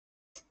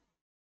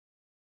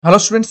Hello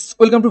students,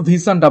 welcome to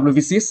vision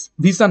WBCS।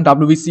 Vision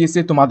WBCS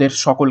এ তোমাদের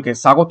সকলকে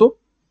স্বাগত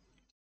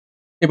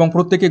এবং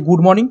প্রত্যেকে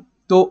গুড মর্নিং।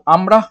 তো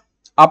আমরা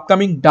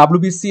আপকামিং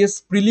WBCS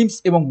প্রিলিমস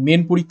এবং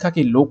মেন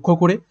পরীক্ষাকে লক্ষ্য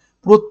করে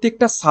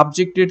প্রত্যেকটা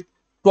সাবজেক্টের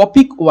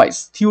টপিক ওয়াইজ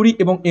থিওরি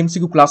এবং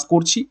MCQ ক্লাস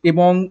করছি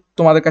এবং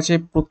তোমাদের কাছে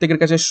প্রত্যেকের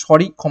কাছে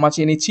ক্ষমা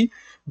চেয়ে নিচ্ছি।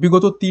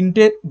 বিগত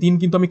 3টে দিন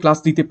কিন্তু আমি ক্লাস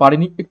দিতে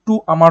পারিনি, একটু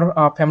আমার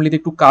ফ্যামিলিতে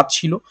একটু কাজ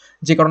ছিল,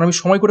 যে কারণে আমি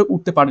সময় করে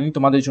উঠতে পারিনি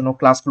তোমাদের জন্য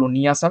ক্লাসগুলো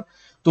নিয়ে আসার।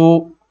 তো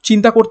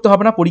চিন্তা করতে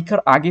হবে না,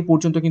 পরীক্ষার আগে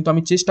পর্যন্ত কিন্তু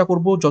আমি চেষ্টা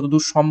করব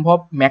যতদূর সম্ভব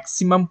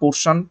ম্যাক্সিমাম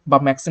পোর্শন বা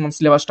ম্যাক্সিমাম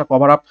সিলেবাসটা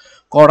কভার আপ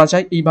করা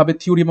যায় এইভাবে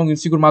থিওরি এবং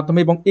MCQর মাধ্যমে।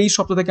 এবং এই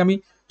সপ্তাহ থেকে আমি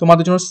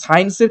তোমাদের জন্য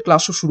সায়েন্সের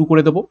ক্লাসও শুরু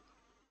করে দেবো।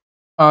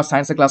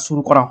 সায়েন্সের ক্লাস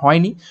শুরু করা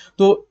হয়নি,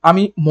 তো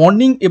আমি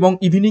মর্নিং এবং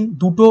ইভিনিং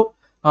দুটো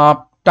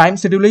টাইম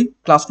শিডিউলেই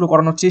ক্লাসগুলো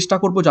করানোর চেষ্টা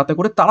করব যাতে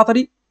করে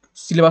তাড়াতাড়ি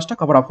সিলেবাসটা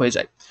কভার আপ হয়ে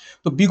যায়।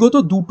 তো বিগত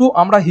দুটো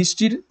আমরা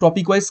হিস্ট্রির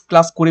টপিক ওয়াইজ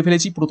ক্লাস করে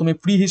ফেলেছি। প্রথমে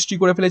প্রি হিস্ট্রি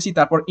করে ফেলেছি,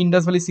 তারপর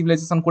ইন্ডাস ভ্যালি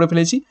সিভিলাইজেশন করে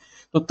ফেলেছি।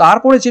 তো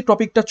তারপরে যে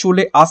টপিকটা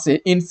চলে আসে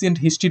এনসিয়েন্ট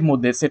হিস্ট্রির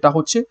মধ্যে, সেটা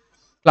হচ্ছে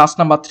ক্লাস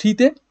নাম্বার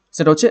 3-তে,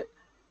 সেটা হচ্ছে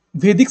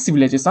ভেদিক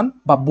সিভিলাইজেশন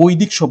বা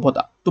বৈদিক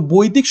সভ্যতা। তো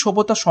বৈদিক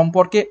সভ্যতা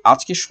সম্পর্কে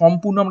আজকে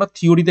সম্পূর্ণ আমরা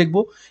থিওরি দেখব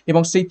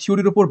এবং সেই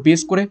থিওরির উপর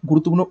বেস করে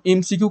গুরুত্বপূর্ণ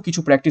MCQ কিছু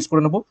প্র্যাকটিস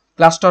করে নেব।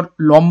 ক্লাসটা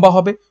লম্বা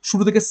হবে,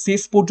 শুরু থেকে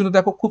শেষ পর্যন্ত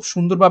দেখো, খুব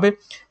সুন্দরভাবে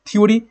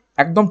থিওরি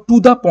একদম টু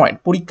দ্য পয়েন্ট,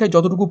 পরীক্ষায়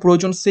যতটুকু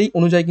প্রয়োজন সেই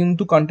অনুযায়ী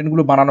কিন্তু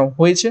কন্টেন্টগুলো বানানো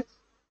হয়েছে।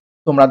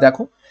 তোমরা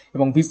দেখো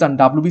এবং ভিশন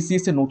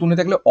WBCS এ নতুন হয়ে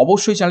থাকলে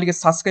অবশ্যই চ্যানেলটিকে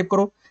সাবস্ক্রাইব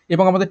করো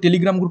এবং আমাদের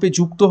টেলিগ্রাম গ্রুপে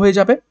যুক্ত হয়ে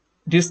যাবে।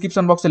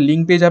 ডিসক্রিপশন বক্সের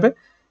লিঙ্ক পেয়ে যাবে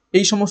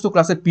এই সমস্ত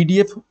ক্লাসের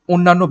PDF,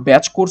 অন্যান্য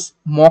ব্যাচ কোর্স,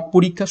 মক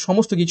পরীক্ষা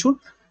সমস্ত কিছু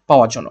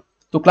পাওয়ার জন্য।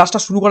 তো ক্লাসটা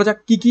শুরু করা যাক।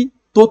 কি কি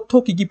তথ্য,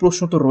 কি কি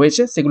প্রশ্ন তো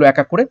রয়েছে সেগুলো এক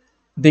এক করে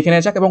দেখে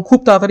নেওয়া যাক এবং খুব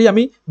তাড়াতাড়ি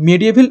আমি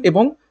মেডিয়েভেল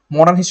এবং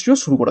মডার্ন হিস্ট্রিও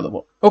শুরু করে দেবো।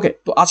 ওকে,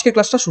 তো আজকের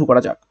ক্লাসটা শুরু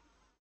করা যাক।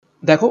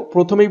 দেখো,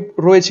 প্রথমেই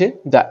রয়েছে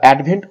দ্য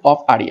অ্যাডভেন্ট অফ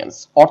আরিয়ান্স,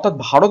 অর্থাৎ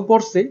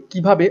ভারতবর্ষে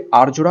কিভাবে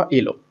আর্যরা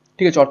এলো।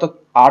 ঠিক আছে, অর্থাৎ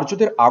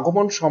আর্যদের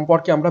আগমন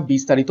সম্পর্কে আমরা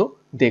বিস্তারিত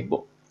দেখব।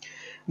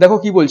 দেখো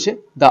কি বলছে,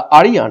 দ্য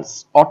আরিয়ান্স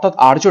অর্থাৎ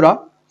আর্যরা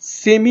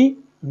semi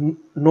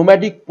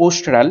nomadic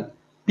pastoral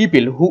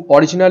people who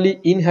originally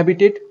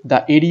inhabited the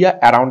area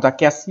around the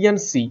Caspian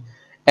Sea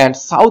and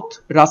South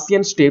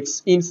Russian steppes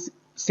in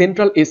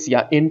Central Asia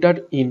entered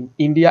in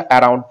India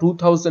around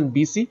 2000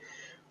 BC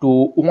to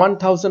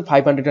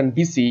 1500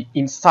 BC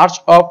in search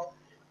of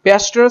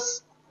pastures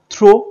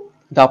through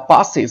the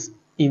passes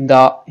in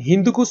the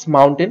Hindu Kush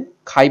mountain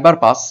Khyber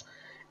Pass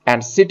and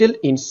settled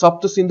in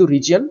Saptasindhu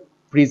region,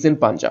 present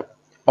Punjab।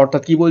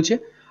 অর্থাৎ কি বলছে,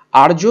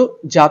 আর্য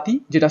জাতি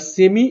যেটা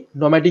semi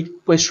nomadic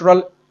পেস্টোরাল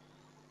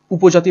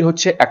উপজাতির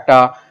হচ্ছে একটা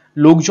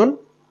লোকজন,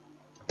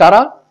 তারা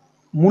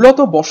মূলত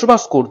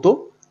বসবাস করত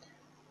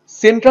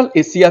সেন্ট্রাল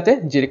এশিয়াতে,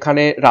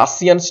 যেখানে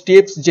রাশিয়ান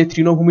স্টেপস যে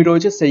তৃণভূমি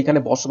রয়েছে সেইখানে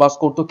বসবাস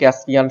করত,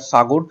 ক্যাসপিয়ান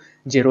সাগর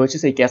যে রয়েছে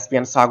সেই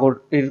ক্যাসপিয়ান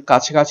সাগরের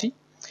কাছাকাছি।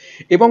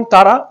 এবং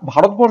তারা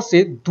ভারতবর্ষে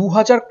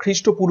 2000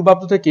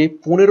 খ্রিস্টপূর্বাব্দ থেকে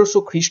 1500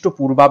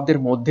 খ্রিস্টপূর্বাব্দের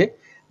মধ্যে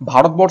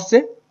ভারতবর্ষে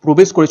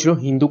প্রবেশ করেছিল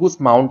হিন্দুকুশ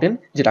মাউন্টেন,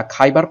 যেটা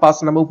খাইবার পাস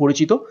নামেও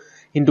পরিচিত।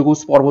 হিন্দুকুশ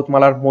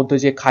পর্বতমালার মধ্যে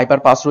যে খাইবার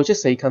পাস রয়েছে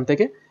সেইখান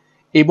থেকে।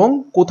 এবং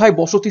কোথায়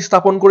বসতি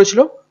স্থাপন করেছিল?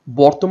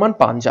 বর্তমান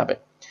পাঞ্জাবে।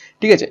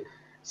 ঠিক আছে,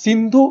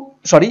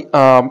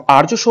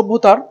 আর্য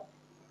সভ্যতার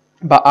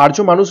বা আর্য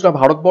মানুষরা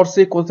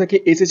ভারতবর্ষে কোথা থেকে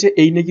এসেছে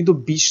এই নিয়ে কিন্তু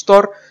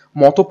বিস্তর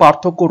মত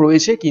পার্থক্য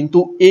রয়েছে। কিন্তু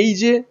এই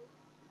যে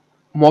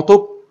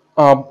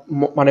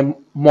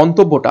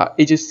মন্তব্যটা,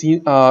 এই যে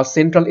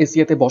সেন্ট্রাল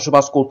এশিয়াতে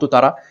বসবাস করতো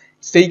তারা,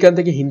 সেইখান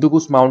থেকে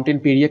হিন্দুকুশ মাউন্টেন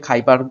পেরিয়ে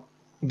খাইবার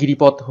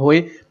গিরিপথ হয়ে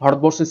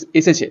ভারতবর্ষে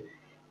এসেছে,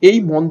 এই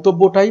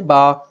মন্তব্যটাই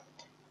বা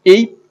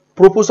এই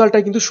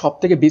প্রপোজালটাই কিন্তু সব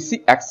থেকে বেশি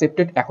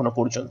অ্যাকসেপ্টেড এখনো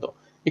পর্যন্ত।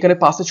 এখানে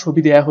পাশে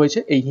ছবি দেওয়া হয়েছে,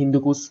 এই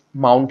হিন্দুকুশ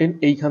মাউন্টেন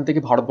এইখান থেকে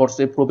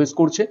ভারতবর্ষে প্রবেশ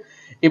করছে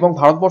এবং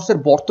ভারতবর্ষের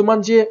বর্তমান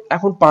যে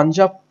এখন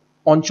পাঞ্জাব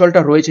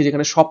অঞ্চলটা রয়েছে,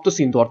 যেখানে সপ্ত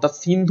সিন্ধু অর্থাৎ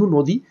সিন্ধু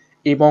নদী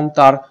এবং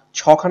তার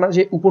 6খানা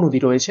যে উপনদী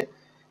রয়েছে,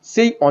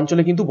 সেই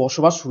অঞ্চলে কিন্তু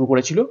বসবাস শুরু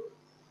করেছিল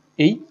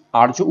এই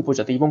আর্য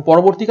উপজাতি এবং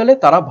পরবর্তীকালে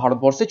তারা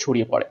ভারতবর্ষে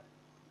ছড়িয়ে পড়ে।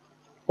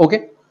 ওকে,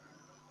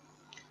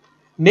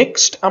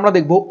 নেক্সট আমরা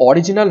দেখব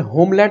অরিজিনাল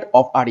হোমল্যান্ড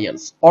অফ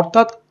আরিয়ান্স,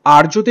 অর্থাৎ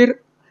আর্যদের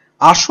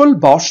আসল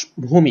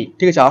বাসভূমি।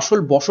 ঠিক আছে, আসল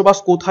বসবাস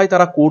কোথায়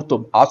তারা করতো,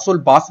 আসল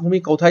বাসভূমি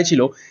কোথায়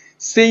ছিল,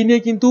 সেই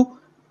নিয়ে কিন্তু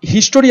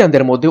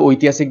হিস্টোরিয়ানদের মধ্যে,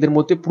 ঐতিহাসিকদের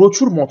মধ্যে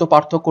প্রচুর মত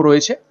পার্থক্য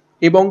রয়েছে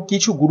এবং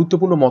কিছু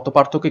গুরুত্বপূর্ণ মত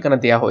পার্থক্য এখানে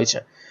দেওয়া হয়েছে।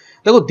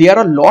 দেখো, দেয়ার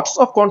are lots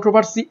of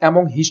controversy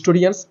among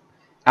historians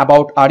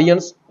about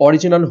Aryans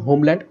original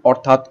homeland,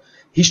 অর্থাৎ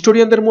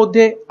হিস্টোরিয়ানদের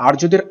মধ্যে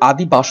আর্যদের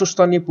আদি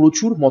বাসস্থান নিয়ে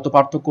প্রচুর মত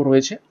পার্থক্য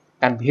রয়েছে।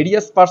 and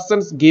various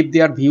persons gave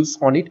their views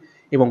on it,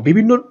 এবং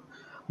বিভিন্ন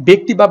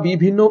ব্যক্তি বা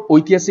বিভিন্ন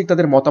ঐতিহাসিক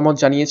তাদের মতামত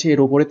জানিয়েছে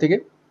এর উপরে থেকে।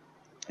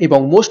 এবং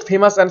most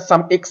famous and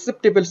some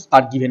অ্যাকসেপ্টেবলস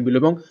are given below,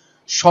 এবং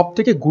সব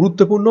থেকে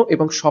গুরুত্বপূর্ণ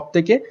এবং সব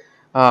থেকে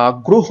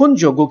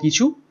গ্রহণযোগ্য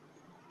কিছু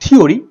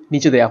থিওরি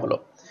নিচে দেয়া হলো।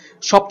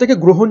 সব থেকে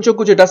গ্রহণযোগ্য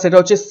যেটা, সেটা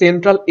হচ্ছে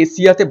সেন্ট্রাল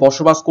এশিয়াতে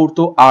বসবাস করত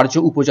আর্য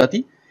উপজাতি,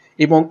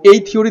 এবং এই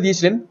থিওরি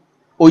দিয়েছিলেন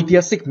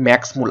ঐতিহাসিক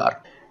ম্যাক্স মুলার,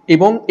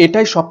 এবং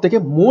এটাই সব থেকে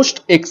মোস্ট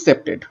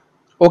অ্যাকসেপ্টেড।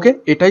 ওকে,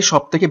 এটাই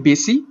সব থেকে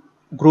বেশি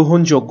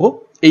গ্রহণযোগ্য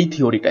এই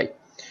থিওরিটাই।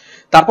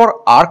 তারপর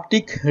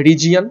আর্কটিক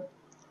রিজিয়ন,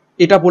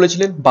 এটা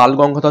বলেছিলেন বাল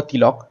গঙ্গাধর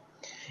তিলক।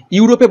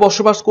 ইউরোপে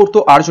বসবাস করত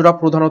আর্যরা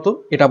প্রধানত,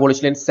 এটা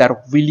বলেছিলেন sir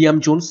William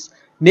Jones.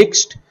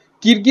 Next,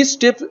 Kyrgyz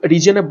step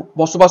রিজিয়নে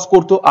বসবাস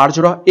করত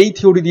আর্যরা, এই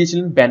থিওরি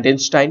দিয়েছিলেন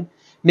ব্যান্ডেনস্টাইন।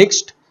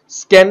 নেক্সট,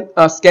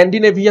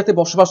 স্ক্যান্ডিনেভিয়াতে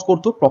বসবাস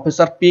করত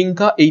প্রফেসর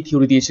পেঙ্কা, এই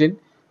থিওরি দিয়েছিলেন।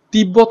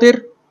 তিব্বতের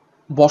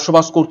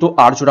বসবাস করত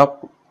আর্যরা,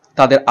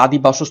 তাদের আদি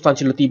বাসস্থান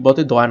ছিল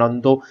তিব্বতে,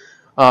 দয়ানন্দ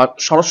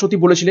সরস্বতী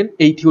বলেছিলেন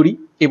এই থিওরি।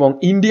 এবং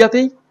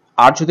ইন্ডিয়াতেই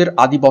আর্যদের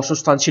আদি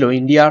বাসস্থান ছিল,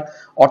 ইন্ডিয়ার,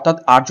 অর্থাৎ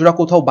আর্যরা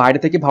কোথাও বাইরে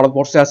থেকে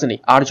ভারতবর্ষে আসেনি,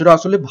 আর্যরা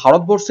আসলে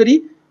ভারতবর্ষেরই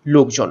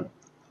লোকজন।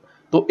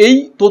 তো এই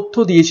তথ্য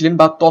দিয়েছিলেন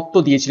বা তত্ত্ব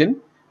দিয়েছিলেন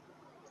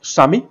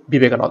স্বামী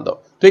বিবেকানন্দ।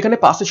 তো এখানে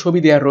পাশে ছবি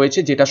দেওয়া রয়েছে,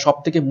 যেটা সব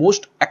থেকে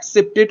মোস্ট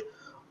অ্যাকসেপ্টেড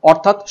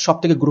অর্থাৎ সব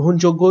থেকে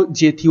গ্রহণযোগ্য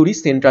যে থিওরি,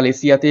 সেন্ট্রাল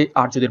এশিয়াতে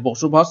আর্যদের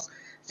বসবাস,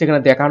 সেখানে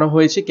দেখানো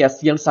হয়েছে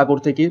ক্যাসপিয়ান সাগর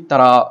থেকে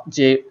তারা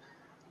যে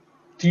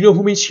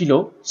তৃণভূমি ছিল,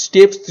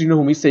 স্টেপস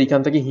তৃণভূমি, সেইখান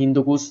থেকে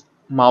হিন্দুকুশ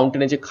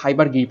মাউন্টেনে যে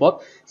খাইবার গিরিপথ,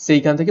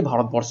 সেইখান থেকে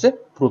ভারতবর্ষে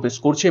প্রবেশ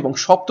করছে এবং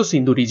সপ্ত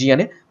সিন্ধু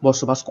রিজিয়নে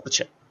বসবাস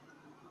করছে।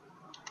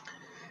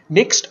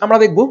 নেক্সট আমরা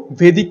দেখব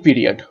ভেদিক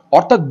পিরিয়ড,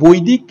 অর্থাৎ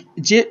বৈদিক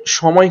যে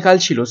সময়কাল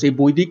ছিল, সেই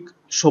বৈদিক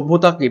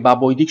সভ্যতাকে বা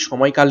বৈদিক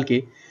সময়কালকে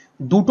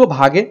দুটো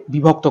ভাগে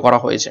বিভক্ত করা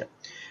হয়েছে।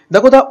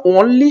 দেখো, the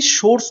only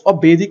source of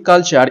Vedic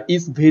culture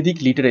is Vedic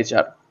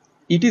literature,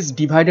 it is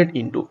divided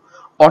into,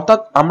 অর্থাৎ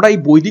আমরা এই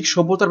বৈদিক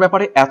সভ্যতার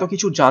ব্যাপারে এত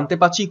কিছু জানতে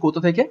পাচ্ছি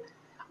কোথা থেকে?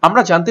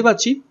 আমরা জানতে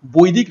পাচ্ছি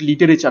বৈদিক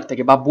লিটারেচার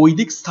থেকে, বা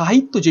বৈদিক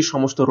সাহিত্য যে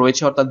সমস্ত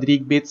রয়েছে, অর্থাৎ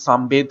ঋগ্বেদ,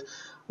 সামবেদ,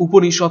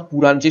 উপনিষদ,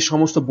 পুরাণ, যে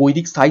সমস্ত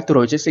বৈদিক সাহিত্য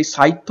রয়েছে, সেই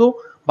সাহিত্য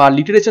বা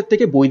লিটারেচার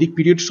থেকে বৈদিক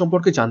পিরিয়ড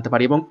সম্পর্কে জানতে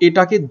পারি। এবং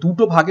এটাকে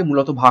দুটো ভাগে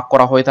মূলত ভাগ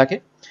করা হয়ে থাকে।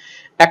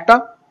 একটা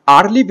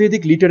আর্লি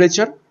ভেদিক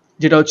লিটারেচার,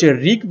 যেটা হচ্ছে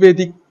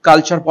ঋগ্বেদিক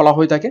কালচার বলা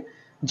হয়ে থাকে,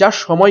 যার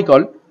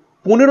সময়কাল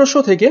 1500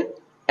 থেকে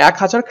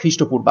 1000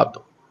 খ্রিস্টপূর্বাব্দ।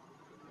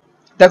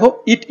 দেখো,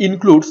 it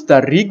includes the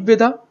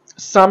Rigveda,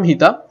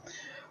 samhita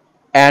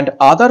and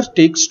other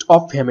text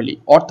of family,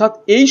 অর্থাৎ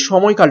এই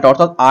সময়কালটা,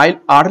 অর্থাৎ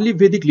আর্লি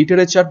ভেদিক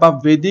লিটারেচার বা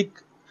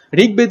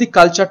ঋগ্বেদিক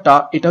কালচারটা,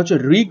 এটা হচ্ছে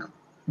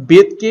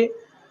ঋগ্বেদকে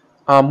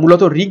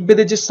মূলত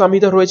ঋগ্বেদের যে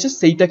samhita রয়েছে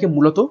সেইটাকে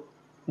মূলত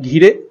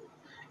ঘিরে,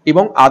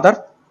 এবং আদার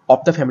অফ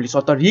দ্য ফ্যামিলিস,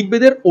 অর্থাৎ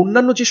ঋগ্বেদের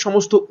অন্যান্য যে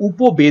সমস্ত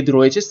উপবেদ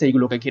রয়েছে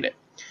সেইগুলোকে ঘিরে।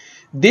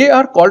 They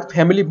are called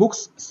family books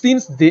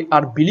since they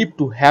are believed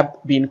to have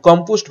been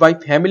composed by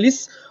families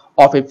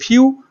of a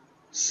few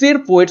seer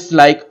poets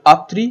like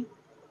Atri,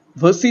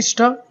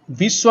 Vasishtha,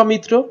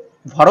 Vishwamitra,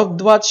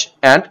 Bharadwaj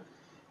and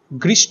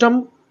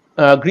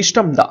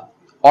Grishamda,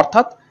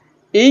 অর্থাৎ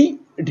এই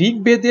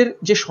ঋগ্বেদের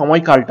যে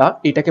সময়কালটা,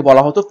 এটাকে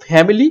বলা হতো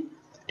ফ্যামিলি,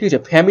 ঠিক আছে,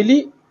 ফ্যামিলি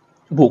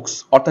বুকস,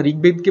 অর্থাৎ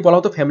ঋগ্বেদকে বলা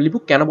হতো ফ্যামিলি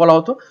বুক। কেন বলা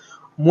হতো?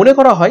 মনে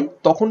করা হয়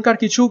তখনকার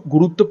কিছু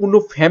গুরুত্বপূর্ণ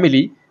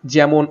ফ্যামিলি,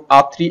 যেমন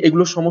আত্রি,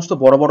 এগুলো সমস্ত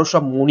বড় বড়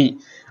সব মুনি,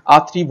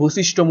 আত্রি,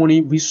 বশিষ্ঠ মুনি,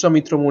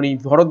 বিশ্বামিত্র মুনি,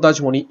 ভরদ্বাজ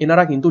মুনি,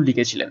 এনারা কিন্তু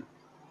লিখেছিলেন।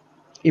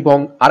 এবং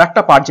আর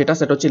একটা পার্ট যেটা,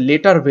 সেটা হচ্ছে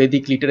লেটার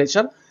ভেদিক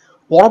লিটারেচার,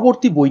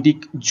 পরবর্তী বৈদিক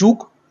যুগ,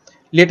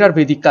 লেটার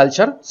ভেদিক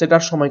কালচার,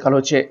 সেটার সময়কাল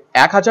হচ্ছে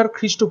 1000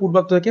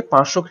 খ্রিস্টপূর্বাব্দ থেকে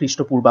 500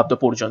 খ্রিস্টপূর্বাব্দ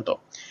পর্যন্ত।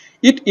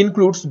 It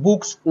includes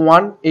books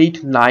 1, 8,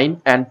 9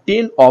 and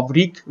 10 of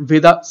Rig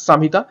ভেদা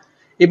samhita,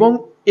 এবং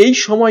এই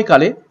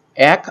সময়কালে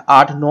 1,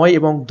 8, 9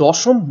 এবং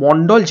 10ম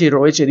মণ্ডল যে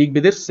রয়েছে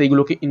ঋগ্বেদের,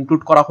 সেইগুলোকে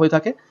ইনক্লুড করা হয়ে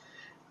থাকে।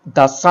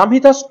 দ্য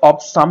samhitas অফ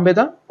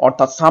সামবেদা,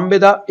 অর্থাৎ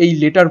সামবেদা এই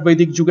লেটার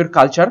বৈদিক যুগের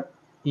কালচার,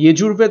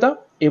 ইয়জুর্বেদা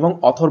এবং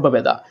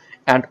Atharvaveda,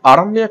 and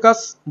আরণ্যকাস,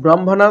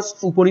 Brahmanas,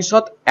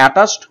 Upanishad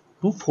attached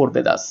to 4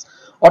 Vedas,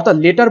 অর্থাৎ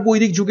লেটার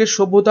বৈদিক যুগের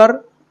সভ্যতার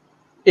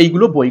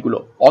এইগুলো বইগুলো,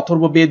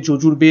 অথর্ববেদ,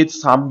 যজুর্বেদ,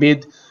 সামবেদ,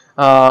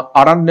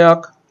 আরণ্যক,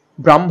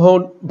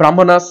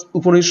 ব্রাহ্মণাস,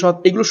 উপনিষদ,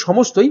 এগুলো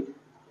সমস্তই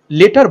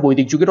লেটার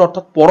বৈদিক যুগের,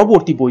 অর্থাৎ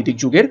পরবর্তী বৈদিক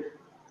যুগের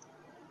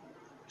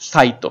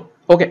সাহিত্য।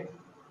 ওকে,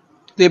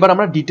 তো এবার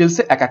আমরা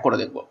ডিটেলসে এক এক করে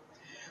দেখব।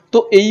 তো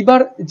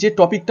এইবার যে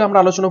টপিকটা আমরা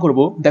আলোচনা করব,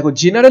 দেখো,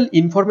 general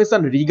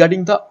information regarding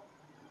the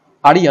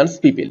Aryan's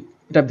people,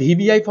 এটা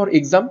ভিবিআই ফর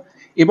এক্সাম,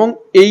 এবং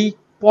এই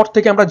পর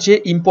থেকে আমরা যে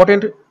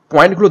ইম্পর্টেন্ট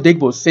পয়েন্টগুলো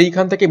দেখব,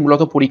 সেইখান থেকে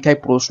মূলত পরীক্ষায়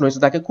প্রশ্ন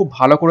এসে থাকে, খুব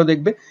ভালো করে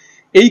দেখবে।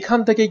 এইখান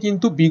থেকেই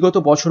কিন্তু বিগত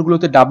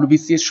বছরগুলোতে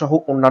WBCS সহ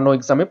অন্যান্য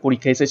এক্সামে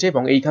পরীক্ষা এসেছে,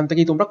 এবং এইখান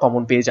থেকেই তোমরা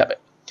কমন পেয়ে যাবে।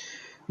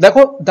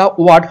 দেখো, the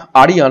word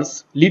Aryan's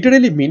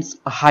literally means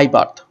high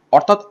birth,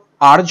 অর্থাৎ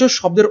আর্য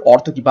শব্দের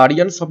অর্থ কি, বা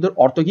আরিয়ান শব্দের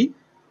অর্থ কি?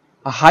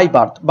 হাই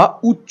বার্থ বা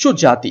উচ্চ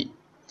জাতি।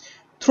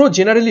 Throw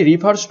generally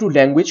refers to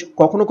language,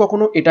 কখনো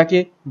কখনো এটাকে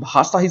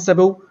ভাষা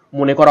হিসাবেও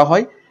মনে করা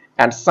হয়,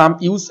 and some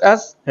use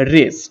as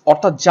race,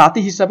 অর্থাৎ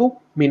জাতি হিসাবেও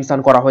মেনশন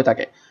করা হয়ে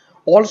থাকে।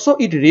 Also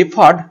it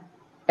referred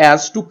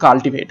as to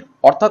cultivate,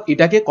 অর্থাৎ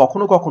এটাকে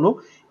কখনো কখনো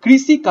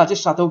কৃষি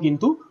কাজের সাথেও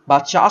কিন্তু বা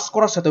চাষ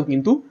করার সাথেও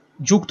কিন্তু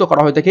যুক্ত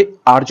করা হয়ে থাকে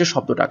আর্য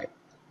শব্দটাকে।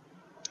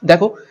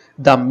 দেখো,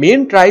 the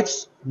main tribes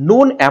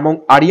known among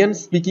Aryan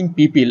speaking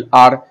people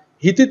R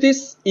হিথিটিস,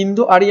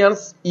 Indo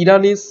Aryan's,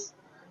 ইরানিস,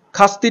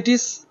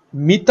 খাস্তিটিস,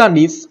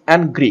 মিতানিস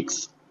and Greeks,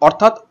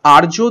 অর্থাৎ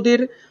আর্যদের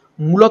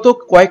মূলত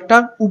কয়েকটা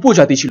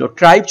উপজাতি ছিল,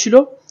 ট্রাইব ছিল।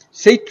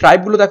 সেই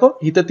ট্রাইবগুলো দেখো,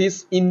 হিথিটিস,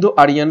 ইন্দো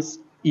আরিয়ানস,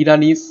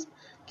 ইরানিস,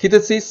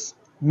 খিথিসিস,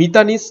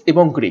 মিতানিস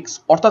এবং গ্রিক্স,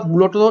 অর্থাৎ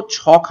মূলত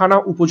 6খানা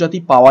উপজাতি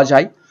পাওয়া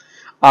যায়।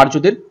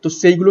 আর্যদের, তো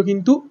সেইগুলো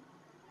কিন্তু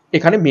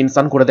এখানে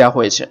মেনশন করে দেওয়া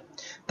হয়েছে।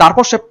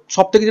 তারপর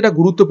সব থেকে যেটা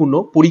গুরুত্বপূর্ণ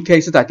পরীক্ষা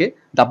এসে থাকে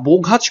the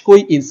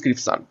বোঘাজকই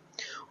inscription.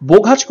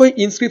 বোঘাজকই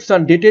inscription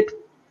dated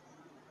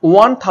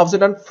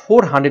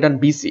 1400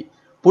 BC.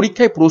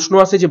 পরীক্ষায় প্রশ্ন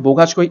আসে যে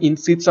বোঘাজকই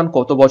ইনস্ক্রিপশন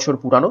কত বছর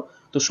পুরানো,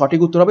 তো সঠিক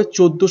উত্তর হবে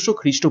 1400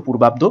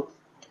 খ্রিস্টপূর্বাব্দ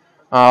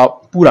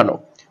পুরানো।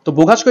 তো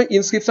বোঘাজকই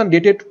inscription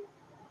dated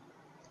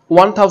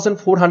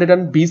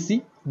 1400 BC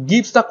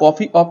gives the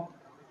copy of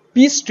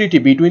peace treaty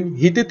between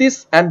Hittites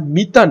and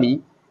Mitanni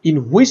in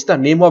which the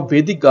name of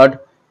Vedic god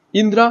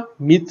Indra,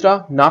 Mitra,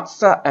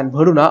 Naksha and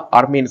Varuna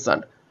are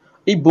mentioned.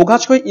 এই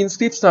বোঘাজকই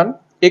ইনস্ক্রিপশন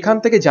এখান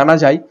থেকে জানা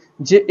যায়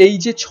যে এই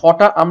যে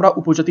 6টা আমরা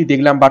উপজাতি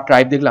দেখলাম বা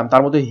ট্রাইব দেখলাম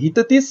তার মধ্যে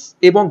হিতেতিস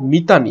এবং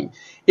মিতানি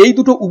এই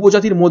দুটো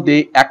উপজাতির মধ্যে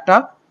একটা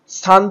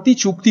শান্তি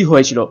চুক্তি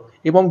হয়েছিল,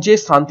 এবং যে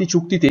শান্তি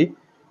চুক্তিতে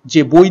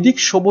যে বৈদিক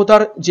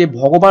সভ্যতার যে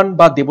ভগবান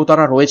বা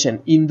দেবতারা রয়েছেন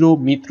ইন্দ্র,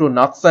 মিত্র,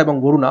 নাৎসা এবং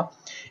বরুণা,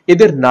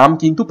 এদের নাম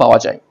কিন্তু পাওয়া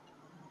যায়।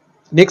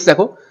 নেক্সট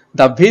দেখো,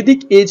 the Vedic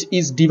age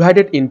is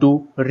divided into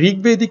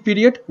Rigvedic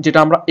period, যেটা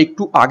আমরা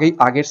একটু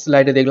আগের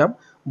স্লাইডে দেখলাম।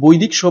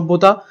 বৈদিক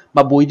সভ্যতা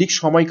বা বৈদিক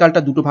সময়কালটা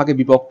দুটো ভাগে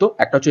বিভক্ত,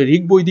 একটা হচ্ছে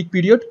ঋগ বৈদিক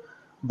পিরিয়ড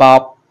বা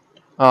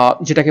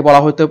যেটাকে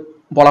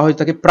বলা হয়ে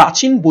থাকে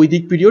প্রাচীন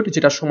বৈদিক পিরিয়ড,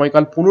 যেটা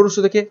সময়কাল 1500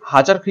 থেকে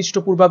 1000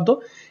 খ্রিস্টপূর্বাব্দ,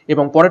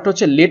 এবং পরেরটা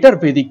হচ্ছে লেটার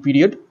ভেদিক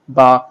পিরিয়ড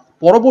বা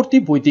পরবর্তী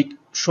বৈদিক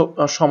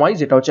সময়,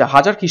 যেটা হচ্ছে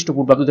 1000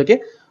 খ্রিস্টপূর্বাব্দ থেকে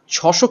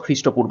 600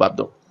 খ্রিস্টপূর্বাব্দ।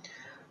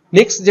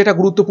 নেক্সট যেটা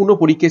গুরুত্বপূর্ণ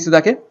পরীক্ষা এসে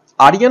থাকে,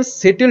 আরিয়ান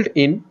সেটেলড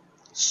ইন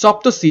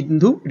সপ্ত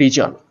সিন্ধু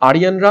রিজিয়ন।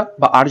 আরিয়ানরা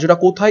বা আর্যরা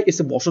কোথায়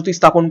এসে বসতি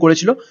স্থাপন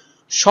করেছিল?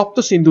 সপ্ত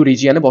সিন্ধু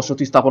রিজিয়নে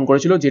বসতি স্থাপন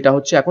করেছিল, যেটা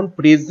হচ্ছে এখন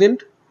present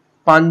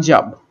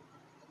Punjab.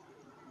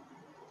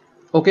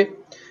 Okay,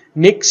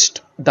 next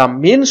the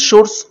main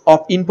source of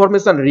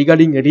information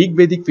regarding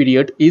Rigvedic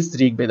period is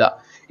Rigveda.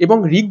 এবং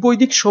ঋগ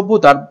বৈদিক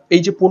সভ্যতার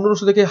এই যে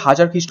 1500 থেকে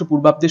 1000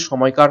 খ্রিস্টপূর্বাব্দের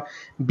সময়কার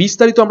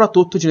বিস্তারিত আমরা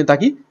তথ্য জেনে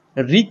থাকি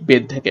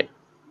ঋগ্বেদ থেকে।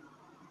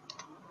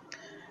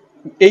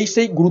 এই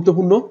সেই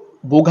গুরুত্বপূর্ণ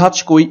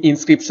বোঘাজকই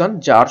ইনস্ক্রিপশন,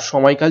 যার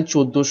সময়কাল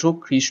 1400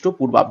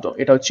 খ্রিস্টপূর্বাব্দ।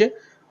 এটা হচ্ছে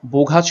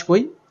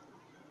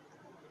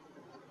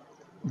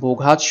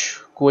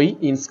বোঘাজকই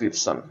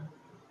ইনস্ক্রিপশন।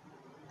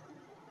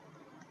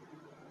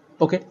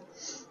 ওকে,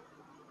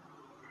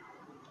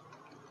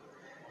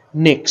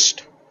 নেক্সট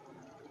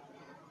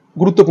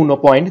গুরুত্বপূর্ণ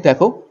পয়েন্ট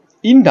দেখো,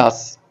 Indus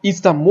is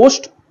the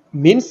most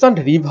mentioned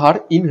river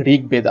in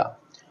Rigveda.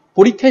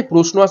 পরীক্ষায়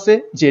প্রশ্ন আসে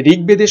যে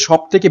ঋগ্বেদে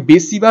সব থেকে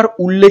বেশিবার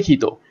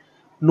উল্লেখিত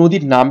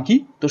নদীর নাম কি?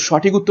 তো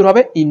সঠিক উত্তর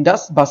হবে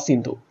ইন্ডাস বা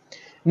সিন্ধু।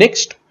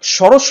 Next,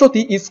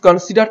 Saraswati is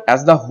consider as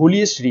the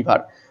holiest river.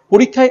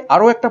 পরীক্ষায়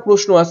আরো একটা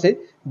প্রশ্ন আছে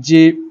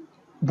যে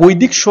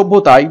বৈদিক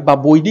সভ্যতায় বা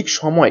বৈদিক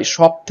সময়ে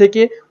সব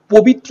থেকে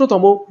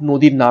পবিত্রতম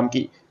নদীর নাম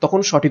কি? তখন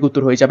সঠিক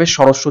উত্তর হয়ে যাবে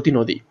সরস্বতী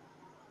নদী।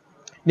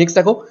 নেক্সট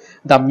দেখো,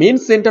 the main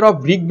centre of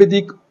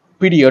Rigvedic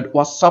period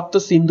ওয়াজ সপ্ত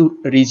সিন্ধু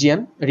রিজিয়ন।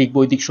 ঋগ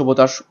বৈদিক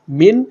সভ্যতার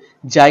মেন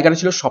জায়গাটা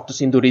ছিল সপ্ত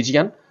সিন্ধু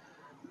region.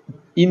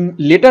 In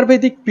later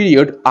Vedic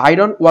period,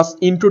 iron was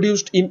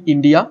introduced in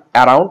India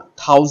around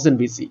 1000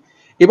 BC.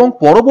 এবং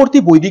পরবর্তী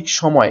বৈদিক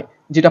সময়,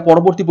 যেটা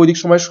পরবর্তী বৈদিক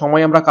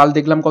সময় আমরা কাল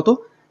দেখলাম কত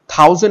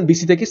 1000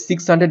 BC থেকে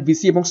 600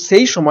 BC, এবং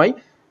সেই সময়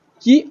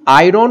কি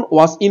আয়রন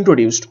ওয়াজ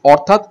ইন্ট্রোডিউসড,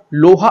 অর্থাৎ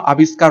লোহা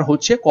আবিষ্কার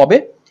হচ্ছে কবে?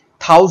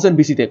 1000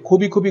 BC তে।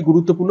 খুবই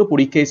গুরুত্বপূর্ণ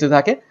পরীক্ষা এসে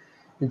থাকে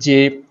যে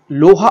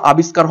লোহা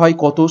আবিষ্কার হয়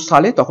কত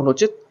সালে, তখন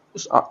হচ্ছে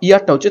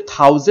ইয়ারটা হচ্ছে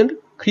 1000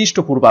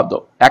 খ্রিস্টপূর্বাব্দ,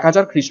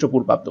 1000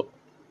 খ্রিস্টপূর্বাব্দ।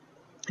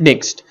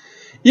 Next,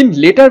 in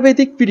later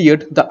Vedic period,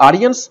 the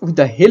Aryans with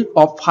the help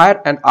of fire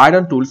and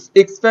iron tools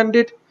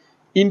expanded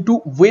into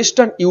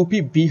western UP,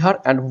 Bihar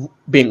and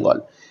Bengal.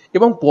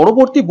 এবং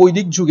পরবর্তী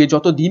বৈদিক যুগে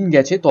যত দিন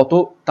গেছে তত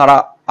তারা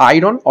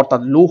আয়রন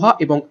অর্থাৎ লোহা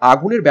এবং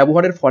আগুনের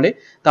ব্যবহারের ফলে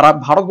তারা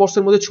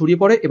ভারতবর্ষের মধ্যে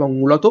ছড়িয়ে পড়ে এবং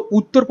মূলত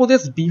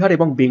উত্তরপ্রদেশ, বিহার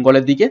এবং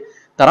বেঙ্গলের দিকে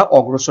তারা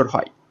অগ্রসর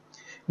হয়।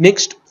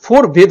 Next,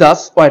 4 Vedas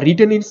were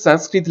written in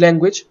Sanskrit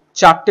language.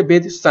 4টে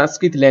বেদ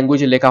সংস্কৃত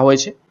ল্যাঙ্গুয়েজে লেখা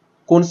হয়েছে।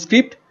 কোন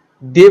script?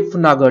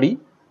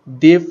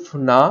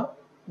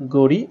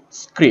 Devanagari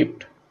script.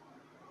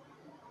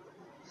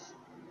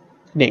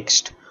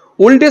 Next,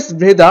 oldest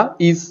Veda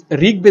is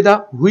Rig Veda,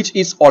 which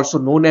is also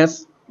known as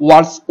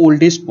world's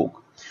oldest book.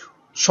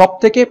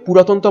 সবথেকে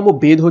পুরাতনতম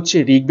বেদ হচ্ছে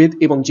ঋগ্বেদ,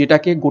 এবং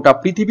যেটাকে গোটা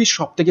পৃথিবীর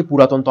সবথেকে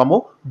পুরাতনতম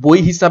বই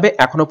হিসাবে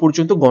এখনো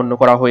পর্যন্ত গণ্য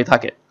করা হয়ে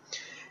থাকে।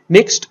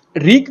 নেক্সট,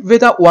 ঋগ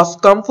ভেদা was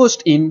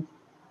composed in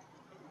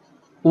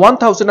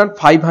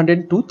 1500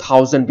 to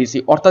 1000 BC,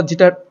 অর্থাৎ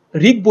যেটা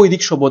ঋগ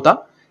বৈদিক সভ্যতা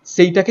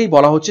সেইটাকেই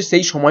বলা হচ্ছে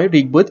সেই সময়ে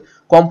ঋগ্বেদ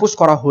কম্পোজ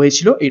করা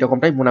হয়েছিল,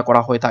 এইরকমটাই মনে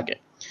করা হয়ে থাকে।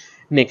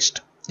 নেক্সট,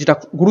 যেটা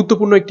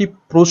গুরুত্বপূর্ণ একটি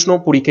প্রশ্ন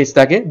পরীক্ষায় এসে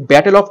থাকে,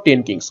 ব্যাটেল অফ 10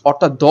 কিংস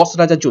অর্থাৎ 10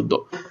 রাজার যুদ্ধ।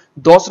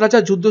 10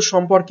 রাজার যুদ্ধ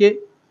সম্পর্কে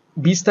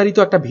বিস্তারিত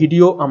একটা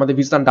ভিডিও আমাদের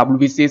ভিশন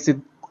WBCS এ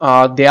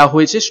দেয়া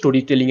হয়েছে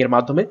স্টোরি টেলিং এর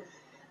মাধ্যমে,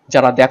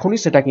 যারা দেখোনি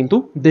সেটা কিন্তু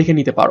দেখে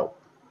নিতে পারো।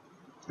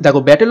 দেখো,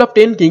 battle of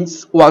 10 Kings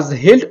was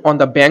held on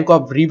the bank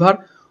of river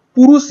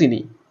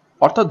পুরুসিনী,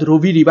 অর্থাৎ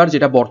রবি রিভার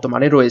যেটা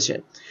বর্তমানে রয়েছে।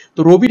 তো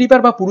রবি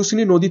রিভার বা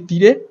পুরুসিনী নদীর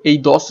তীরে এই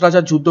 10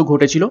 রাজার যুদ্ধ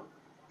ঘটেছিল।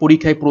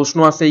 পরীক্ষায় প্রশ্ন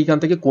আসে এইখান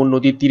থেকে কোন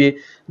নদীর তীরে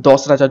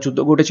 10 রাজার যুদ্ধ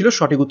ঘটেছিল?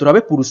 সঠিক উত্তর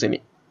হবে পুরুসিনী।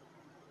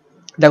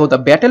 দেখো, the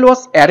battle was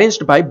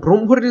arranged by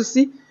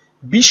ব্রহ্মঋষি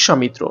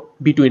Vishwamitra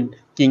between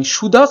king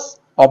Sudas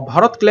of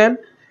Bharat clan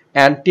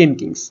and 10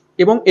 Kings.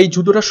 এবং এই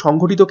যুদ্ধটা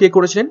সংঘটিত কে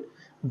করেছিলেন?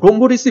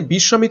 ব্রহ্মঋষি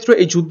বিশ্বামিত্র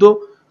এই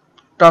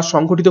যুদ্ধটা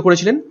সংঘটিত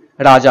করেছিলেন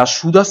রাজা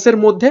সুদাসের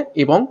মধ্যে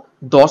এবং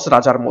 10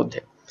 রাজার মধ্যে।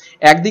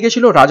 একদিকে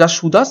ছিল রাজা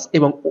সুদাস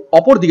এবং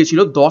অপর দিকে ছিল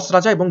 10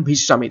 রাজা এবং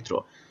বিশ্বামিত্র।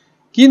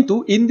 কিন্তু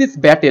in this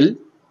battle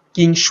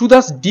king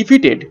Sudas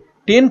defeated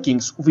 10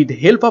 Kings with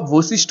help of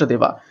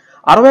বশিষ্ঠদেবা।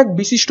 আরও এক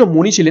বিশিষ্ট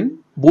মণি ছিলেন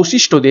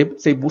বশিষ্ঠদেব,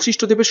 সেই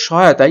বশিষ্ঠদেবের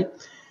সহায়তায়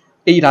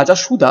এই রাজা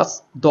সুদাস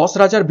 10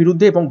 রাজার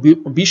বিরুদ্ধে এবং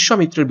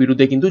বিশ্বামিত্রের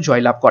বিরুদ্ধে কিন্তু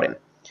জয়লাভ করেন।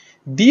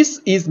 This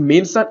is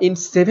mention in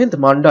 7th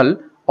Mondal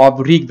of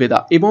Rigveda.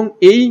 এবং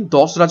এই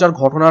 10 রাজার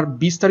ঘটনার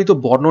বিস্তারিত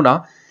বর্ণনা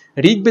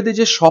ঋগ্বেদে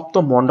যে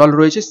সপ্তম মন্ডল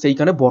রয়েছে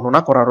সেইখানে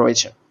বর্ণনা করা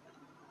রয়েছে।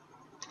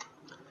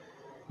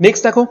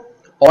 নেক্সট দেখো,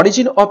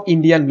 অরিজিন অফ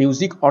ইন্ডিয়ান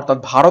মিউজিক, অর্থাৎ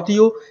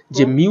ভারতীয়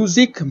যে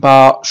মিউজিক বা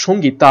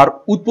সঙ্গীত তার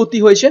উৎপত্তি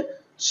হয়েছে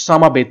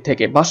সামবেদ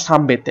থেকে বা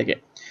সামবেদ থেকে।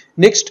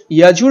 নেক্সট,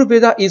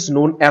 ইয়াজুর্বেদা ইজ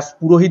নোন অ্যাজ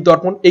পুরোহিত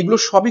দর্পণ। এগুলো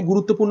সবই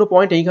গুরুত্বপূর্ণ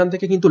পয়েন্ট, এইখান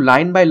থেকে কিন্তু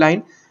লাইন বাই লাইন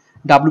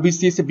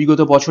WBCS এ বিগত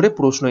বছরে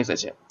প্রশ্ন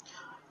এসেছে।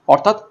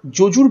 অর্থাৎ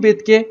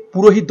যজুর্বেদকে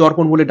পুরোহিত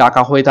দর্পণ বলে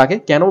ডাকা হয়ে থাকে।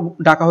 কেন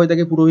ডাকা হয়ে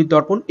থাকে পুরোহিত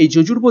দর্পণ? এই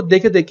যজুর্বেদ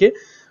দেখে দেখে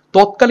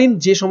তৎকালীন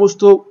যে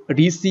সমস্ত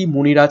ঋষি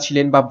মুনিরা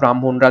ছিলেন বা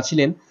ব্রাহ্মণরা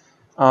ছিলেন,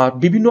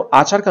 বিভিন্ন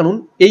আচার কানুন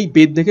এই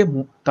বেদ দেখে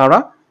তারা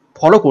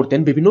ফলো করতেন,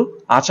 বিভিন্ন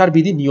আচার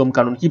বিধি নিয়ম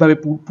কানুন কিভাবে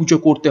পুজো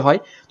করতে হয়,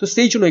 তো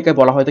সেই জন্য একে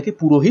বলা হয় থাকে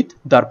পুরোহিত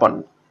দর্পণ।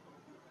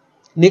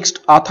 Next,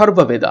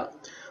 Atharvaveda.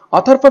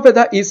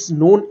 Atharvaveda is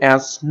known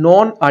as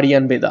নন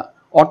আরিয়ান বেদা।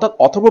 অর্থাৎ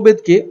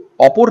অথর্ববেদকে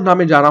অপর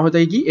নামে জানা হয়ে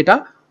থাকে কি? এটা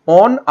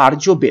on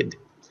Arya Veda.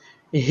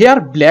 Hair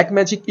black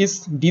magic is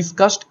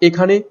discussed.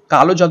 এখানে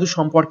কালো জাদু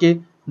সম্পর্কে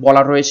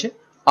বলা রয়েছে।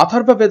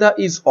 Atharvaveda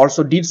is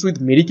also deals with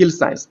medical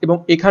science. এবং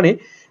এখানে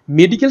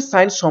মেডিকেল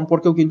সায়েন্স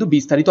সম্পর্কেও কিন্তু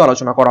বিস্তারিত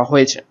আলোচনা করা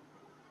হয়েছে।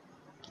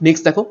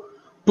 নেক্সট দেখো,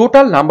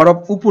 total number of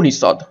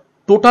Upanishad.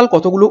 Total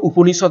কতগুলো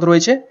উপনিষদ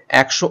রয়েছে?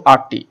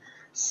 108টি।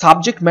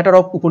 Subject matter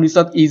of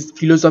Upanishad is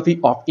philosophy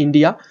of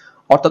India.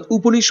 অর্থাৎ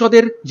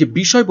উপনিষদের যে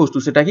বিষয়বস্তু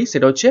সেটা কি?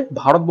 সেটা হচ্ছে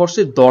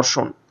ভারতবর্ষের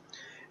দর্শন।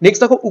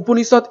 নেক্সট দেখো,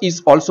 Upanishad is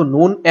also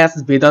known as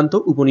Vedanta.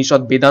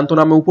 Upanishad Vedanta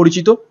নামেও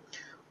পরিচিত।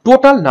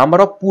 Total number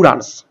of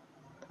Puranas.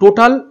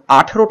 Total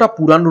 18টা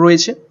পুরাণ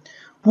রয়েছে।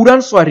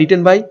 পুরাণস ওয়ার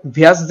রিটেন বাই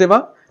ব্যাসদেবা,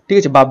 ঠিক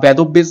আছে, বা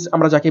বেদব্যাস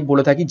আমরা যাকে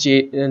বলে থাকি,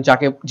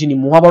 যিনি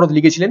মহাভারত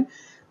লিখেছিলেন,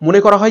 মনে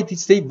করা হয়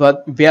সেই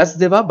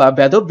ব্যাসদেবা বা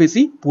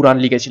বেদব্যাসই পুরাণ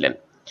লিখেছিলেন।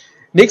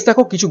 নেক্সট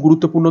দেখো, কিছু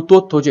গুরুত্বপূর্ণ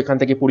তথ্য যেখান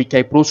থেকে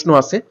পরীক্ষায় প্রশ্ন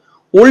আসে।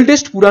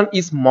 ওল্ডেস্ট পুরাণ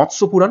ইজ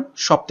মৎস্য পুরাণ।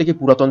 সব থেকে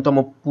পুরাতনতম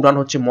পুরাণ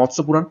হচ্ছে মৎস্য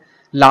পুরাণ।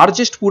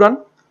 লার্জেস্ট পুরাণ,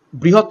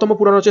 বৃহত্তম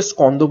পুরাণ হচ্ছে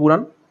স্কন্দ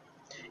পুরাণ।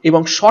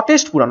 এবং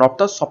শর্টেস্ট পুরাণ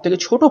অর্থাৎ সব থেকে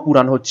ছোট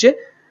পুরাণ হচ্ছে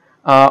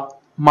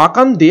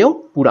মার্কণ্ডেয়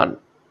পুরাণ।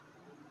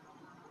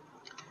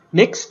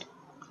 নেক্সট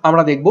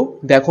আমরা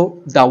দেখো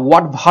দ্য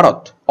ওয়ার্ড ভারত,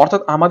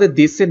 অর্থাৎ আমাদের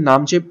দেশের নাম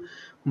যে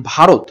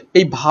ভারত,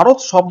 এই ভারত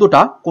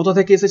শব্দটা কোথা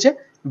থেকে এসেছে?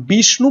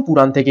 বিষ্ণু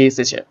পুরাণ থেকে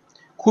এসেছে।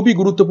 খুবই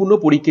গুরুত্বপূর্ণ,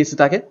 পরীক্ষা এসে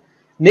থাকে।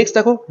 নেক্সট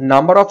দেখো,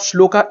 নাম্বার অফ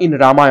শ্লোকা ইন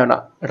রামায়ণা।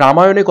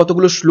 রামায়ণে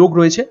কতগুলো শ্লোক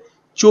রয়েছে?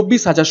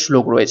 24,000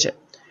 শ্লোক রয়েছে।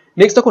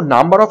 নেক্সট দেখো,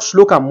 নাম্বার অফ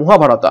শ্লোকা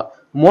মহাভারতা।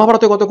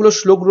 মহাভারতে কতগুলো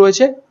শ্লোক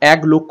রয়েছে? 1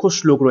 লক্ষ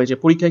শ্লোক রয়েছে।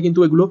 পরীক্ষায় কিন্তু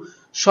এগুলো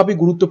সবই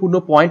গুরুত্বপূর্ণ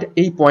পয়েন্ট,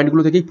 এই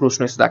পয়েন্টগুলো থেকেই প্রশ্ন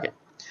এসে থাকে।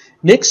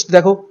 নেক্সট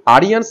দেখো,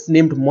 আরিয়ানস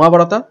নেমড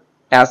মহাভারতা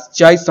অ্যাজ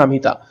জয়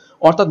সংহিতা।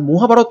 অর্থাৎ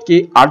মহাভারতকে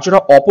আর্যরা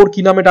অপর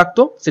কি নামে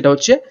ডাকতো? সেটা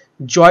হচ্ছে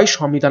জয়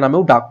সংহিতা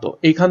নামেও ডাকতো।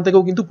 এইখান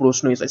থেকেও কিন্তু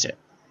প্রশ্ন এসেছে।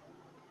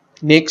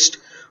 Next,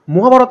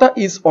 Mahabharata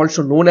is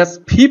also known as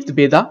fifth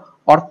Vedha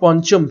or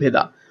পঞ্চম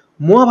ভেদা।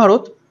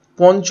 মহাভারত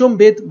পঞ্চম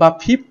বেদ বা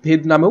ফিফথ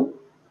ভেদ নামেও,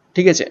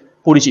 ঠিক আছে,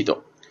 পরিচিত।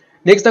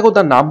 নেক্সট দেখো,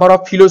 the number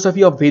of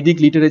philosophy of Vedic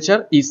literature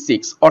is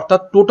 6।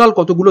 অর্থাৎ টোটাল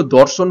কতগুলো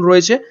দর্শন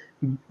রয়েছে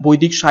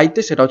বৈদিক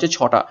সাহিত্যে? সেটা হচ্ছে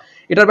 6টা।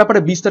 এটার ব্যাপারে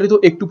বিস্তারিত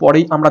একটু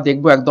পরেই আমরা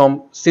দেখবো, একদম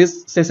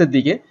শেষের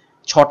দিকে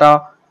 6টা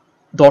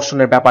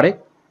দর্শনের ব্যাপারে।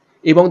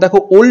 এবং দেখো,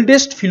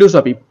 ওল্ডেস্ট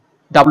ফিলোসফি,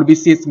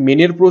 WBCS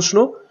মেনের প্রশ্ন,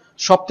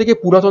 সব থেকে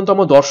পুরাতনতম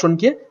দর্শন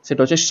কে?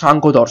 সেটা হচ্ছে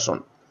সাংখ্য দর্শন।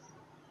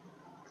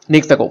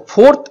 নেক্সট দেখো,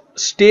 fourth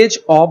stage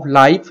of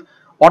life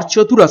or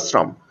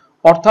চতুরাশ্রম।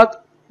 অর্থাৎ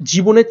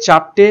জীবনের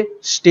 4টে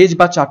স্টেজ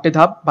বা 4টে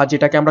ধাপ, বা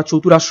যেটাকে আমরা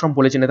চতুরাশ্রম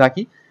বলে জেনে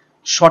থাকি।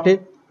 শর্টে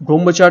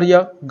ব্রহ্মচর্য,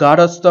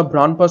 গারস্থ,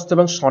 ব্রাহ্মস্থ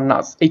এবং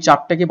সন্ন্যাস, এই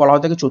 4টাকে বলা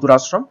হয় থাকে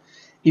চতুরাশ্রম।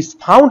 Is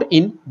found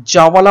in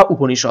জাওয়ালা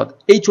Upanishad.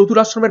 এই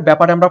চতুরাশ্রমের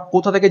ব্যাপারে আমরা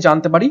কোথা থেকে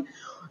জানতে পারি?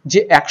 যে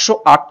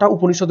 108টা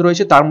উপনিষদ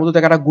রয়েছে, তার মধ্যে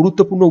থেকে একটা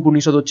গুরুত্বপূর্ণ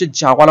উপনিষদ হচ্ছে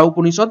জাওয়ালা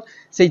উপনিষদ।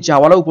 সেই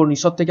জাওয়ালা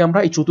উপনিষদ থেকে আমরা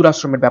এই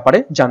চতুরাশ্রমের ব্যাপারে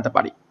জানতে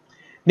পারি।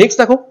 নেক্সট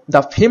দেখো,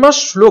 the famous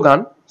slogan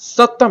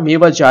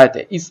সত্যমেব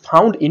Jayate is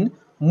found in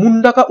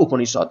মুন্ডাকা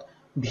Upanishad.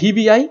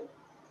 VBI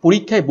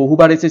পরীক্ষায়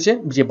বহুবার এসেছে,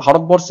 যে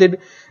ভারতবর্ষের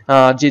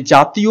যে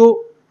জাতীয়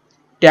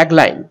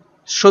ট্যাগলাইন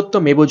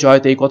সত্যমেব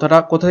জয়তে, এই কথাটা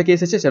কোথা থেকে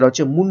এসেছে? সেটা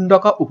হচ্ছে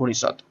মুন্ডাকা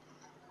উপনিষদ।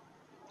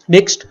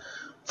 নেক্সট,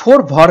 ফোর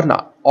বর্ণা,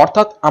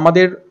 অর্থাৎ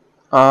আমাদের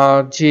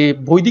যে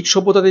বৈদিক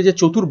সভ্যতাতে যে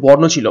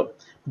চতুর্বর্ণ ছিল,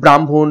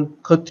 ব্রাহ্মণ,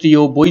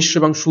 ক্ষত্রিয়, বৈশ্য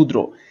এবং শূদ্র,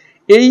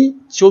 এই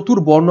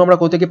চতুর্বর্ণ আমরা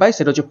কোথা থেকে পাই?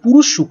 সেটা হচ্ছে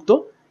পুরুষ সূক্ত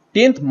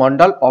 10th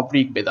মন্ডল অফ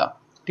ঋগ্বেদা।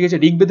 ঠিক আছে,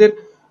 ঋগ্বেদের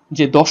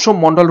যে দশম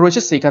মণ্ডল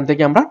রয়েছে সেখান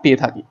থেকে আমরা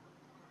পেয়ে থাকি।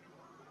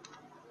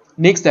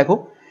 নেক্সট দেখো,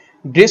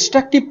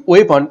 destructive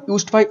weapon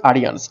used by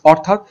Aryan's,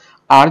 অর্থাৎ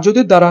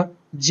আর্যদের দ্বারা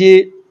যে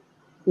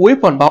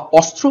ওয়েপন বা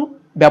অস্ত্র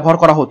ব্যবহার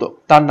করা হতো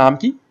তার নাম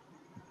কি?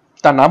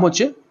 তার নাম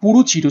হচ্ছে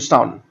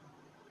পুরুচিরুসান।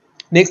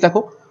 নেক্সট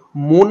দেখো,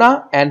 মোনা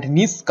অ্যান্ড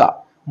নিস্কা।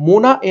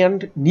 মোনা অ্যান্ড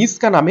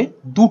নিস্কা নামে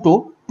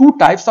two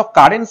types of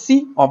currency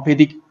of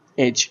Vedic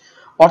age,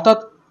 অর্থাৎ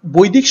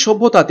বৈদিক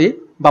সভ্যতাতে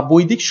বা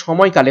বৈদিক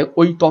সময়কালে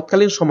ওই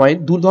তৎকালীন সময়ে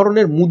দু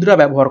ধরনের মুদ্রা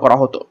ব্যবহার করা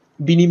হতো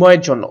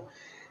বিনিময়ের জন্য,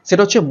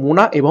 সেটা হচ্ছে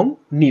মোনা এবং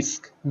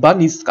নিস্ক বা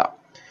নিস্কা।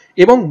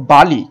 এবং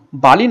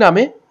বালি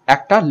নামে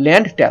একটা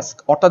ল্যান্ড ট্যাক্স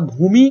অর্থাৎ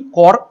ভূমি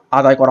কর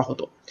আদায় করা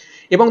হতো।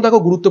 এবং দেখো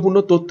গুরুত্বপূর্ণ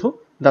তথ্য,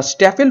 the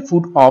staple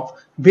food of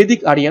Vedic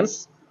Aryan's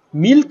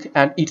milk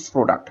and it's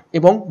product.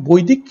 এবং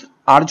বৈদিক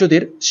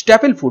আর্যদের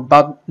স্ট্যাপল ফুড বা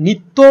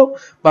নিত্য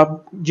বা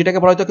যেটাকে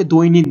বলা হতো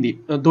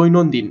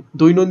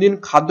দৈনন্দিন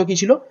খাদ্য কি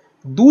ছিল?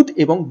 দুধ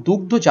এবং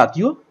দুগ্ধ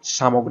জাতীয়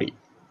সামগ্রী।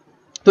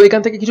 তো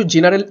এখান থেকে কিছু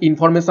জেনারেল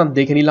ইনফরমেশন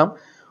দেখে নিলাম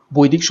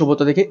বৈদিক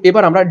সভ্যতা থেকে।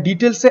 এবার আমরা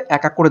ডিটেলসে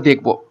এক এক করে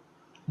দেখব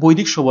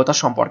বৈদিক সভ্যতা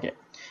সম্পর্কে।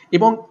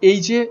 এবং এই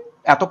যে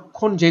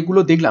এতক্ষণ যেগুলো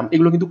দেখলাম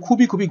এগুলো কিন্তু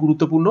খুবই খুবই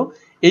গুরুত্বপূর্ণ,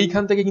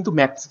 এইখান থেকে কিন্তু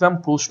ম্যাক্সিমাম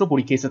প্রশ্ন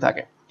পরীক্ষা এসে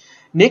থাকে।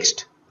 নেক্সট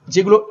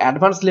যেগুলো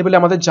অ্যাডভান্স লেভেলে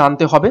আমাদের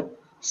জানতে হবে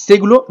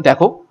সেগুলো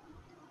দেখো,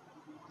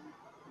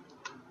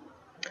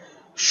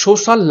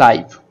 সোশ্যাল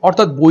লাইফ,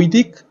 অর্থাৎ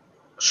বৈদিক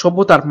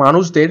সভ্যতার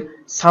মানুষদের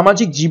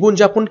সামাজিক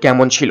জীবনযাপন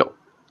কেমন ছিল,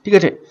 ঠিক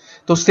আছে?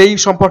 তো সেই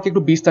সম্পর্কে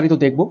একটু বিস্তারিত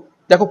দেখব।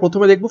 দেখো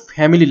প্রথমে দেখব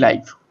ফ্যামিলি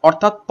লাইফ,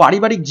 অর্থাৎ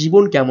পারিবারিক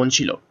জীবন কেমন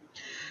ছিল।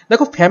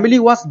 দেখো, family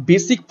was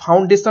basic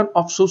foundation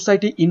of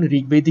society in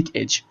Rigvedic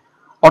age,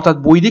 অর্থাৎ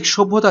বৈদিক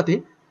সভ্যতাতে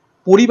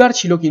পরিবার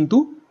ছিল কিন্তু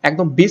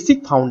একদম basic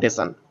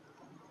foundation.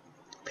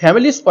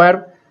 Families war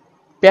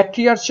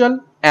প্যাট্রিয়ার্চাল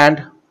and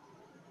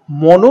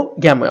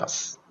monogamous,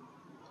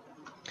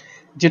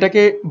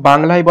 যেটাকে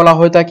বাংলায় বলা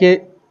হয়ে থাকে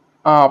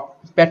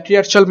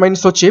প্যাট্রিয়ার্চাল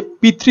মাইন্স হচ্ছে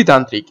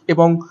পিতৃতান্ত্রিক,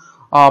 এবং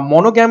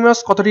মনোগ্যামাস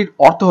কথাটির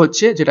অর্থ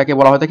হচ্ছে যেটাকে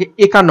বলা হয়ে থাকে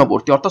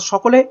একান্নবর্তী, অর্থাৎ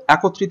সকলে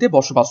একত্রিতে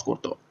বসবাস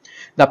করত।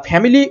 দ্য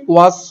ফ্যামিলি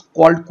ওয়াজ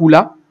কল্ড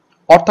কুলা,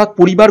 অর্থাৎ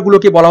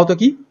পরিবারগুলোকে বলা হতো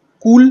কি?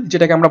 কুল,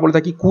 যেটাকে আমরা বলে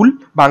থাকি কুল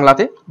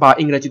বাংলাতে বা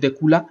ইংরেজিতে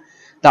কুলা।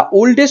 The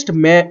oldest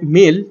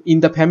mail in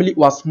the family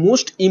was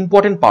most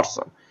important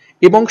person,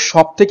 এবং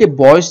সব থেকে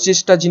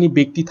বয়োজ্যেষ্ঠ যিনি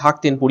ব্যক্তি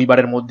থাকতেন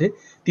পরিবারের মধ্যে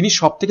তিনি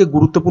সব থেকে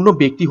গুরুত্বপূর্ণ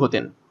ব্যক্তি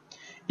হতেন।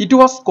 ইট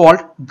ওয়াজ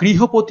কল্ড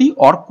গৃহপতি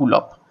অর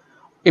কুলপ,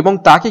 এবং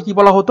তাকে কি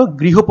বলা হতো?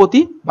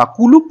 গৃহপতি বা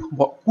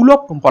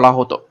কুলপ বলা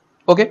হতো।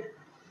 ওকে,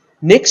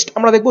 নেক্সট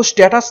আমরা দেখব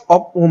স্ট্যাটাস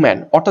অফ ওম্যান,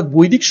 অর্থাৎ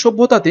বৈদিক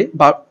সভ্যতাতে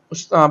বা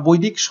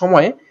বৈদিক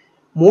সময়ে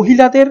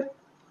মহিলাদের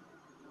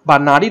বা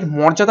নারীর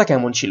মর্যাদা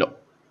কেমন ছিল।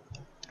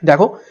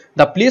 দেখো,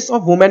 the place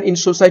of woman in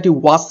society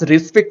was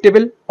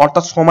respectable,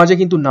 অর্থাৎ সমাজে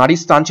কিন্তু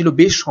নারীর স্থান ছিল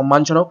বেশ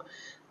সম্মানজনক।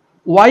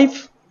 Wife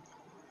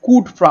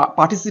could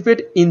participate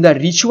in the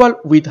ritual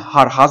with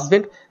her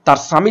husband, তার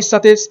স্বামীর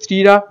সাথে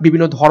স্ত্রীরা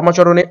বিভিন্ন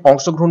ধর্মাচরণে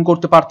অংশগ্রহণ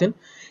করতে পারতেন।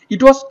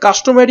 ইট ওয়াজ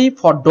customary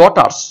for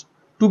daughters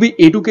two B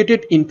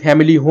educated in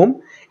family home,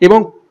 এবং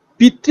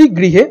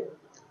পিতৃগৃহে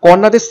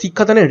কন্যাদের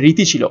শিক্ষাদানের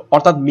রীতি ছিল,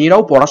 অর্থাৎ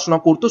মেয়েরাও পড়াশোনা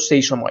করতো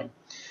সেই সময়।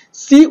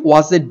 C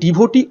was A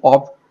devotee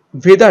of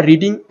ভেদা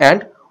রিডিং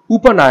অ্যান্ড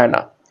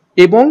উপনয়না,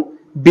 এবং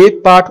বেদ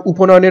পাঠ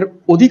উপনয়নের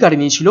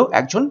অধিকারিণী ছিল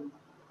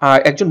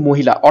একজন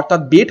মহিলা, অর্থাৎ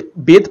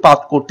বেদ পাঠ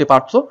করতে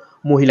পারত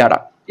মহিলারা।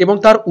 এবং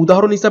তার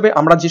উদাহরণ হিসাবে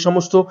আমরা যে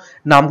সমস্ত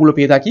নামগুলো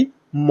পেয়ে থাকি,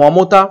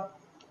 মমতা,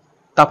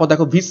 তারপর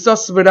দেখো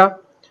বিশ্বাসবেরা,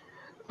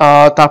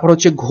 তারপর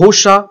হচ্ছে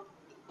ঘোষা,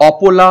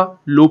 অপলা,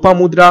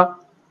 লোপামুদ্রা,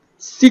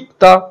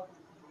 সিক্তা,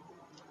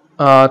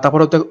 তারপর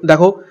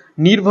দেখো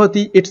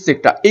নির্ভতি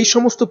এটসেট্রা। এই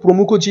সমস্ত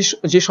প্রমুখ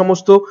যে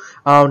সমস্ত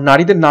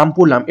নারীদের নাম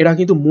পড়লাম এরা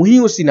কিন্তু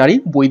মহীয়সী নারী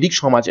বৈদিক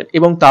সমাজের,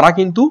 এবং তারা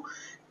কিন্তু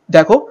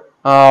দেখো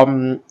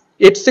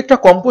এটসেট্রা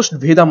কম্পোস্ট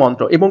ভেদা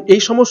মন্ত্র, এবং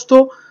এই সমস্ত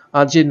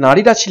যে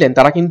নারীরা ছিলেন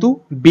তারা কিন্তু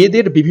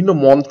বেদের বিভিন্ন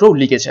মন্ত্র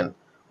লিখেছেন।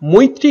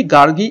 মৈত্রী,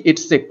 গার্গী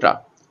এটসেট্রা,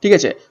 ঠিক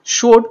আছে,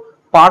 শোড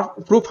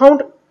প্রোফাউন্ড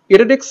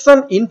এরুডিকশন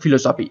ইন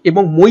ফিলোসফি,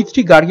 এবং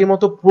মৈত্রী, গার্গীর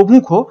মতো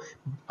প্রমুখ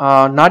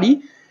নারী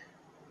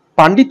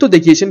পাণ্ডিত্য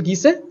দেখিয়েছেন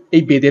কিসে?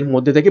 এই বেদের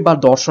মধ্যে থেকে বা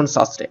দর্শন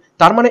শাস্ত্রে।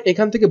 তার মানে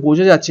এখান থেকে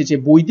বোঝা যাচ্ছে যে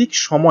বৈদিক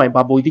সময়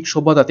বা বৈদিক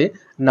সভ্যতাতে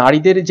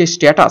নারীদের যে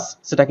স্ট্যাটাস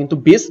সেটা কিন্তু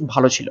বেশ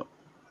ভালো ছিল।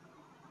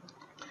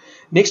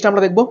 নেক্সট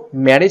আমরা দেখব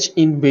ম্যারেজ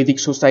ইন বৈদিক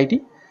সোসাইটি।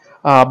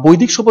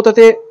 বৈদিক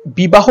সভ্যতাতে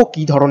বিবাহ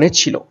কি ধরনের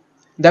ছিল।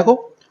 দেখো,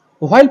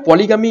 হোয়াইল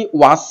পলিগামি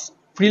ওয়াজ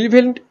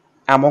প্রিভেলেন্ট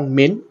অ্যামং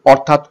মেন,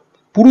 অর্থাৎ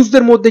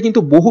পুরুষদের মধ্যে কিন্তু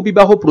বহু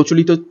বিবাহ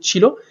প্রচলিত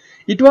ছিল।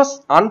 ইট ওয়াজ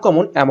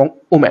আনকমন অ্যামং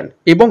ওম্যান,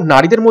 এবং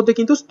নারীদের মধ্যে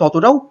কিন্তু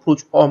ততটাও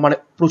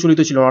প্রচলিত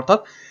ছিল না,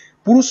 অর্থাৎ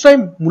পুরুষরাই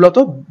মূলত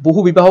বহু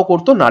বিবাহ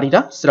করত, নারীরা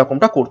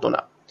সেরকমটা করতো না।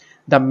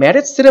 The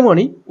marriage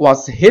ceremony was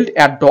held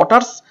at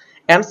daughters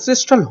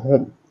ancestral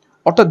home,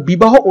 অর্থাৎ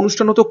বিবাহ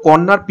অনুষ্ঠান হতো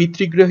কন্যার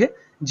পিতৃগৃহে,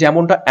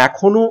 যেমনটা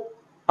এখনো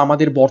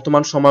আমাদের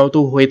বর্তমান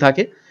সময়তেও হয়ে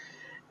থাকে।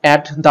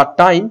 At the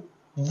time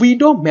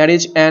widow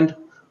marriage and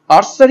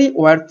আর্সারি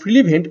war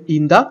prevalent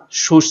in the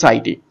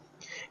society,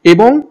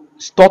 এবং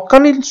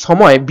তৎকালীন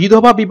সময়ে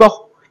বিধবা বিবাহ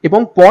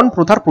এবং পণ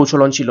প্রথার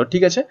প্রচলন ছিল,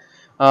 ঠিক আছে।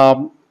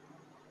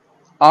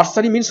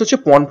 আর্সারি মিন্স হচ্ছে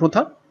পণ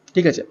প্রথা,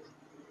 ঠিক আছে,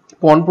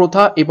 পণ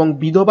প্রথা এবং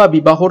বিধবা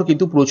বিবাহর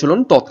কিন্তু প্রচলন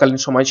তৎকালীন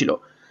সময় ছিল।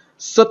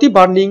 সতী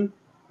burning,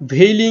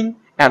 vailing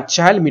and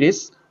child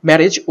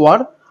marriage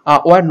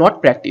were not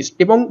practise.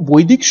 এবং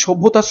বৈদিক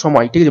সভ্যতার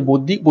সময়, ঠিক আছে,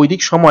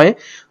 বৈদিক সময়ে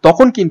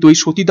তখন কিন্তু এই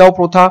সতীদাহ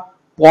প্রথা,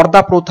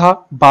 পর্দা প্রথা,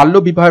 বাল্য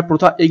বিবাহের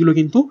প্রথা এগুলো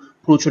কিন্তু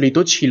প্রচলিত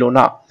ছিল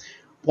না।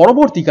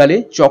 পরবর্তীকালে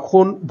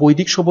যখন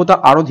বৈদিক সভ্যতা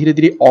আরো ধীরে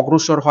ধীরে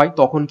অগ্রসর হয়,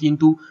 তখন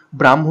কিন্তু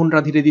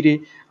ব্রাহ্মণরা ধীরে ধীরে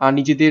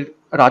নিজেদের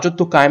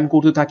রাজত্ব কায়েম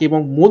করতে থাকে এবং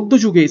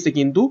মধ্যযুগে এসে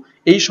কিন্তু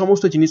এই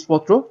সমস্ত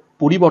জিনিসপত্র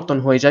পরিবর্তন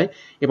হয়ে যায়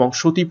এবং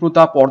সতী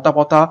প্রথা, পর্দা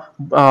প্রথা,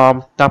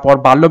 তারপর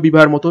বাল্য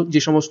বিবাহের মতো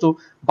যে সমস্ত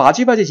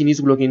বাজে বাজে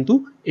জিনিসগুলো কিন্তু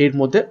এর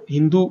মধ্যে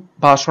হিন্দু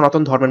বা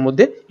সনাতন ধর্মের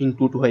মধ্যে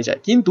ইনক্লুড হয়ে যায়।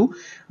 কিন্তু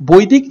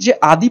বৈদিক যে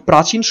আদি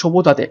প্রাচীন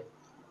সভ্যতাতে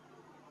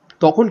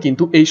তখন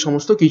কিন্তু এই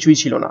সমস্ত কিছুই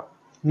ছিল না।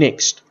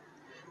 নেক্সট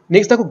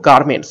দেখো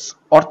গার্মেন্টস,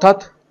 অর্থাৎ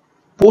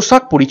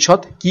পোশাক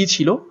পরিচ্ছদ কি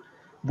ছিল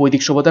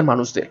বৈদিক সভ্যতার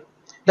মানুষদের।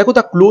 দেখো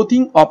the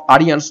clothing of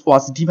Aryans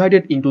was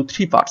divided into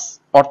 3 parts,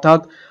 অর্থাৎ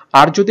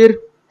আর্যদের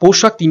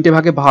পোশাক 3টে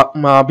ভাগে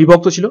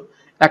বিভক্ত ছিল।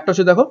 একটা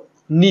হচ্ছে দেখো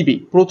নিবি,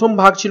 প্রথম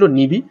ভাগ ছিল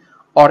নিবি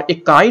or a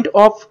kind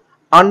of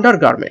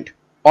undergarment,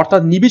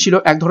 অর্থাৎ নিবি ছিল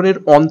এক ধরনের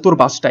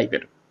অন্তর্বাস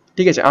টাইপের,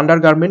 ঠিক আছে,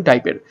 আন্ডারগার্মেন্ট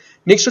টাইপের।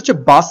 নেক্সট হচ্ছে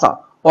বাসা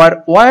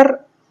ওয়ার,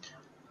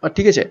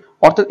 ঠিক আছে,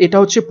 অর্থাৎ এটা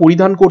হচ্ছে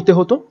পরিধান করতে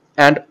হতো।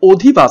 অ্যান্ড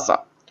অধিবাসা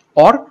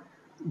অর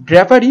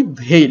ড্র্যাপারি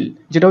ভেইল,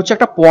 যেটা হচ্ছে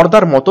একটা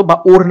পর্দার মতো বা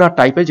ওড়না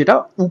টাইপের, যেটা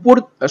উপর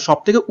সব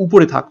থেকে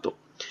উপরে থাকতো।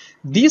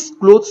 This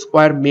clothes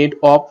war made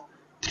of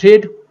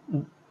thread,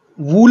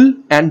 ul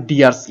and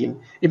deer skin.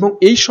 এবং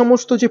এই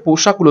সমস্ত যে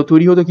পোশাকগুলো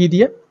তৈরি হতো কি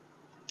দিয়ে?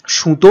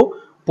 সুতো,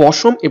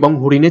 পশম এবং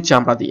হরিণের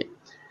চামড়া দিয়ে।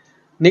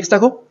 নেক্সট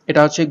দেখো,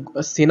 এটা হচ্ছে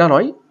সেনা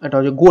নয়, এটা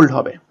হচ্ছে গোল্ড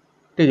হবে,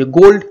 ঠিক আছে,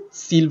 gold,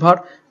 silver,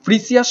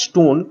 precious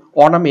stone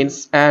ornaments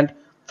and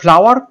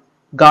flower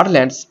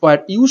গার্ল্যান্ডস were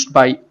used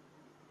by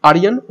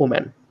Aryan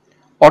woman,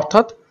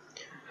 অর্থাৎ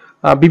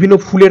বিভিন্ন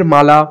ফুলের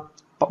মালা,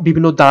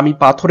 বিভিন্ন দামি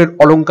পাথরের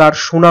অলঙ্কার,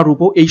 সোনা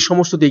রূপো এই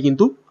সমস্ত দিয়ে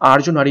কিন্তু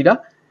আর্য নারীরা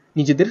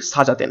নিজেদের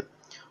সাজাতেন।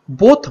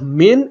 Both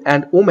men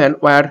and woman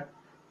war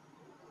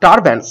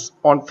টারব্যান্স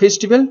on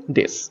festival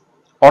days,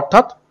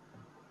 অর্থাৎ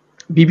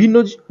বিভিন্ন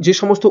যে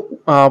সমস্ত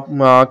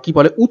কি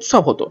বলে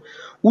উৎসব হতো,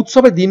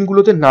 উৎসবের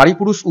দিনগুলোতে নারী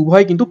পুরুষ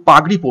উভয় কিন্তু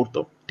পাগড়ি পরতো,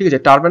 ঠিক আছে,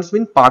 টারব্যান্স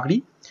মিন পাগড়ি।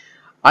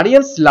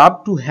 Aryans love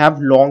to have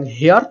long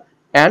hair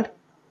and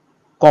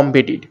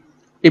কম্বেটেড,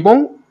 এবং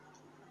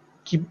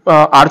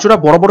আর্যরা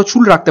বড় বড়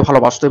চুল রাখতে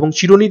ভালোবাসতো এবং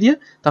চিরুনি দিয়ে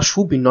তার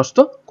সুবিন্যস্ত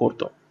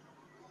করত।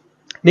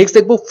 নেক্সট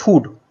দেখবো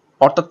ফুড,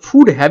 অর্থাৎ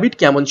ফুড হ্যাবিট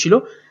কেমন ছিল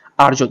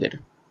আর্যদের।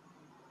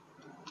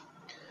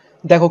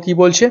 দেখো কি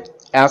বলছে,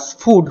 as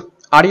food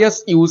Arias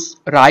use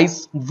rice,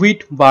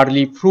 wheat,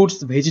 barley, fruits,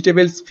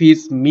 vegetables, fish,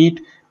 meet,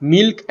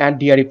 milk and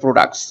dairy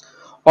products,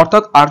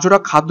 অর্থাৎ আর্যরা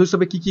খাদ্য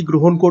হিসেবে কি কি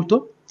গ্রহণ করত?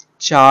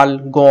 চাল,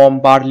 গম,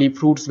 বার্লি,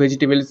 ফ্রুটস,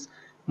 ভেজিটেবলস,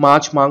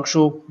 মাছ, মাংস,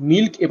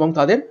 মিল্ক এবং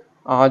তাদের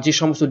যে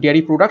সমস্ত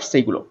ডেয়ারি প্রোডাক্টস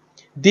সেইগুলো।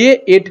 দে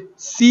এট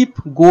sheep,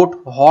 goat,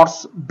 horse,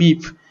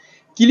 beef,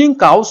 killing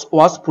cows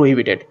ওয়াজ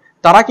প্রহিবিটেড।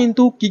 তারা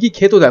কিন্তু কি কি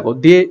খেত দেখো,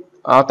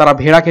 তারা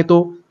ভেড়া খেত,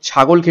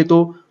 ছাগল খেত,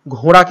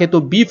 ঘোড়া খেত,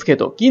 বিফ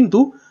খেত, কিন্তু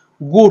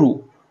গরু,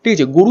 ঠিক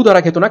আছে, গরু তারা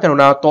খেত না,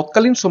 কেননা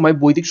তৎকালীন সময়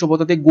বৈদিক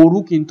সভ্যতাতে গরু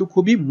কিন্তু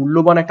খুবই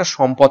মূল্যবান একটা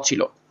সম্পদ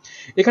ছিল।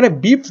 এখানে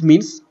বিফ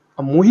মিন্স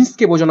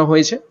মহিষকে বোঝানো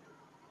হয়েছে,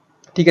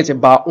 ঠিক আছে,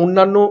 বা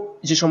অন্যান্য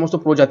যে সমস্ত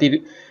প্রজাতির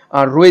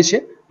রয়েছে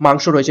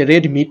মাংস রয়েছে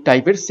রেড মিট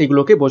টাইপের,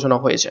 সেগুলোকে বোঝানো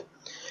হয়েছে।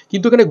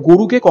 কিন্তু এখানে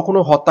গরুকে কখনো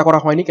হত্যা করা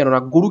হয়নি, কেননা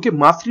গরুকে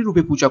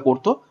মাতৃরূপে পূজা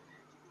করত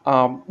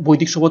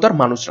বৈদিক সভ্যতার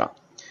মানুষরা।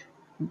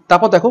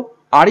 তারপর দেখো,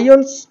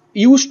 আরিয়ানস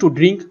ইউজ টু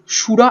ড্রিঙ্ক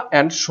সুরা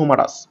অ্যান্ড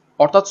সোমারাস,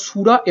 অর্থাৎ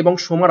সুরা এবং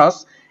সোমারাস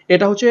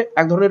এটা হচ্ছে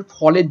এক ধরনের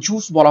ফলের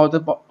জুস বলা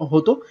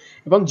হতো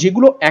এবং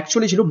যেগুলো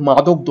অ্যাকচুয়ালি ছিল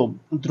মাদক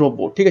দ্রব্য,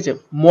 ঠিক আছে,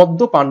 মদ্য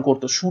পান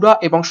করতো। সুরা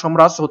এবং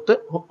সোমারাস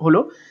হলো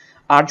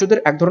আর্যদের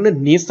এক ধরনের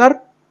নেশার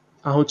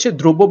হচ্ছে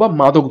দ্রব্য বা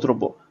মাদক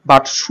দ্রব্য।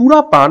 বাট সুরা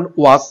পান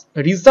ওয়াজ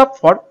রিজার্ভ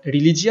ফর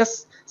রিলিজিয়াস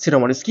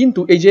সেরেমনিস,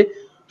 কিন্তু এই যে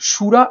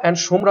সুরা অ্যান্ড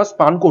সোমরাস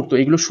পান করতো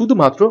এগুলো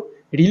শুধুমাত্র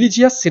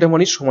রিলিজিয়াস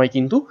সেরেমনির সময়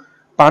কিন্তু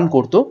পান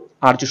করতো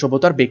আর্য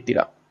সভ্যতার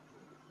ব্যক্তিরা।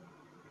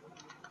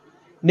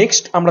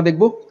 নেক্সট আমরা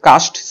দেখব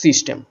কাস্ট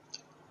সিস্টেম।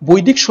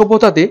 বৈদিক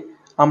সভ্যতাতে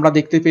আমরা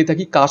দেখতে পেয়ে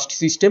থাকি কাস্ট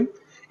সিস্টেম,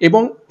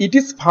 এবং ইট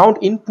ইজ ফাউন্ড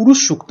ইন পুরুষ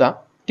সুক্তা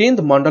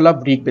 10th মন্ডল অফ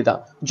ঋগ্বেদা।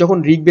 যখন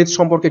ঋগ্বেদ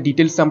সম্পর্কে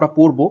ডিটেলস আমরা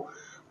পড়ব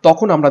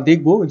তখন আমরা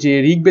দেখব যে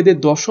ঋগ্বেদের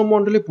 10ম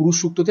মন্ডলে পুরুষ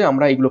সুক্ততে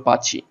আমরা এগুলো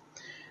পাচ্ছি।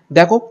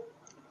 দেখো,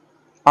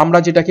 আমরা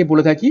যেটাকে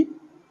বলে থাকি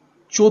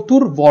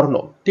চতুর্বর্ণ,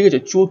 ঠিক আছে,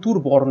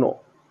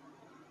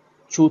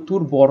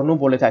 চতুর্বর্ণ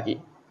বলে থাকি,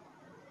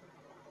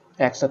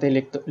 একসাথে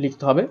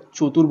লিখতে হবে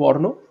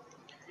চতুর্বর্ণ।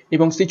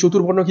 এবং সেই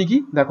চতুর্বর্ণ কি কি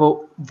দেখো,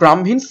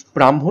 ব্রাহ্মিন্স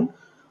ব্রাহ্মণ,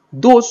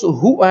 those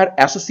who R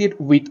associate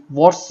with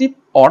worship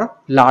or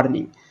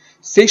learning,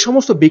 সেই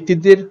সমস্ত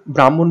ব্যক্তিদের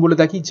ব্রাহ্মণ বলে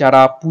থাকি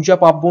যারা পূজা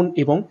পার্বণ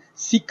এবং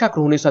শিক্ষা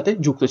গ্রহণের সাথে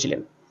যুক্ত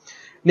ছিলেন।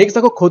 নেক্সট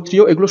দেখো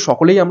ক্ষত্রিয়, এগুলো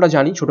সকলেই আমরা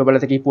জানি, ছোটবেলা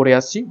থেকেই পড়ে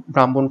আসছি,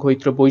 ব্রাহ্মণ,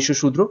 ক্ষত্র, বৈশ্য,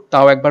 শূদ্র।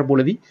 তাও একবার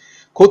বলে দিই,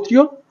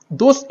 ক্ষত্রিয়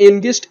those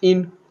engaged in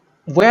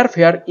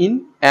warfare in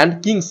and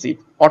kingship,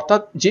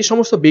 অর্থাৎ যে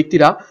সমস্ত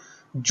ব্যক্তিরা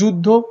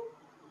যুদ্ধ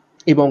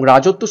এবং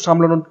রাজত্ব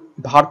সামলানোর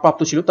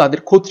ভারপ্রাপ্ত ছিল তাদের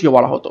ক্ষত্রিয়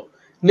বলা হতো।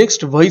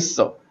 Next Vysya,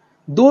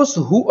 those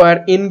who R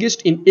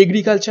engaged in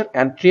agriculture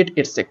and trade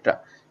etcetera,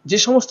 যে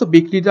সমস্ত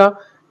ব্যক্তিরা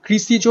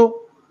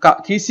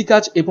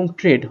কৃষিকাজ এবং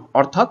ট্রেড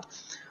অর্থাৎ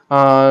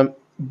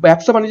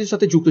ব্যবসা বাণিজ্যের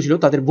সাথে যুক্ত ছিল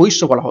তাদের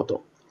বৈশ্য বলা হতো।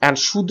 And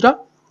শূদ্রা,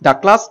 the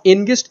class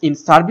engaged in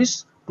service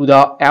to the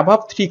above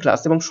 3 class,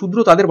 এবং শূদ্র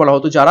তাদের বলা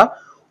হতো যারা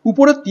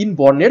উপরের 3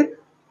 বর্ণের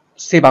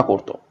সেবা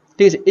করত।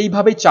 ঠিক আছে,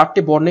 এইভাবেই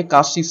 4টে বর্ণে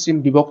কাস্ট সিস্টেম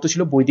বিভক্ত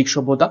ছিল বৈদিক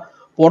সভ্যতা।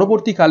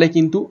 পরবর্তীকালে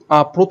কিন্তু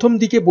প্রথম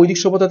দিকে বৈদিক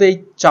সভ্যতাতে এই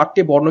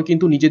 4টে বর্ণ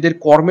কিন্তু নিজেদের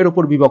কর্মের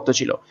উপর বিভক্ত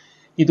ছিল,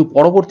 কিন্তু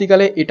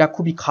পরবর্তীকালে এটা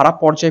খুবই খারাপ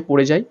পর্যায়ে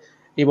পড়ে যায়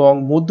এবং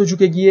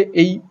মধ্যযুগে গিয়ে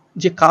এই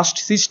যে কাস্ট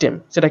সিস্টেম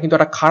সেটা কিন্তু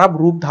একটা খারাপ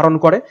রূপ ধারণ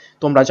করে।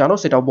 তোমরা জানো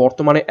সেটা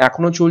বর্তমানে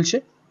এখনো চলছে,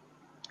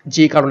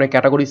 যে কারণে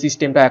ক্যাটাগরি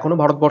সিস্টেমটা এখনো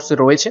ভারতবর্ষে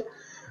রয়েছে।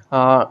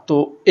 তো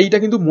এইটা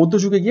কিন্তু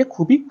মধ্যযুগে গিয়ে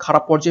খুবই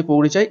খারাপ পর্যায়ে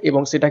পৌঁছে যায়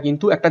এবং সেটা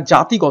কিন্তু একটা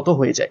জাতিগত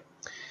হয়ে যায়।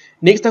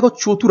 নেক্সট দেখো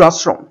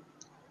চতুরাশ্রম,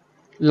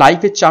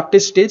 লাইফের 4টে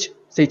স্টেজ,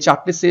 সেই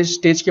 4টে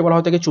স্টেজকে বলা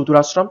হয় থাকে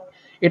চতুরাশ্রম।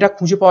 এটা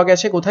খুঁজে পাওয়া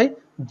গেছে কোথায়?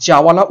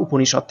 জাওয়ালা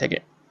উপনিষদ থেকে।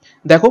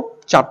 দেখো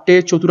 4টে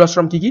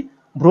চতুরাশ্রম কি কি?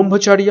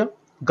 ব্রহ্মচর্য,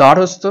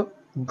 গার্হস্থ্য,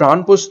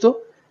 বানপ্রস্থ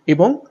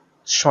এবং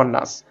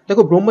সন্ন্যাস।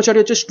 দেখো ব্রহ্মচর্য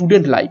হচ্ছে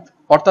স্টুডেন্ট লাইফ,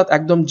 অর্থাৎ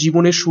একদম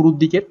জীবনের শুরুর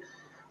দিকের,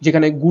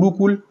 যেখানে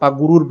গুরুকুল বা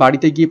গুরুর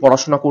বাড়িতে গিয়ে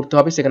পড়াশোনা করতে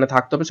হবে, সেখানে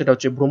থাকতে হবে, সেটা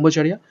হচ্ছে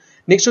ব্রহ্মচর্য।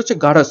 নেক্সট হচ্ছে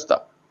গার্হস্থ,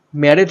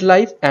 married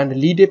life and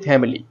lead a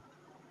family,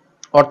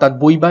 অর্থাৎ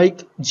বৈবাহিক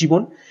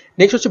জীবন।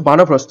 নেক্সট হচ্ছে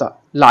বানপ্রস্থ,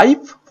 life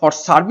for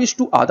service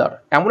to other,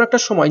 এমন একটা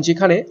সময়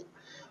যেখানে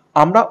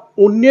আমরা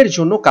অন্যের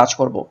জন্য কাজ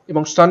করব।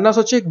 এবং সন্ন্যাস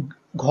হচ্ছে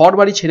ঘর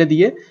বাড়ি ছেড়ে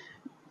দিয়ে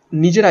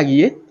নিজেরা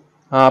গিয়ে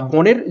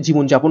বনের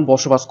জীবনযাপন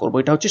বসবাস করব,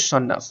 এটা হচ্ছে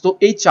সন্ন্যাস। তো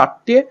এই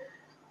 4টে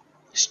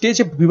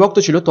স্টেজে বিভক্ত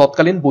ছিল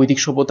তৎকালীন বৈদিক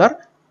সভ্যতার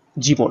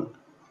জীবন।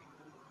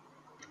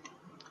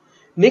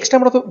 নেক্সট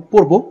আমরা তো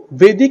পড়ব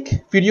ভেদিক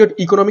পিরিয়ড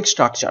ইকোনমিক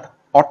স্ট্রাকচার,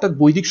 অর্থাৎ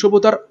বৈদিক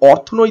সভ্যতার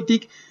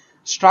অর্থনৈতিক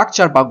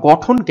স্ট্রাকচার বা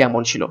গঠন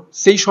কেমন ছিল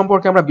সেই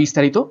সম্পর্কে আমরা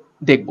বিস্তারিত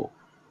দেখব।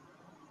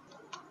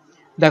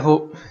 দেখো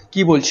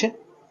কি বলছে,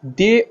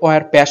 they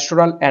were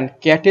pastoral and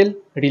cattle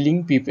reeling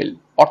people,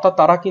 অর্থাৎ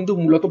তারা কিন্তু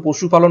মূলত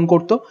পশুপালন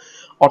করত,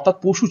 অর্থাৎ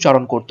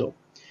পশুচারণ করত।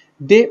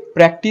 দে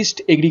প্র্যাকটিসড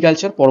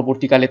এগ্রিকালচার,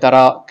 পরবর্তীকালে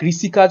তারা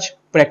কৃষিকাজ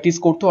প্র্যাকটিস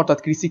করতো, অর্থাৎ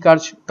কৃষিকাজ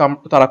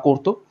তারা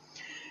করত।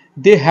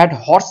 দে হ্যাড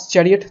হর্স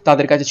চ্যারিয়েট,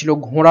 তাদের কাছে ছিল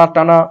ঘোড়া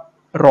টানা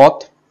রথ।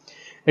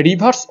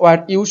 Reverse were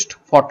used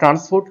for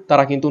transport,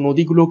 তারা কিন্তু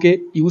নদীগুলোকে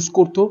ইউজ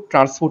করতো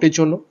ট্রান্সপোর্টের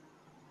জন্য।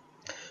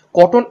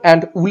 Cotton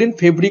and woollen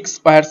fabrics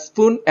war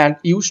spoon and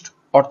used,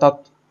 অর্থাৎ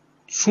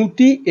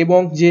সুতি এবং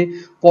যে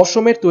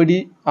পশমের তৈরি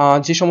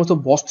যে সমস্ত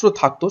বস্ত্র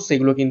থাকতো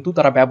সেগুলো কিন্তু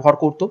তারা ব্যবহার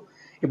করত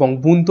এবং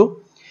বুনতো।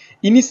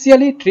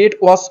 Initially trade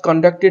was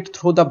conducted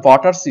through the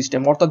barter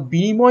system, অর্থাৎ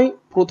বিনিময়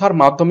প্রথার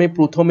মাধ্যমে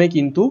প্রথমে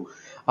কিন্তু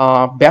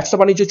ব্যবসা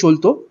বাণিজ্য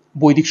চলতো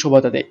বৈদিক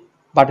সভ্যতাতে।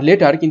 বাট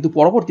লেটার, কিন্তু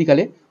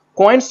পরবর্তীকালে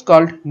কয়েন্স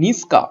কল্ড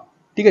নিস্কা,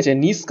 ঠিক আছে,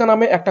 নিস্কা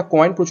নামে একটা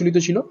কয়েন প্রচলিত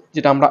ছিল,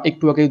 যেটা আমরা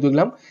একটু আগে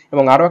দেখলাম,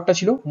 এবং আরও একটা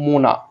ছিল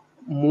মোনা।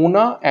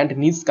 মোনা অ্যান্ড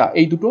নিস্কা,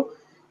 এই দুটো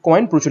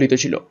কয়েন প্রচলিত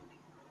ছিল।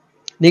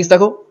 নেক্সট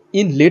দেখো,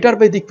 ইন লেটার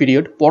বৈদিক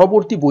পিরিয়ড,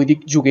 পরবর্তী বৈদিক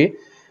যুগে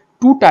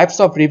 2 types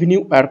of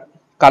revenue R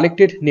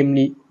collected,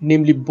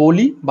 namely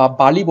বলি বা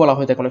বালি বলা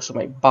হয় থাকে অনেক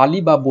সময়, বালি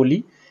বা বলি,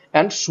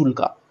 অ্যান্ড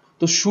শুল্কা।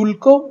 তো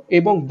শুল্ক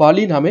এবং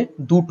বালি নামে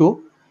দুটো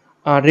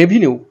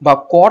রেভিনিউ বা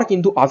কর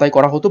কিন্তু আদায়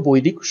করা হতো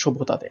বৈদিক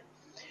সভ্যতাতে।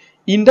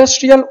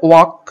 Industrial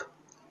work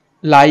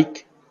like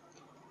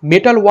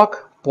metal work,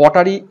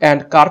 pottery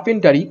and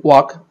carpentry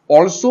work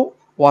also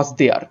ওয়াজ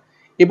দেয়ার,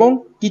 এবং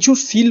কিছু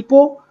শিল্প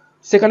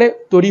সেখানে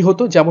তৈরি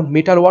হতো, যেমন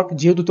মেটাল ওয়ার্ক,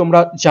 যেহেতু তোমরা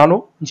জানো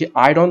যে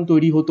আয়রন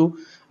তৈরি হতো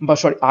বা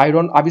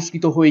আয়রন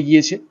আবিষ্কৃত হয়ে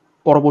গিয়েছে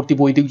পরবর্তী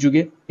বৈদিক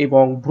যুগে,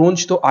 এবং ব্রোঞ্জ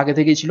তো আগে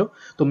থেকেই ছিল।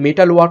 তো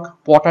মেটাল ওয়ার্ক,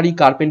 পটারি,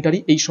 কার্পেন্টারি,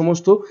 এই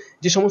সমস্ত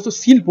যে সমস্ত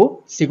শিল্প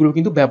সেগুলো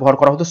কিন্তু ব্যবহার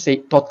করা হতো সেই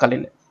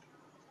তৎকালীন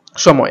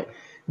সময়।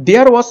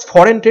 দেয়ার ওয়াজ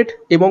ফরেন ট্রেড,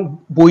 এবং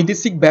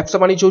বৈদেশিক ব্যবসা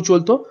বাণিজ্যও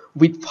চলতো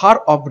with far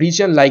off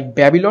reason like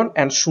Babylon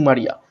and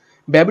সুমারিয়া।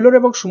 Babylon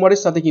এবং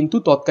সুমারের সাথে কিন্তু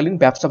তৎকালীন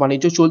ব্যবসা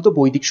বাণিজ্য চলতো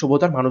বৈদিক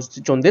সভ্যতার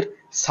মানুষজনদের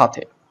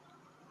সাথে।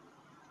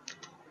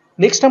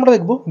 নেক্সট আমরা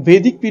দেখব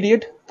Vedic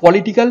period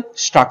political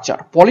structure.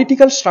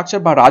 Political structure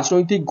বা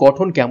রাজনৈতিক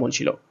গঠন কেমন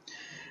ছিল।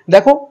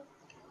 দেখো,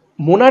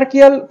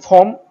 মোনার্কিয়াল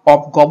form of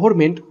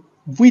government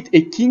with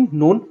a king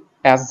known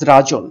as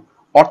রাজন,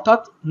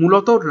 অর্থাৎ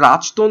মূলত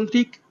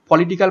রাজতান্ত্রিক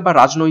পলিটিক্যাল বা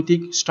রাজনৈতিক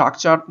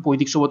স্ট্রাকচার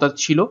বৈদিক সভ্যতা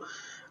ছিল।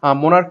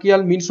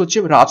 মোনার্কিয়াল মিনস হচ্ছে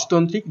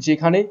রাজতান্ত্রিক,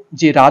 যেখানে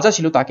যে রাজা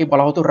ছিল তাকে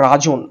বলা হতো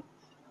রাজন।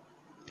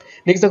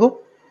 নেক্সট দেখো,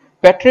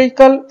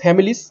 প্যাট্রিয়ার্কাল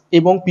ফ্যামিলিস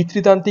এবং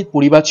পিতৃতান্ত্রিক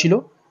পরিবার ছিল।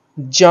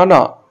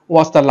 জানা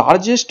was the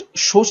largest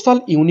social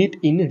unit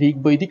in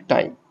ঋগ্বৈদিক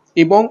time,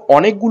 এবং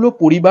অনেকগুলো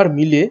পরিবার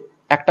মিলে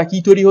একটা কি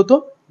তৈরি হতো?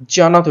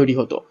 জানা তৈরি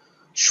হতো।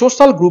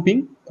 সোশ্যাল গ্রুপিং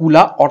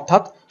কুলা,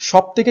 অর্থাৎ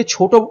সব থেকে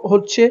ছোট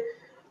হচ্ছে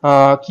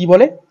কি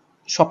বলে,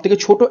 সব থেকে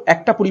ছোট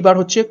একটা পরিবার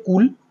হচ্ছে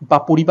কুল বা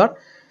পরিবার।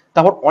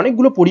 তারপর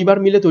অনেকগুলো পরিবার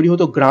মিলে তৈরি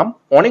হতো গ্রাম,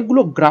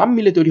 অনেকগুলো গ্রাম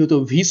মিলে তৈরি হতো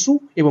ভিসু,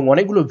 এবং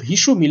অনেকগুলো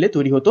ভিসু মিলে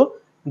তৈরি হতো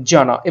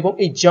জানা, এবং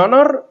এই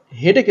জানার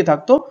হেডে কে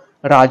থাকতো?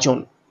 রাজন।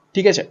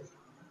 ঠিক আছে,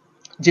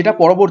 যেটা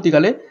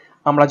পরবর্তীকালে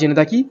আমরা জেনে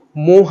থাকি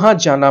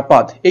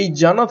মহাজানাপাদ, এই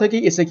জানা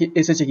থেকেই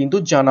এসেছে কিন্তু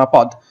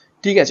জানাপাদ,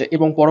 ঠিক আছে,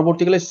 এবং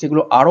পরবর্তীকালে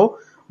সেগুলো আরো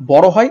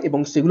বড় হয় এবং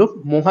সেগুলো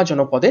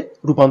মহাজনপদে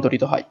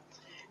রূপান্তরিত হয়।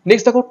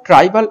 নেক্সট দেখো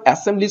ট্রাইবাল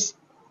অ্যাসেম্বলিজ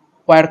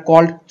ওয়ার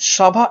কল্ড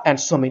সভা অ্যান্ড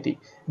সমিতি,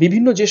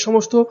 বিভিন্ন যে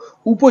সমস্ত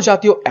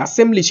উপজাতীয়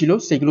অ্যাসেম্বলি ছিল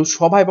সেগুলো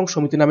সভা এবং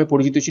সমিতি নামে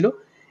পরিচিত ছিল।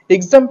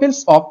 এক্সাম্পলস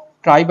অফ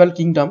ট্রাইবাল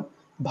কিংডম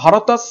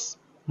ভারতাস,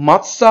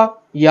 মাৎসা,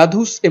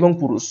 ইয়াধুস এবং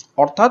পুরুষ,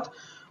 অর্থাৎ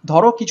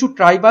ধরো কিছু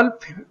ট্রাইবাল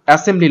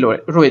অ্যাসেম্বলি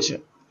রয়েছে,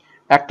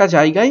 একটা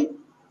জায়গায়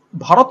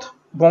ভারত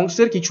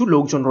বংশের কিছু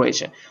লোকজন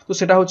রয়েছে, তো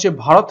সেটা হচ্ছে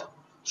ভারত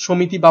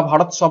সমিতি বা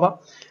ভারত সভা।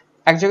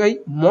 এক জায়গায়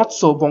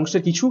মৎস্য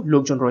বংশের কিছু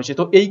লোকজন রয়েছে,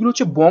 তো এইগুলো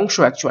হচ্ছে বংশ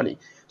অ্যাকচুয়ালি,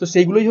 তো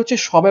সেইগুলোই হচ্ছে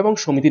সভা এবং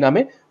সমিতি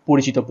নামে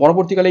পরিচিত।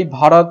 পরবর্তীকালে এই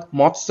ভারত,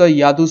 মৎস্য,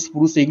 ইয়াদুস,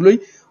 পুরুষ এইগুলোই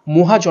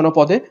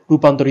মহাজনপদে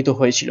রূপান্তরিত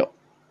হয়েছিল।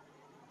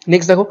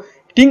 নেক্সট দেখো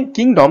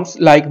kingdoms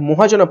like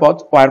মহাজনপদ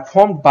war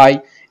formed by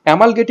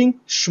অ্যামালগেটিং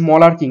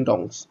smaller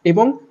kingdoms,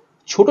 এবং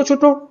ছোট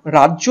ছোট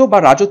রাজ্য বা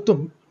রাজত্ব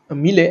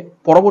মিলে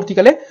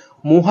পরবর্তীকালে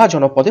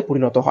মহাজনপদে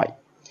পরিণত হয়।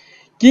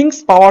 King's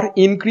power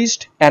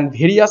increased and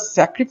various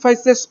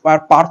sacrifices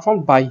were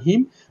performed by him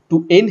to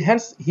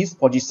enhance his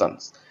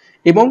positions,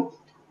 এবং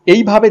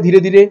এইভাবে ধীরে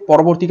ধীরে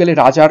পরবর্তীকালে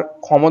রাজার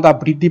ক্ষমতা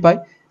বৃদ্ধি পায়,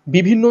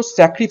 বিভিন্ন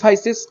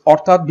স্যাক্রিফাইসেস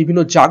অর্থাৎ বিভিন্ন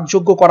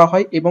যাগযজ্ঞ করা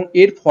হয় এবং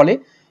এর ফলে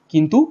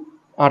কিন্তু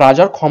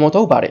রাজার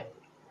ক্ষমতাও বাড়ে।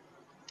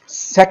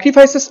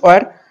 স্যাক্রিফাইসেস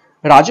ওয়ার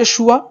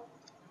রাজসুয়া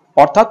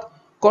অর্থাৎ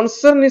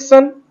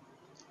কনসার্নেশন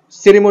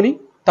সেরেমনি,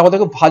 তারপর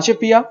দেখো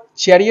ভাজপিয়া,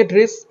 চ্যারিয়েট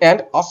রেস অ্যান্ড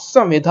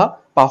অশ্বমেধা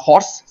বা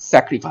হর্স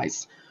স্যাক্রিফাইস,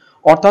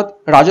 অর্থাৎ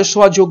রাজস্ব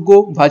যজ্ঞ,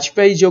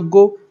 ভাজপেয়ী যজ্ঞ,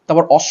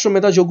 তারপর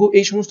অশ্বমেধা যজ্ঞ,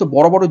 এই সমস্ত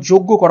বড় বড়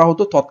যজ্ঞ করা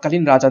হতো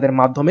তৎকালীন রাজাদের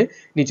মাধ্যমে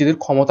নিজেদের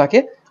ক্ষমতাকে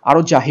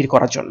আরো জাহির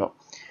করার জন্য।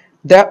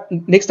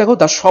 নেক্সট দেখো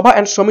দ্য সভা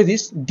অ্যান্ড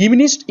সমিতিস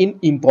ডিমিনিশড ইন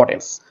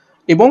ইম্পর্টেন্স,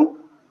 এবং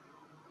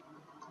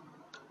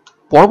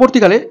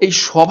পরবর্তীকালে এই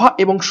সভা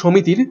এবং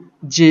সমিতির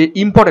যে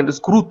ইম্পর্টেন্স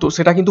গুরুত্ব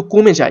সেটা কিন্তু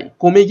কমে যায়,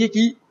 কমে গিয়ে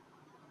কি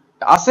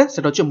আসে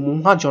সেটা হচ্ছে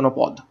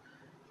মহাজনপদ,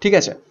 ঠিক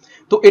আছে।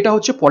 তো এটা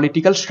হচ্ছে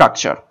পলিটিক্যাল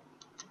স্ট্রাকচার।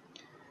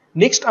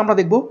 নেক্সট আমরা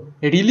দেখব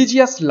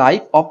রিলিজিয়াস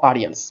লাইফ অফ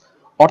আরিয়ান্স,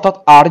 অর্থাৎ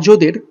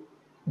আর্যদের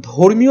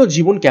ধর্মীয়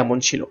জীবন কেমন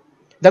ছিল।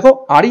 দেখো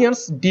Aryans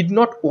did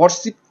not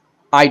worship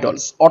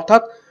idols,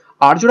 অর্থাৎ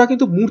আর্যরা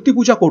কিন্তু মূর্তি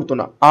পূজা করতো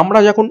না। আমরা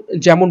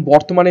যেমন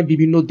বর্তমানে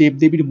বিভিন্ন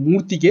দেবদেবীর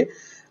মূর্তিকে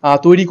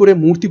তৈরি করে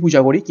মূর্তি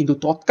পূজা করি, কিন্তু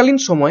তৎকালীন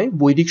সময়ে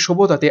বৈদিক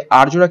সভ্যতাতে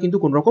আর্যরা কিন্তু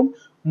কোন রকম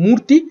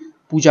মূর্তি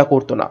পূজা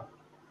করতো না।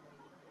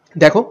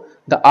 দেখো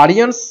the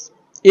Aryans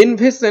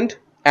এনভেসেন্ট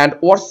and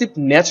worship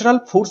natural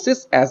forces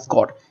as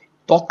god,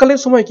 তৎকালীন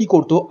সময় কি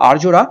করতো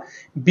আর্যরা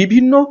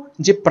বিভিন্ন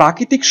যে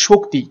প্রাকৃতিক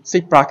শক্তি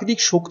সেই প্রাকৃতিক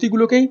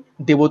শক্তিগুলোকেই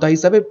দেবতা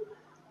হিসাবে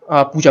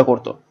পূজা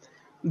করত।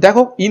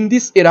 দেখো ইন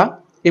দিস এরা,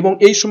 এবং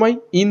এই সময়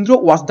Indra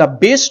was the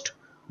best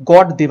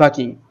god দেবা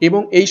কিং,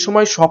 এবং এই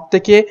সময় সব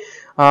থেকে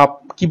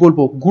কি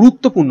বলবো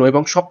গুরুত্বপূর্ণ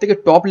এবং সব থেকে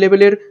টপ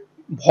লেভেলের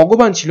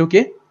ভগবান ছিল কে?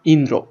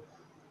 ইন্দ্র।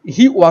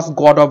 হি ওয়াজ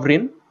গড অফ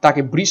রেন,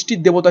 তাকে বৃষ্টির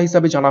দেবতা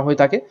হিসাবে জানা হয়ে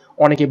থাকে,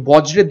 অনেকে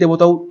বজ্রের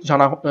দেবতাও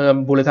জানা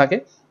বলে থাকে।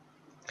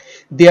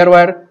 There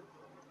were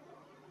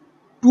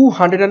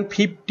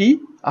 250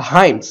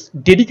 hymns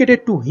dedicated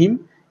to him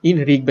in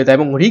Rigveda,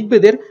 এবং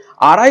ঋগ্বেদের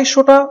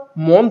 250টা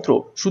মন্ত্র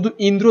শুধু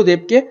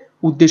ইন্দ্রদেবকে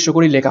উদ্দেশ্য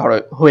করে লেখা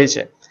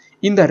হয়েছে।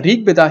 In the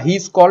Rigveda he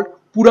is called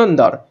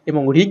Purandara,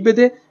 এবং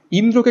ঋগ্বেদে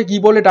ইন্দ্রকে কি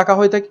বলে ডাকা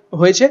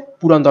হয়েছে?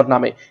 পুরন্দর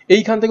নামে।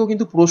 এইখান থেকেও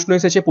কিন্তু প্রশ্ন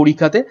এসেছে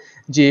পরীক্ষাতে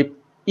যে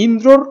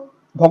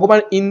ভগবান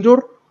ইন্দ্রর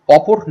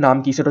অপর নাম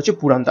কি, সেটা হচ্ছে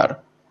পুরন্দর,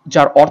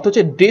 যার অর্থ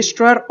হচ্ছে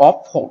ডেস্ট্রয়ার অফ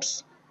ফোর্টস,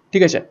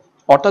 ঠিক আছে,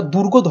 অর্থাৎ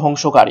দুর্গ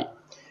ধ্বংসকারী।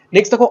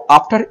 নেক্সট দেখো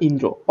আফটার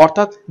ইন্দ্র,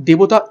 অর্থাৎ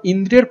দেবতা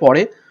ইন্দ্রের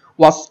পরে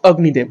ওয়াস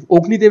অগ্নিদেব,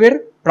 অগ্নিদেবের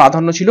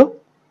প্রাধান্য ছিল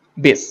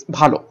বেশ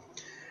ভালো,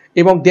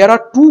 এবং দেয়ার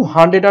আর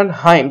 200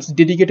 hymns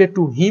dedicated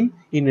to him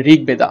in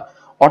Rigveda,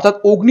 অর্থাৎ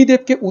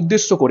অগ্নিদেবকে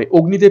উদ্দেশ্য করে,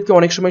 অগ্নিদেবকে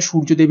অনেক সময়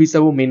সূর্যদেব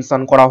হিসাবেও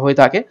মেনশন করা হয়ে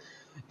থাকে,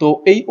 তো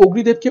এই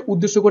অগ্নিদেবকে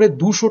উদ্দেশ্য করে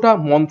 200টা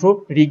মন্ত্র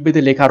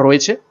ঋগ্বেদে লেখা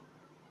রয়েছে।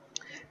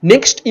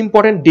 নেক্সট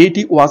ইম্পর্টেন্ট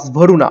ডেইটি ওয়াজ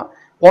ভরুণা,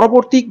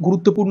 পরবর্তী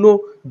গুরুত্বপূর্ণ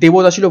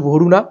দেবতা ছিল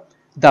ভরুণা,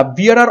 the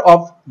bearer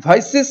of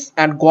versus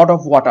and god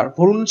of water,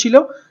 Varun ছিল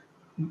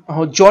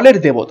জলের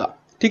দেবতা,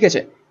 ঠিক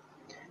আছে।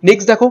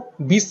 নেক্সট দেখো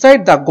beside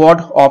the god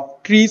of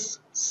trees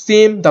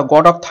same the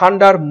god of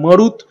thunder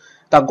মরুত,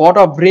 the god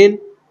of rain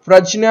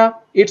Pragya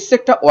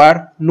etcetera war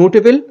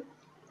notable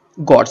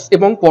gods,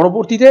 এবং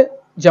পরবর্তীতে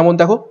যেমন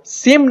দেখো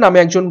সেম নামে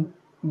একজন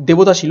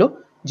দেবতা ছিল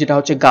যেটা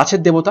হচ্ছে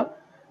গাছের দেবতা,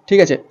 ঠিক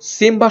আছে,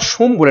 সেম বা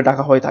সোম বলে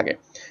ডাকা হয়ে থাকে।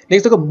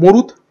 নেক্সট দেখো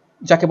মরুত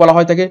যাকে বলা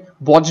হয় থাকে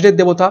বজ্রের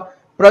দেবতা,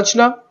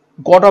 প্রজ্ঞা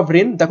গড অফ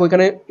রেন, দেখো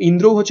এখানে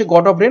ইন্দ্রও হচ্ছে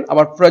গড অফ রেন,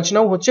 আবার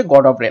প্রজ্ঞাও হচ্ছে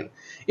গড অফ রেন,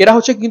 এরা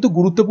হচ্ছে কিন্তু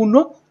গুরুত্বপূর্ণ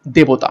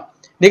দেবতা।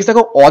 নেক্সট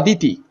দেখো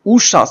অদিতি,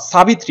 উষা,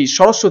 সাবিত্রী,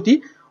 সরস্বতী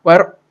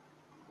ওয়ার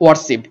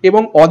ওয়ারশিপড,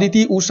 এবং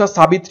অদিতি, উষা,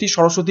 সাবিত্রী,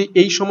 সরস্বতী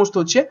এই সমস্ত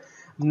হচ্ছে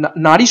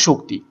নারী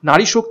শক্তি,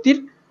 নারী শক্তির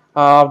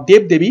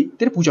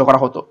দেবদেবীদের পূজা করা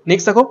হতো।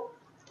 নেক্সট দেখো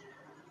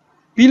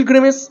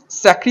pilgrimage,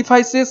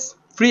 sacrifices,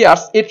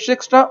 prayers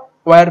etcetera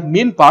war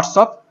men parts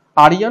of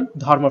Aryan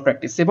ধর্ম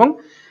প্র্যাকটিস, এবং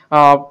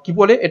কি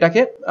বলে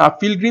এটাকে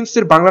পিলগ্রিমস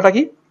এর বাংলাটা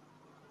কি?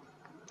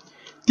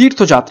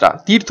 তীর্থযাত্রা,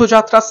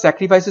 তীর্থযাত্রা,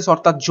 স্যাক্রিফাইসেস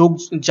অর্থাৎ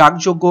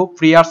যাগযজ্ঞ,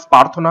 প্রেয়ার্স,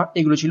 প্রার্থনা,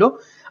 এগুলো ছিল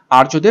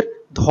আর্যদের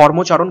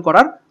ধর্মচারণ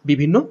করার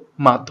বিভিন্ন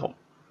মাধ্যম।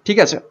 ঠিক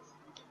আছে,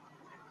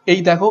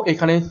 এই দেখো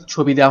এখানে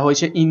ছবি দেওয়া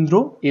হয়েছে ইন্দ্র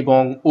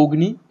এবং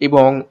অগ্নি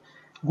এবং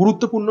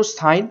গুরুত্বপূর্ণ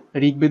সাইন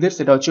ঋগ্বেদের,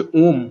 সেটা হচ্ছে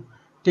ওম।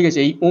 ঠিক আছে,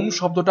 এই ওম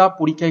শব্দটা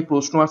পরীক্ষায়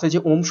প্রশ্ন আসে যে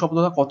ওম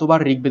শব্দটা কতবার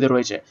ঋগ্বেদে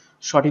রয়েছে,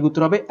 সঠিক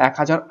উত্তর হবে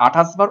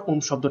 1028 বার ওম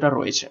শব্দটা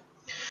রয়েছে।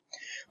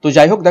 তো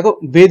যাই হোক, দেখো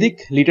Vedic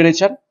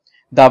literature,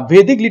 the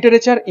Vedic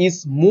literature is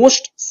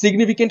most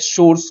significant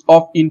source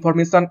of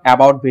information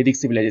about Vedic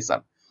civilisation,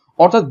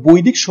 অর্থাৎ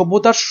বৈদিক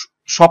সভ্যতার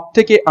সব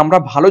থেকে আমরা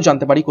ভালো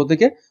জানতে পারি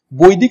কোথেকে,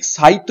 বৈদিক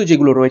সাহিত্য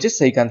যেগুলো রয়েছে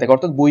সেইখান থেকে,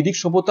 অর্থাৎ বৈদিক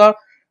সভ্যতার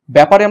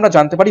ব্যাপারে আমরা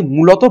জানতে পারি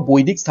মূলত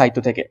বৈদিক সাহিত্য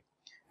থেকে।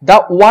 দ্য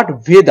ওয়ার্ড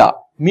ভেদা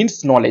মিনস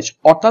নলেজ,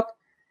 অর্থাৎ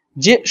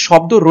যে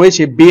শব্দ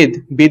রয়েছে বেদ,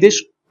 বেদের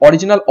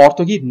অরিজিনাল অর্থ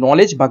কি,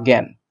 নলেজ বা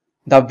জ্ঞান।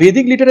 The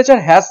Vedic literature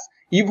has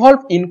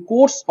evolved in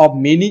course of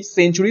many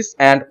centuries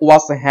and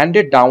was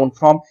handed down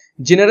from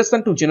generation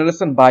to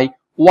generation by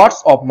words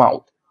of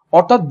mouth,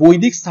 অর্থাৎ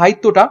বৈদিক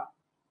সাহিত্যটা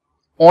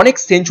অনেক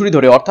সেঞ্চুরি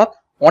ধরে অর্থাৎ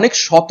অনেক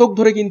শতক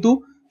ধরে কিন্তু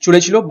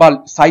চলেছিল, বা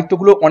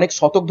সাহিত্যগুলো অনেক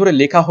শতক ধরে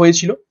লেখা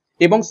হয়েছিল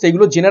এবং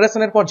সেগুলো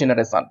জেনারেশনের পর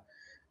জেনারেশন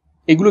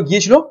এগুলো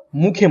গিয়েছিল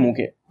মুখে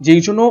মুখে,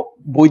 যেই জন্য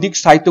বৈদিক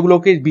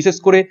সাহিত্যগুলোকে বিশেষ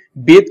করে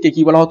বেদকে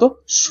কি বলা হতো,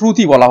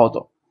 শ্রুতি বলা হতো।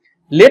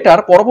 লেটার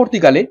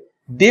পরবর্তীকালে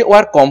দে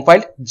ওয়ার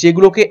কম্পাইল্ড,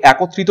 যেগুলোকে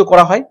একত্রিত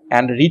করা হয়,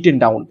 অ্যান্ড রিটেন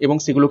ডাউন, এবং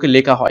সেগুলোকে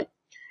লেখা হয়।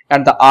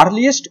 And the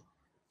earliest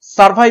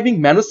surviving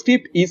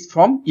manuscript is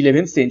from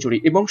 11th century,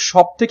 এবং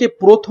সব থেকে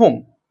প্রথম,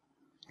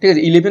 ঠিক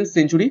আছে, 11th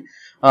সেঞ্চুরি,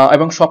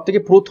 এবং সব থেকে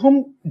প্রথম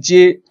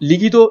যে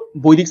লিখিত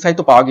বৈদিক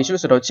সাহিত্য পাওয়া গিয়েছিল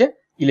সেটা হচ্ছে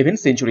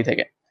 11th সেঞ্চুরি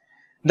থেকে।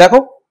 দেখো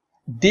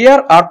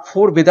দেয়ার আর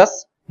 4 বেদাস,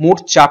 মোট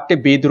 4টে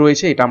বেদ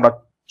রয়েছে, এটা আমরা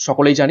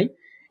সকলেই জানি,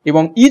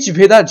 এবং ইচ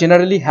ভেদা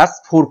জেনারেলি হ্যাজ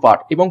 4 পার্ট,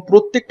 এবং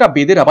প্রত্যেকটা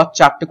বেদের আবার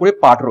 4টে করে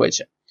পার্ট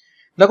রয়েছে।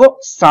 দেখো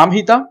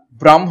সামহিতা,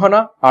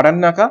 ব্রাহ্মণা,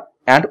 আরণ্যকা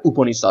অ্যান্ড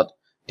উপনিষদ।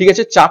 ঠিক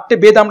আছে, 4টে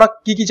বেদ আমরা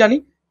কি কি জানি,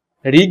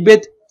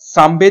 ঋগ্বেদ,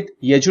 সামবেদ,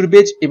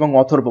 যজুর্বেদ এবং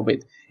অথর্ববেদ,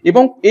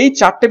 এবং এই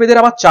 4টে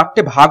বেদের আবার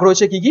 4টে ভাগ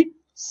রয়েছে কি কি,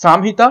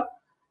 সামহিতা,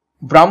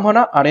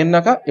 ব্রাহ্মণা,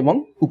 আরণ্যকা এবং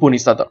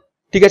উপনিষদ।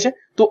 ঠিক আছে,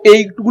 তো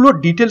এইগুলো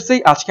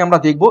ডিটেলসেই আজকে আমরা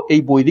দেখব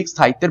এই বৈদিক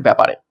সাহিত্যের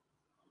ব্যাপারে।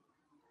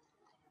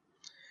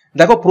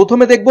 দেখো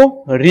প্রথমে দেখব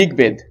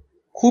ঋগ্বেদ,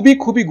 খুবই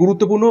খুবই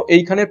গুরুত্বপূর্ণ,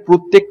 এইখানের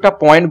প্রত্যেকটা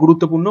পয়েন্ট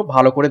গুরুত্বপূর্ণ,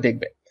 ভালো করে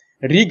দেখবে।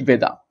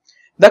 ঋগ্বেদা,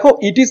 দেখো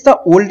ইট ইজ দ্য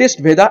ওল্ডেস্ট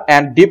ভেদা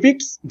and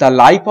ডিপিক্টস the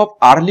life of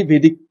early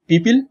Vedic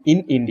people in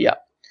India,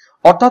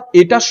 অর্থাৎ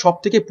এটা সব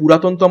থেকে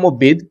পুরাতনতম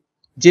বেদ,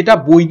 যেটা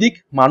বৈদিক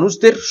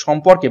মানুষদের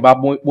সম্পর্কে বা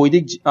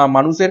বৈদিক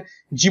মানুষের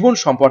জীবন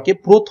সম্পর্কে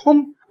প্রথম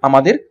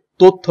আমাদের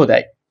তথ্য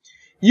দেয়।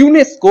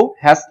 UNESCO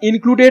has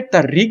included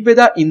the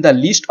Rigveda in the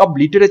list of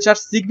literature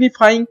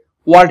signifying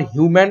world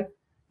human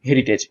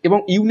heritage, এবং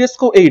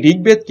ইউনেস্কো এই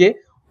ঋগ্বেদকে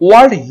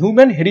ওয়ার্ল্ড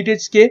হিউম্যান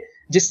হেরিটেজকে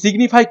যে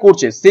সিগনিফাই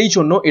করছে সেই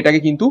জন্য এটাকে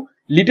কিন্তু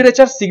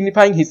লিটারেচার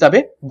সিগনিফাইং হিসাবে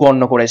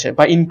গণ্য করেছে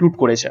বা ইনক্লুড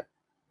করেছে।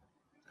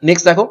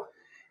 নেক্সট দেখো,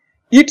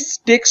 it's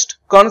text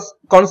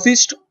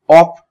consist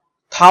of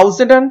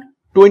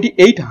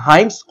 1028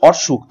 hymns or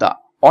সুক্তা,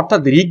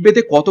 অর্থাৎ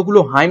ঋগ্বেদে কতগুলো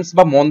হাইমস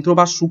বা মন্ত্র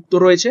বা সুক্ত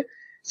রয়েছে,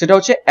 সেটা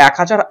হচ্ছে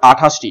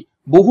 1028টি।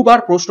 বহুবার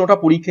প্রশ্নটা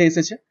পরীক্ষায়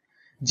এসেছে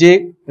যে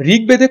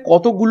ঋগ্বেদে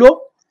কতগুলো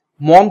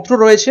মন্ত্র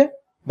রয়েছে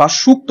বা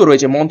সুক্ত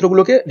রয়েছে,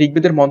 মন্ত্রগুলোকে,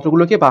 ঋগ্বেদের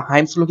মন্ত্রগুলোকে বা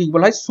হাইমসগুলোকে কি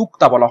বলা হয়,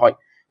 সুক্তা বলা হয়।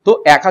 তো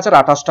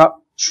 1028টা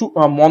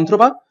মন্ত্র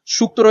বা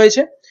সুক্ত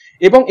রয়েছে।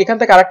 এবং এখান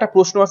থেকে আরেকটা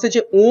প্রশ্ন আছে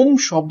যে ওম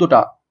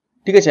শব্দটা,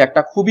 ঠিক আছে,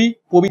 একটা খুবই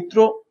পবিত্র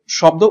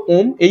শব্দ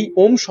ওম, এই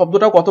ওম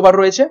শব্দটাও কতবার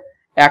রয়েছে,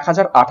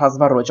 1028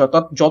 বার রয়েছে,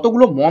 অর্থাৎ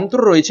যতগুলো মন্ত্র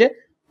রয়েছে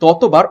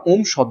ততবার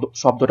ওম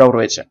শব্দটাও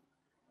রয়েছে।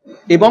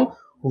 এবং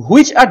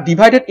হুইচ আর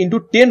ডিভাইডেড ইন্টু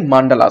 10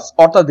 মান্ডালাস,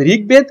 অর্থাৎ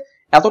ঋগ্বেদ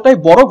এতটাই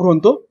বড়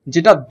গ্রন্থ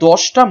যেটা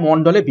 10টা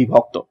মন্ডলে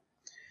বিভক্ত।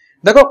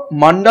 দেখো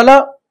মান্ডালা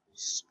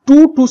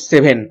 2 to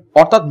 7,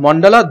 অর্থাৎ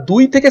মান্ডালা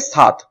 2 থেকে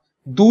 7,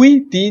 2,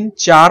 3,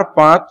 4,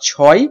 5,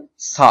 6,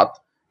 7,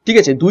 ঠিক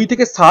আছে, 2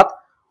 থেকে 7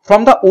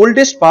 from the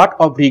oldest part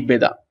of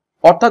Rigveda,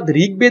 অর্থাৎ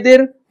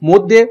ঋগ্বেদের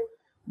মধ্যে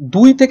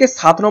 2 থেকে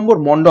 7 নম্বর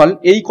মন্ডল,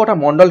 এই কটা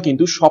মন্ডল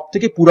কিন্তু সব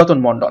থেকে পুরাতন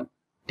মন্ডল।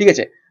 ঠিক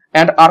আছে,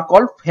 and are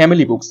called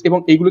family books, এবং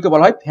এগুলোকে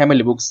বলা হয়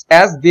family books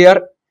as they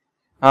are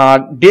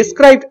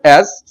described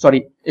as,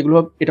 এগুলো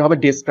এটা হবে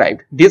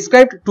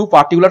described to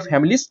particular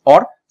families or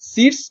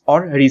seats or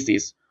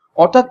rishis,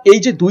 অর্থাৎ এই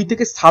যে 2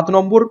 থেকে 7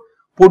 নম্বর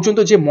পর্যন্ত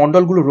যে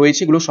মন্ডলগুলো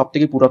রয়েছে এগুলো সব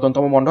থেকে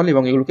পুরাতনতম মন্ডল,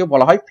 এবং এগুলোকে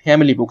বলা হয়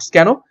ফ্যামিলি বুকস।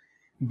 কেন,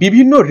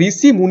 বিভিন্ন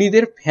ঋষি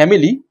মুনিদের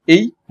ফ্যামিলি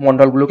এই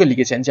মন্ডলগুলোকে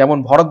লিখেছেন, যেমন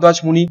ভরদ্বাজ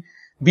মুনি,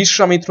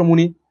 বিশ্বামিত্র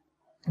মুনি,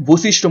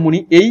 বশিষ্ঠ মুনি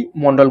এই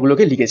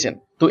মন্ডলগুলোকে লিখেছেন,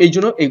 তো এই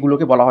জন্য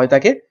এগুলোকে বলা হয়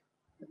তাকে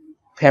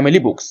ফ্যামিলি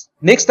বুকস।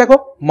 নেক্সট দেখো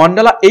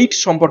মন্ডলা 8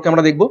 সম্পর্কে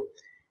আমরা দেখব।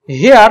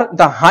 Here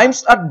the hymns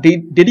are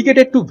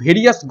dedicated to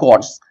various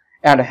gods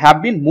and have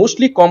been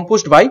mostly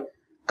composed by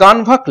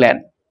কানভা clan,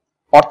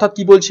 অর্থাৎ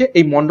কি বলছে,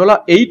 এই মন্ডলা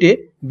 8-এ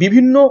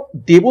বিভিন্ন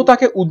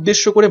দেবতাকে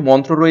উদ্দেশ্য করে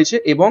মন্ত্র রয়েছে,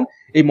 এবং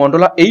এই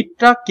মন্ডলা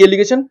 8টা কে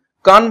লিখেছেন,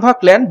 কানভা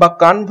ক্ল্যান বা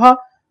কানভা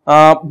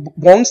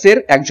বংশের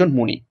একজন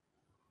মুনি।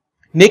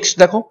 নেক্সট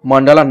দেখো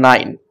মন্ডলা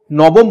 9,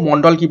 নবম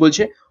মন্ডল কি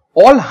বলছে,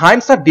 all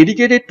hymns R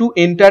dedicated to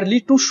entirely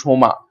two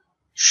Soma.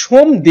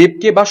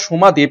 সোমদেবকে বা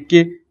সোমাদেবকে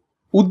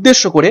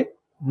উদ্দেশ্য করে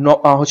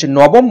হচ্ছে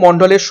নবম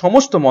মণ্ডলের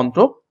সমস্ত মন্ত্র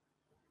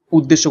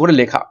উদ্দেশ্য করে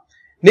লেখা।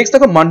 নেক্সট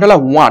দেখো মন্ডলা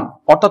 1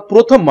 অর্থাৎ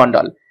প্রথম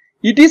Mondal.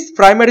 It is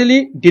primarily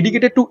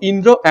dedicated to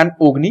Indra and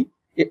অগ্নি,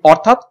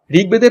 অর্থাৎ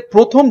ঋগ্বেদের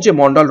প্রথম যে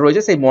মন্ডল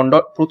রয়েছে সেই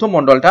প্রথম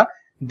মন্ডলটা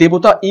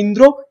দেবতা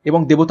ইন্দ্র এবং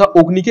দেবতা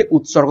অগ্নিকে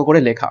উৎসর্গ করে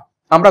লেখা।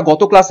 আমরা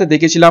গত ক্লাসে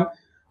দেখেছিলাম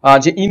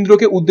যে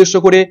ইন্দ্রকে উদ্দেশ্য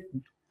করে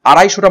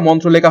 250টা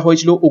মন্ত্র লেখা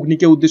হয়েছিল,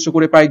 অগ্নিকে উদ্দেশ্য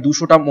করে প্রায়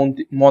 200টা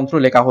মন্ত্র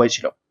লেখা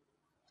হয়েছিল।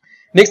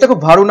 নেক্সট দেখো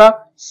ভারুণা,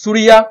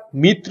 সূর্যা,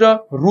 মিত্র,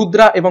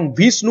 রুদ্রা এবং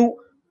Vishnu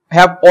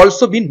have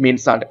also been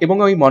mentioned. এবং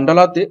ওই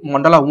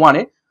মন্ডলা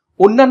 1-এ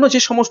অন্যান্য যে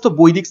সমস্ত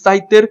বৈদিক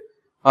সাহিত্যের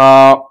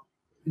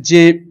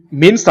যে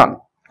মেনশন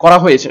করা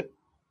হয়েছে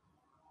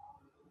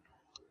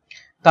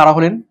তারা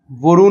হলেন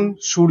বরুণ,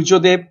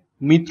 সূর্যদেব,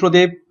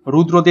 মিত্রদেব,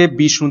 রুদ্রদেব,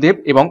 বিষ্ণুদেব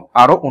এবং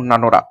আরো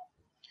অন্যান্যরা।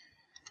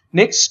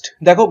 নেক্সট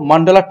দেখো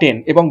মন্ডলা 10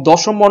 এবং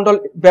দশম মন্ডল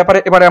ব্যাপারে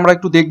এবারে আমরা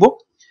একটু দেখব।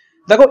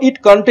 দেখো ইট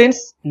কন্টেন্স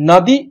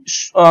নদী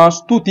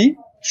স্তুতি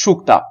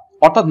সুক্তা,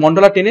 অর্থাৎ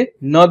মন্ডলা 10-এ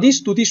নদী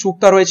স্তুতি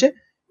সুক্তা রয়েছে।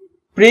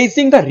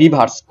 প্রেজিং দ্য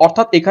রিভার্স,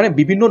 অর্থাৎ এখানে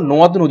বিভিন্ন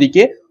নদ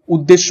নদীকে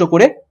উদ্দেশ্য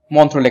করে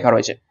মন্ত্র লেখা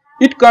রয়েছে।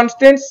 ইট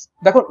কন্টেন্স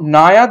দেখো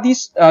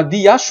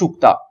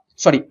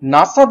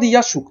নাসা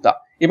দিয়া সুক্তা,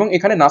 এবং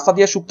এখানে নাসা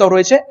দিয়া সুক্তাও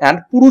রয়েছে অ্যান্ড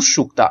পুরুষ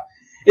সুক্তা।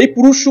 এই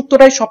পুরুষ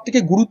সুক্তটাই সব থেকে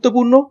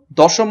গুরুত্বপূর্ণ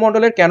দশম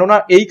মন্ডলের, কেননা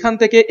এইখান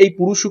থেকে এই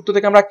পুরুষ সুক্ত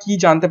থেকে আমরা কি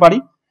জানতে পারি?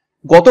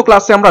 গত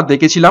ক্লাসে আমরা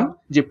দেখেছিলাম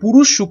যে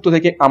পুরুষ সুক্ত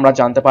থেকে আমরা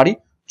জানতে পারি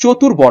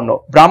চতুর্বর্ণ,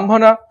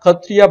 ব্রাহ্মণা,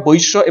 ক্ষত্রিয়া,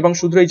 বৈশ্য এবং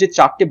শূদ্র, এই যে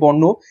 4টে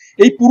বর্ণ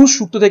এই পুরুষ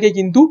সুক্ত থেকে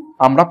কিন্তু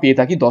আমরা পেয়ে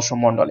থাকি দশম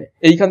মন্ডলে।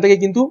 এইখান থেকে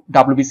কিন্তু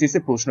WBCS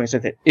এর প্রশ্ন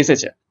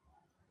এসেছে।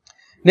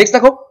 নেক্সট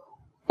দেখো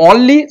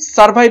only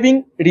surviving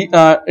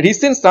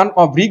recent son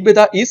of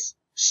Rigveda is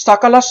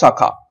সাকালা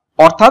শাখা,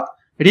 অর্থাৎ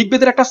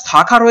ঋগ্বেদের একটা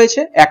শাখা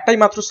রয়েছে, একটাই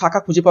মাত্র শাখা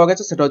খুঁজে পাওয়া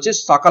গেছে, সেটা হচ্ছে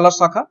সাকালা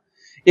শাখা।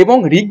 এবং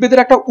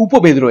ঋগ্বেদের একটা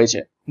উপবেদ রয়েছে,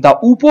 দা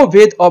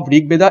উপবেদ অফ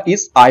ঋগ্বেদা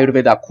ইজ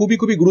আয়ুর্বেদা। খুবই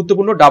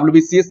গুরুত্বপূর্ণ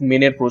WBCS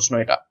মেনের প্রশ্ন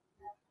এটা,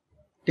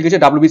 ঠিক আছে?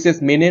 WBCS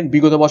মেনের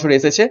বিগত বছর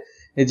এসেছে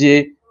যে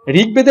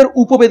ঋগ্বেদের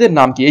উপবেদের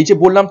নাম কি। এই যে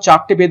বললাম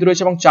 4টে বেদ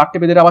রয়েছে এবং 4টে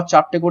বেদের আবার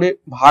 4টে করে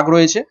ভাগ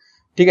রয়েছে,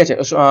 ঠিক আছে?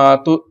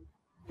 তো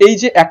এই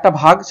যে একটা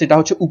ভাগ সেটা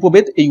হচ্ছে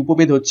উপবেদ, এই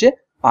উপবেদ হচ্ছে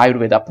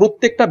আয়ুর্বেদা।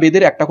 প্রত্যেকটা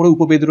বেদের একটা করে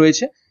উপবেদ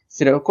রয়েছে,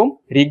 সেরকম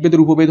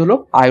ঋগ্বেদের উপবেদ হলো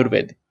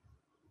আয়ুর্বেদ।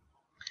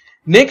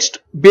 নেক্সট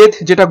বেদ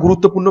যেটা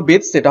গুরুত্বপূর্ণ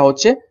বেদ সেটা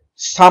হচ্ছে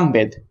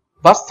সামবেদ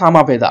বা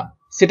সামাবেদা,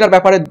 সেটার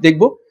ব্যাপারে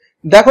দেখব।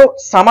 দেখো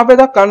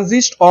সামাবেদা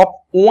কনসিস্ট অফ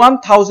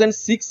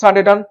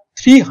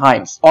 1603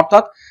 হাইমস,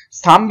 অর্থাৎ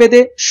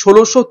সামবেদে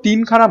 1603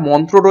 খানা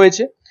মন্ত্র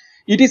রয়েছে।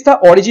 It is the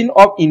origin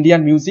of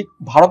Indian music,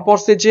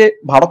 ভারতবর্ষের যে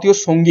ভারতীয়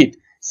সঙ্গীত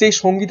সেই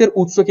সঙ্গীতের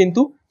উৎস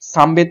কিন্তু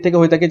সামবেদ থেকে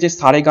হয়ে থাকে। যে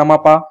সারে গামা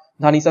পা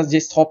ধানিসা যে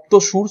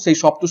সপ্তসুর, সেই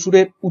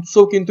সপ্তসুরের উৎস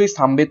কিন্তু এই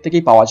সামবেদ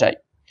থেকেই পাওয়া যায়।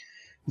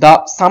 The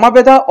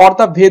Samaveda or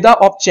the Veda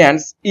of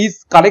chants is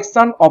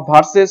collection of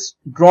verses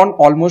drawn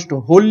almost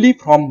wholly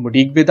from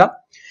Rigveda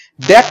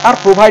that are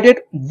provided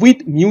with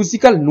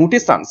musical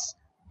notations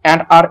and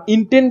are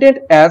intended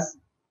as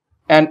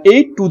an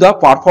aid to the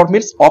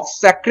performance of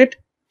sacred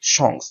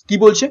songs. কি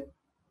বলছে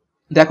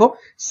দেখো,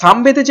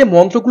 সামবেদে যে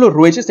মন্ত্রগুলো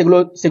রয়েছে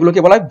সেগুলোকে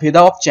বলা হয়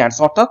ভেদা of চ্যান্টস,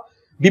 অর্থাৎ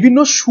বিভিন্ন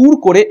সুর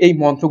করে এই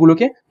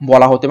মন্ত্রগুলোকে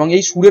বলা হতো এবং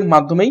এই সুরের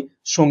মাধ্যমেই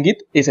সঙ্গীত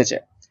এসেছে।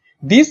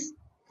 This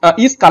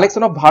is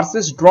collection of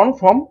verses drawn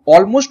from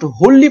almost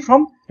wholly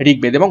from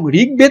Rigveda, এবং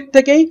ঋগ্বেদ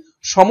থেকেই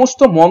সমস্ত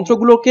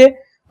মন্ত্রগুলোকে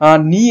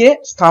নিয়ে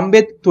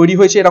সামবেদ তৈরি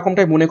হয়েছে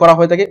এরকমটাই মনে করা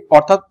হয়ে থাকে।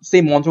 অর্থাৎ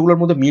সেই মন্ত্রগুলোর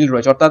মধ্যে মিল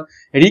রয়েছে, অর্থাৎ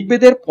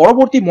ঋগ্বেদের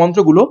পরবর্তী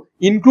মন্ত্রগুলো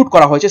ইনক্লুড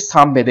করা হয়েছে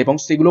সামবেদ এবং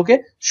সেগুলোকে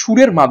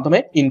সুরের মাধ্যমে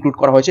ইনক্লুড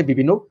করা হয়েছে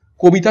বিভিন্ন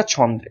কবিতা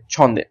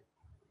ছন্দে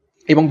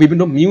এবং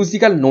বিভিন্ন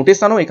মিউজিক্যাল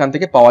নোটেশনও এখান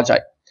থেকে পাওয়া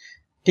যায়,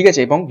 ঠিক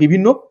আছে? এবং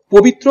বিভিন্ন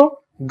পবিত্র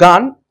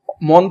গান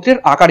মন্ত্রের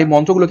আকারে,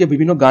 মন্ত্রগুলোকে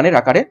বিভিন্ন গানের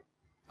আকারে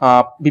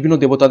বিভিন্ন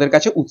দেবতাদের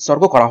কাছে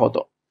উৎসর্গ করা হতো।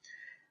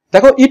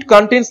 দেখো it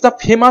contains the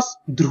famous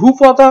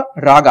ধ্রুপদা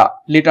Raga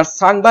letter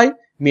sung by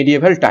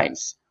মেডিয়েভাল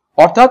Times,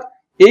 অর্থাৎ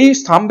এই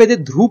সামবেদের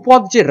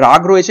ধ্রুপদ যে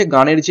রাগ রয়েছে,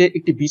 গানের যে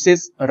একটি বিশেষ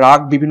রাগ,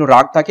 বিভিন্ন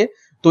রাগ থাকে,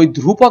 তো এই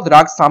ধ্রুপদ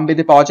রাগ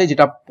সামবেদে পাওয়া যায়,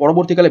 যেটা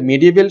পরবর্তীকালে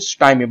মেডিয়েভাল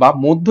টাইমে বা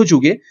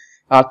মধ্যযুগে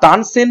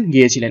তানসেন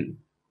গেয়েছিলেন।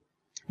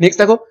 নেক্সট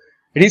দেখো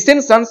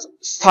রিসেনসান্স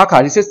শাখা,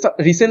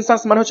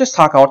 রিসেনসান্স মানে হচ্ছে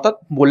শাখা, অর্থাৎ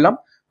বললাম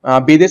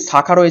বেদের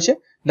শাখা রয়েছে।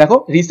 দেখো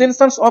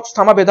রিসেনসান্স অফ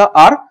সামাবেদা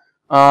আর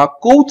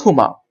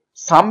কৌথুমা,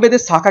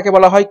 সামবেদের শাখাকে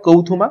বলা হয়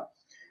কৌথুমা।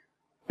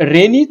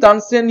 রেনি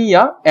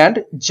তানসেনিয়া অ্যান্ড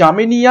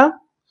জামেনিয়া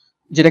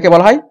যেটাকে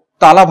বলা হয়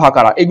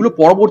তালাভাকারা, এগুলো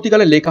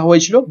পরবর্তীকালে লেখা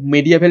হয়েছিল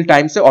মেডিয়েভাল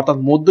টাইমসে, অর্থাৎ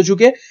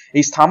মধ্যযুগে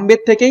এই সামবেদ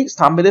থেকেই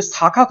সামবেদের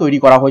শাখা তৈরি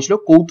করা হয়েছিল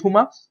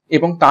কৌথুমা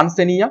এবং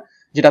তানসেনিয়া,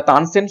 যেটা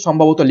তানসেন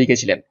সম্ভবত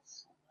লিখেছিলেন।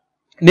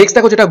 নেক্সট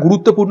দেখো যেটা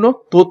গুরুত্বপূর্ণ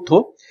তথ্য,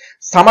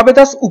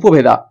 সামাবেদাস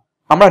উপভেদা,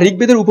 আমরা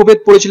ঋগ্বেদের উপবেদ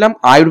পড়েছিলাম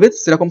আয়ুর্বেদ,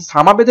 সেরকম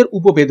সামাবেদের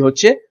উপবেদ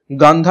হচ্ছে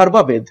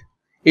গান্ধার্বা বেদ।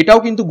 এটাও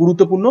কিন্তু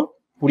গুরুত্বপূর্ণ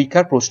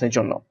পরীক্ষার প্রশ্নের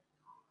জন্য।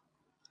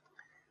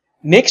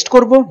 নেক্সট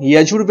করব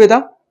যজুর্বেদা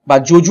বা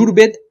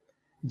যজুর্বেদ,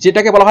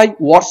 যেটাকে বলা হয়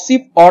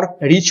ওয়ার্শিপ অর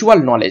রিচুয়াল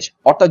নলেজ,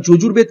 অর্থাৎ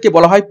যজুর্বেদকে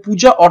বলা হয়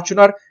পূজা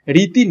অর্চনার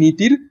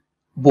রীতিনীতির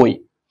বই।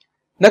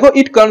 দেখো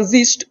ইট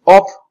কনসিস্ট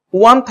অফ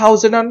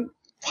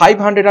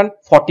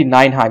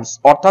 1549 হাইমস,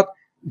 অর্থাৎ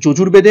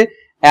যজুর্বেদে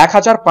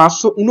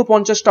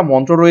 1549টা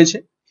মন্ত্র রয়েছে।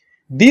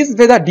 দিস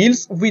ভেদা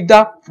deals with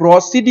the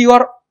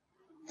procedure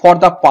for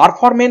the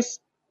performance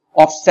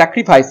of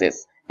sacrifices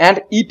and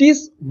it is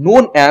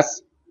known as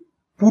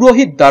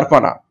পুরোহিত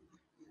দর্পণা।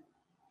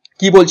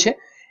 কি বলছে,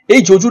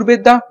 এই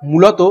যজুর্বেদটা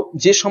মূলত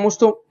যে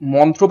সমস্ত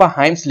মন্ত্র বা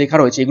হাইমস লেখা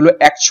রয়েছে এগুলো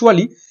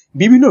অ্যাকচুয়ালি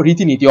বিভিন্ন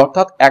রীতিনীতি,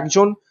 অর্থাৎ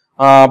একজন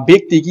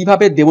ব্যক্তি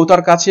কিভাবে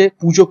দেবতার কাছে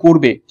পুজো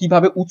করবে,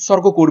 কিভাবে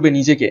উৎসর্গ করবে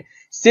নিজেকে,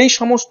 সেই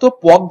সমস্ত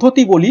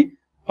পদ্ধতি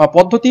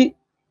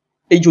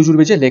এই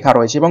যজুর্বেদে লেখা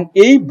রয়েছে। এবং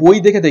এই বই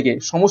দেখে দেখে,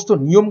 সমস্ত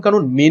নিয়ম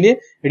কানুন মেনে,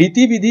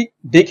 রীতিবিধি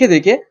দেখে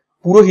দেখে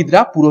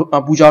পুরোহিতরা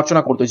পূজা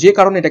অর্চনা করতো, যে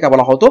কারণে এটাকে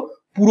বলা হতো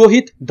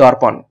পুরোহিত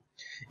দর্পণ।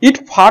 ইট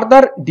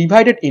ফার্দার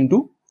ডিভাইডেড ইন্টু,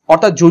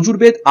 অর্থাৎ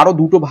যজুর্বেদ আরো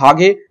দুটো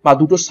ভাগে বা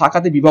দুটো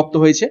শাখাতে বিভক্ত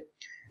হয়েছে,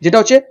 যেটা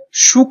হচ্ছে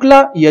শুক্লা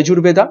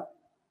যজুর্বেদা,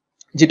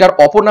 যেটার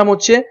অপর নাম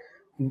হচ্ছে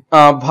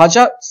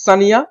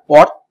ভাজাসানিয়া,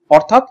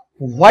 অর্থাৎ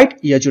হোয়াইট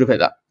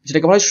যজুর্বেদা,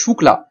 যেটাকে বলা হয়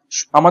শুক্লা।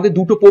 আমাদের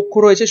দুটো পক্ষ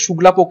রয়েছে,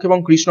 শুক্লা পক্ষ এবং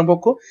কৃষ্ণ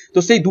পক্ষ, তো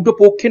সেই দুটো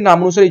পক্ষের নাম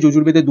অনুসারে এই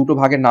যজুর্বেদের দুটো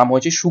ভাগের নাম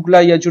হয়েছে শুক্লা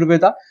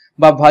যজুর্বেদা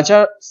বা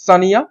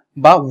ভাজাসানিয়া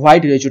বা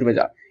white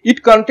Yajurveda. It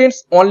contains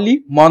only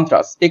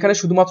মন্ত্রাস, এখানে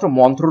শুধুমাত্র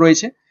মন্ত্র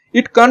রয়েছে।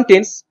 ইট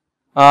কন্টেন্স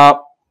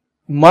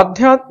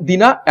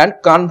মাধ্যাদিনা অ্যান্ড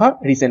কানভা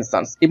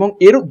রিসেনসান্স, এবং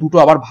এর দুটো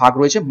আবার ভাগ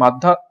রয়েছে,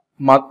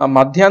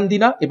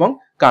 মাধ্যাদিনা এবং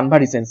কানভা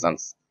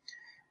রিসেনসান্স।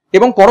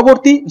 এবং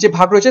পরবর্তী যে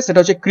ভাগ রয়েছে সেটা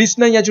হচ্ছে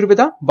কৃষ্ণ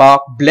যজুর্বেদা বা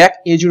black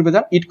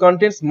Yajurveda. It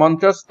contains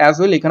মন্ত্রাস as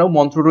well, এখানেও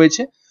মন্ত্র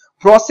রয়েছে।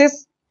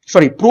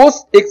 প্রোস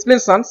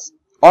এক্সপ্লেনেশনস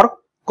অর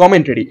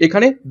কমেন্টারি,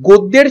 এখানে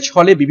গদ্যের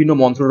ছলে বিভিন্ন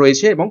মন্ত্র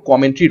রয়েছে এবং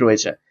কমেন্ট্রি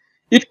রয়েছে।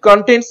 ইট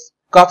কন্টেন্স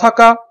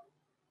কথাকা,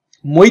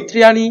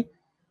 মৈত্রেয়ানি,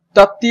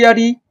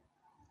 তত্তিয়ারি,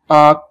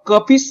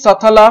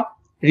 কপিসাথালা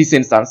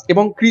রিসেনসান্স,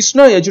 এবং কৃষ্ণ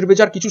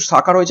যজুর্বেদার কিছু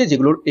শাখা রয়েছে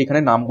যেগুলোর এখানে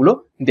নামগুলো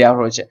দেওয়া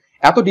রয়েছে।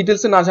 এত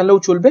ডিটেলসে না জানলেও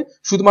চলবে,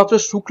 শুধুমাত্র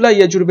শুক্লা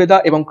যজুর্বেদা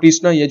এবং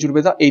কৃষ্ণ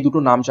যজুর্বেদা এই দুটো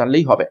নাম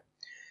জানলেই হবে।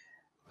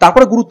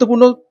 তারপরে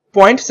গুরুত্বপূর্ণ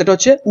পয়েন্ট সেটা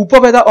হচ্ছে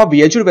উপবেদা অফ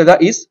যজুর্বেদা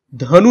ইজ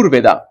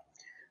ধনুর্বেদা।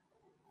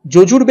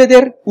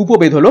 যজুর্বেদের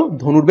উপবেদ হলো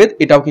ধনুর্বেদ,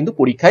 এটাও কিন্তু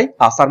পরীক্ষায়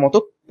আসার মতো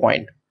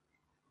পয়েন্ট।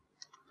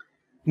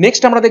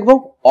 নেক্সট আমরা দেখব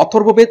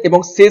অথর্ববেদ এবং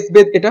শেষ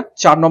বেদ, এটা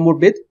 4 নম্বর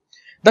বেদ।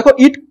 দেখো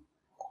ইট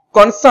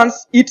concerns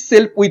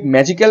itself with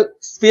magical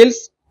spells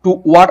to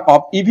ward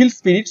off evil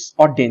spirits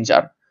or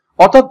danger,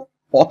 অর্থাৎ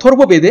অথর্ব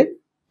বেদে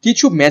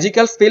কিছু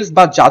ম্যাজিক্যাল স্পেলস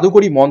বা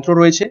জাদুকরী মন্ত্র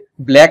রয়েছে,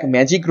 ব্ল্যাক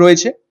ম্যাজিক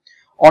রয়েছে,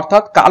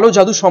 অর্থাৎ কালো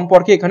জাদু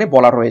সম্পর্কে এখানে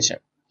বলা রয়েছে।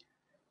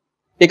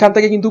 এখান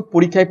থেকে কিন্তু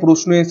পরীক্ষায়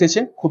প্রশ্ন এসেছে,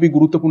 খুবই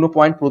গুরুত্বপূর্ণ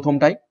পয়েন্ট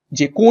প্রথমটাই,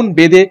 যে কোন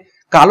বেদে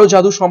কালো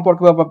জাদু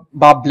সম্পর্কে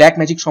বা ব্ল্যাক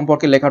ম্যাজিক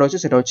সম্পর্কে লেখা রয়েছে,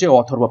 সেটা হচ্ছে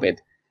অথর্ব বেদ।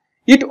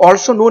 It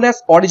also known as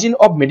origin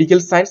of medical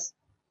science,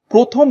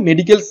 প্রথম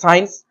মেডিকেল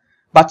সায়েন্স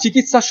বা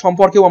চিকিৎসা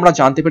সম্পর্কেও আমরা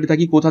জানতে পেরে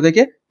থাকি কোথা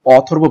থেকে,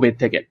 অথর্ববেদ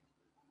থেকে।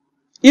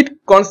 ইট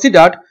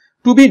considered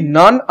two B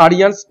non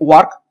Aryans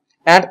work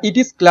and it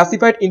is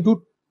classified into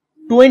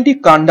 20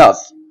 কান্ডাস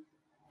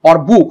or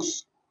books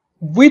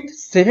with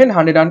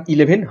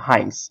 711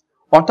 hymns,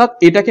 অর্থাৎ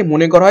এটাকে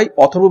মনে করা হয়,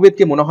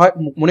 অথর্ববেদকে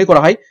মনে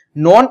করা হয়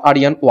নন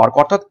আরিয়ান ওয়ার্ক,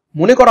 অর্থাৎ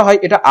মনে করা হয়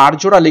এটা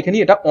আর্যরা লেখেনি,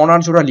 এটা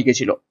অনার্যরা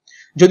লিখেছিল।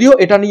 যদিও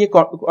এটা নিয়ে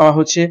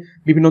হচ্ছে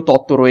বিভিন্ন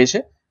তত্ত্ব রয়েছে,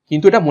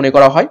 কিন্তু এটা মনে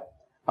করা হয়।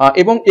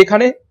 এবং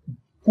এখানে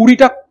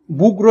 20টা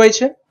বুক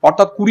রয়েছে,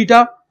 অর্থাৎ 20টা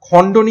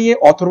খণ্ড নিয়ে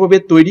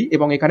অথর্ববেদ তৈরি,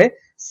 এবং এখানে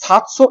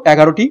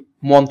 711টি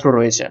মন্ত্র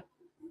রয়েছে।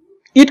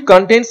 ইট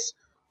কন্টেন্স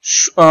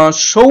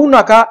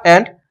সৌনাকা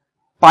অ্যান্ড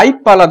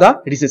পাইপ্পালাদা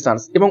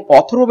রিসেসান্স, এবং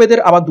অথর্ববেদের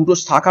আবার দুটো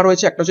শাখা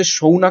রয়েছে, একটা হচ্ছে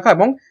সৌনাকা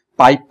এবং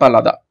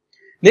পাইপ্পালাদা।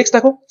 নেক্সট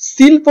দেখো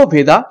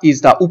শিল্পভেদা is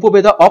the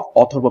Upaveda of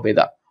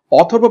Atharvaveda,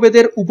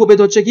 অথর্ববেদের উপবেদ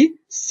হচ্ছে কি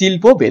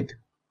শিল্পবেদ।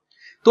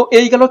 তো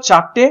এই গেল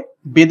 4টে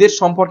বেদের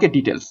সম্পর্কে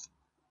ডিটেলস।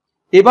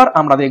 এবার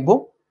আমরা দেখব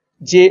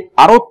যে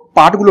আরো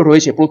পার্টগুলো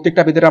রয়েছে,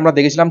 প্রত্যেকটা বেদের আমরা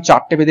দেখেছিলাম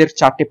 4টে বেদের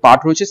 4টে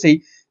পার্ট রয়েছে, সেই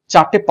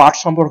 4টে পার্ট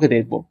সম্পর্কে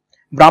দেখব।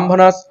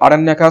 ব্রাহ্মণাস,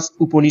 আরণ্যকাস,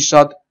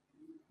 উপনিষদ,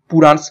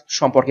 পুরাণ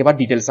সম্পর্কে বা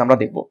ডিটেলস আমরা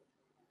দেখব।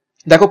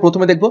 দেখো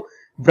প্রথমে দেখব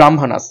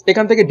ব্রাহ্মণাস।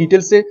 এখান থেকে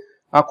ডিটেলসে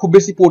খুব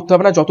বেশি পড়তে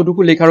হবে না, যতটুকু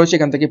লেখা রয়েছে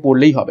এখান থেকে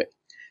পড়লেই হবে।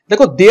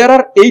 দেখো দেয়ার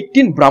আর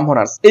 18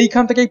 ব্রাহ্মণাস,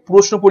 এইখান থেকেই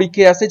প্রশ্ন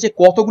পরীক্ষায় আসে যে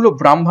কতগুলো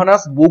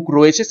ব্রাহ্মণাস বুক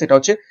রয়েছে, সেটা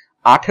হচ্ছে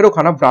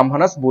 18খানা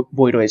ব্রাহ্মণাস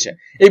বই রয়েছে।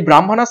 এই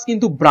ব্রাহ্মণাস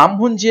কিন্তু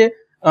ব্রাহ্মণ যে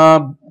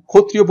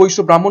ক্ষত্রিয় বৈশ্য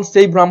ব্রাহ্মণ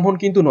সেই ব্রাহ্মণ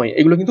কিন্তু নয়,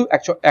 এগুলো কিন্তু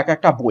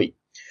একটা বই।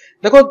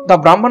 দেখো the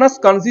Brahmanas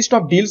consist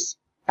of deals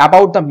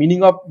about the meaning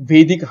of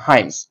Vedic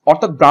hymns,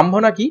 অর্থাৎ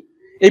ব্রাহ্মণা কি,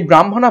 এই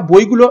ব্রাহ্মণা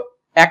বইগুলো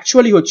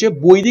অ্যাকচুয়ালি হচ্ছে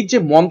বৈদিক যে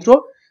মন্ত্র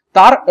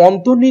তার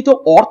অন্তর্নিহিত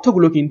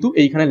অর্থগুলো কিন্তু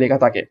এইখানে লেখা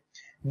থাকে।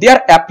 দেয়ার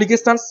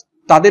অ্যাপ্লিকেশনস,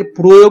 তাদের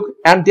প্রয়োগ,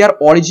 অ্যান্ড দেয়ার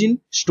অরিজিন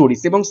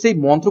স্টোরিজ, এবং সেই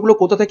মন্ত্রগুলো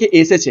কোথা থেকে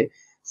এসেছে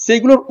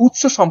সেইগুলোর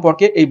উৎস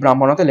সম্পর্কে এই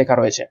ব্রাহ্মণাতে লেখা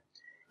রয়েছে।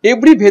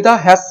 এভরি ভেদা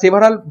হ্যাজ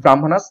সেভারাল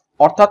ব্রাহ্মণাস,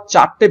 অর্থাৎ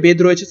 4টে বেদ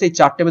রয়েছে, সেই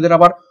 4টে বেদের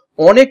আবার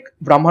অনেক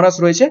ব্রাহ্মণাস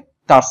রয়েছে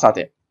তার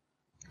সাথে।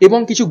 এবং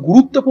কিছু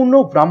গুরুত্বপূর্ণ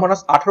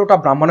ব্রাহ্মণাস, 18টা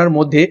ব্রাহ্মণের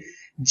মধ্যে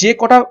যে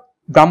কটা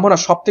ব্রাহ্মণা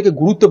সব থেকে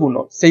গুরুত্বপূর্ণ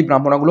সেই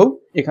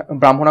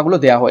ব্রাহ্মণাগুলো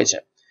দেওয়া হয়েছে।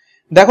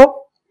 দেখো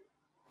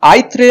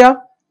আইত্রেয়া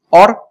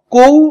অর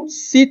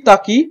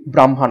কৌশিতাকি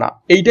ব্রাহ্মণা,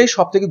 এইটাই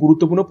সব থেকে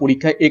গুরুত্বপূর্ণ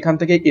পরীক্ষায় এখান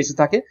থেকে এসে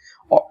থাকে।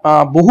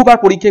 বহুবার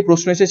পরীক্ষায়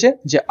প্রশ্ন এসেছে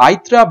যে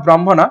আইত্রা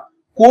ব্রাহ্মণা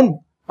কোন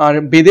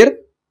বেদের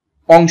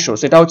অংশ,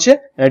 সেটা হচ্ছে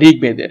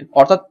ঋগ্বেদের,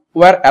 অর্থাৎ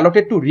war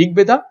allotted two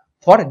Rigveda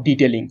for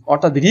detailing,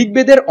 অর্থাৎ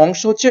ঋগ্বেদের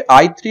অংশ হচ্ছে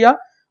আইত্রিয়া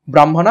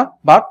ব্রাহ্মণা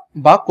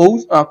বা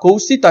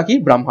কৌশিতাকি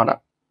ব্রাহ্মণা।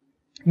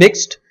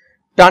 নেক্সট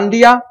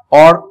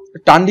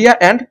টান্ডিয়া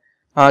অ্যান্ড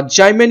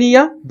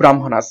জাইমেনিয়া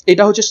ব্রাহ্মণাস,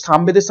 এটা হচ্ছে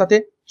সামবেদের সাথে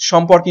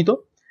সম্পর্কিত।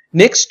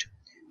 নেক্সট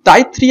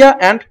তাইত্রিয়া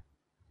অ্যান্ড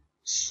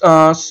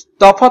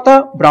স্তফাতা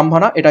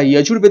ব্রাহ্মণা, এটা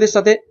যজুর্বেদের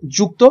সাথে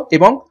যুক্ত,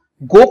 এবং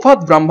গোফাত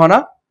ব্রাহ্মণা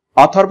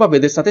অথর্ব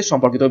বেদের সাথে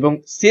সম্পর্কিত। এবং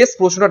শেষ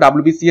প্রশ্নটা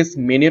WBCS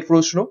মেনের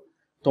প্রশ্ন,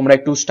 তোমরা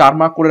একটু স্টার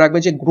মার্ক করে রাখবে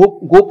যে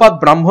গোপাত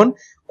ব্রাহ্মণ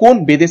কোন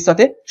বেদের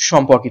সাথে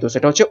সম্পর্কিত,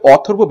 সেটা হচ্ছে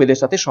অথর্ব বেদের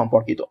সাথে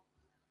সম্পর্কিত।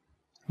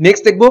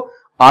 নেক্সট দেখবো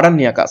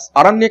আরণ্যকাস।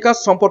 আরণ্যকাস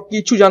সম্পর্কে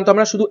কিছু জানতাম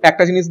না, শুধু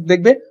একটা জিনিস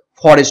দেখবে,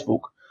 ফরেস্ট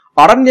বুক।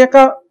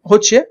 আরণ্যকা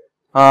হচ্ছে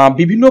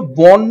বিভিন্ন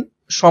বন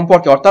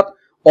সম্পর্কে অর্থাৎ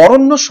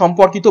অরণ্য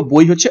সম্পর্কিত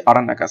বই হচ্ছে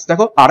আরণ্যকাস।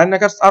 দেখো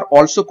আরণ্যকাস আর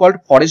অলসো কল্ড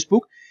ফরেস্ট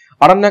বুক।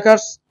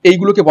 আরণ্যকাস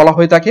এইগুলোকে বলা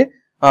হয়ে থাকে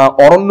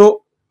অরণ্য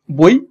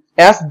বই,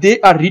 as they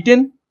are written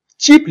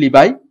চিপলি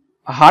by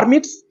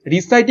হারমিটস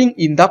residing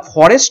in the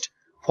forest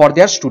for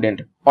their student,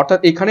 অর্থাৎ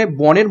এখানে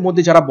বনের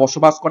মধ্যে যারা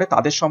বসবাস করে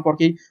তাদের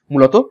সম্পর্কেই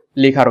মূলত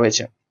লেখা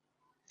রয়েছে।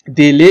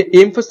 দে লে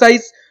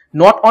emphasise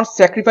not on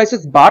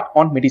sacrifices but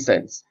on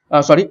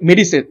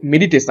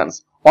meditations,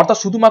 অর্থাৎ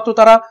শুধুমাত্র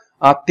তারা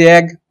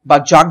ত্যাগ বা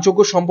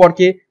যাগযজ্ঞ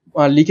সম্পর্কে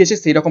লিখেছে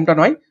সেই রকমটা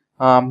নয়,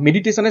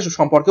 মেডিটেশনের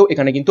সম্পর্কেও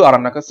এখানে কিন্তু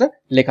আরণ্যকাসে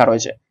লেখা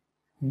রয়েছে।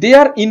 দে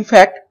আর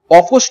in fact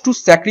oppose to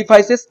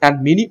sacrifices and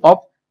many of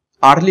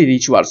early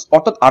rituals,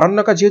 অর্থাৎ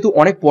আরণ্যকা যেহেতু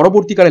অনেক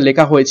পরবর্তীকালে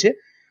লেখা হয়েছে,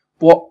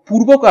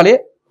 পূর্বকালে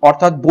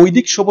অর্থাৎ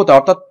বৈদিক সভ্যতা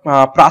অর্থাৎ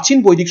প্রাচীন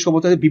বৈদিক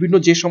সভ্যতাতে বিভিন্ন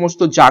যে সমস্ত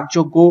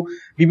যাগযজ্ঞ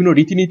বিভিন্ন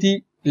রীতিনীতি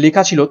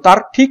লেখা ছিল তার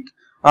ঠিক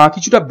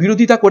কিছুটা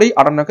বিরোধিতা করেই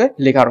আরণ্যকে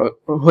লেখা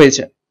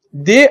হয়েছে।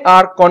 দে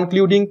আর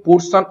concluding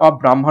portion of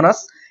Brahmanas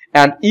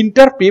and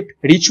interpret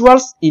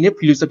rituals in a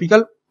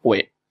philosophical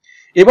way,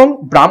 এবং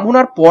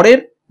ব্রাহ্মণার পরের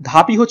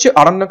ধাপই হচ্ছে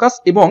আরণ্যকাস,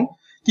 এবং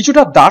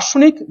কিছুটা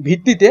দার্শনিক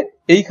ভিত্তিতে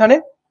এইখানে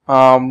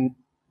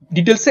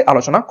ডিটেলসে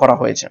আলোচনা করা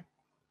হয়েছে।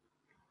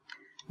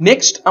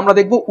 নেক্সট আমরা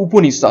দেখব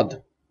উপনিষদ,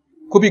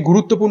 খুবই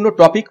গুরুত্বপূর্ণ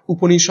টপিক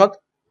উপনিষদ।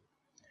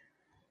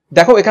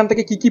 দেখো এখান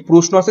থেকে কি কি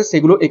প্রশ্ন আছে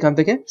সেগুলো এখান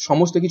থেকে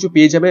সমস্ত কিছু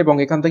পেয়ে যাবে এবং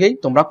এখান থেকেই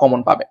তোমরা কমন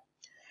পাবে।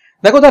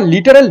 দেখো the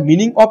literal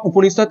meaning of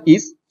Upanishad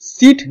is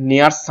seat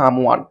near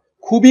someone,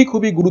 খুবই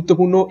খুবই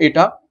গুরুত্বপূর্ণ,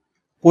 এটা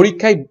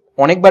পরীক্ষায়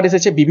অনেকবার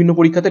এসেছে, বিভিন্ন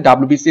পরীক্ষাতে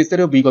WBCS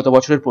এরও বিগত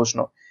বছরের প্রশ্ন।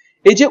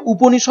 এই যে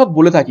উপনিষদ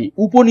বলে থাকি,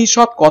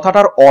 উপনিষদ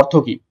কথাটার অর্থ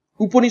কি?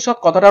 উপনিষদ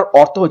কথাটার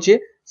অর্থ হচ্ছে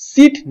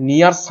সিট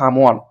নিয়ার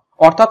সামওয়ান,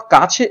 অর্থাৎ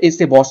কাছে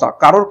এসে বসা,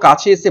 কারোর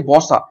কাছে এসে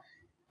বসা,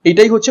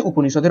 এটাই হচ্ছে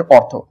উপনিষদের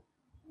অর্থ।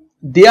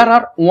 দেয়ার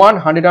আর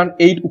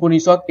 108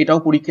 উপনিষদ, এটাও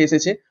পরীক্ষা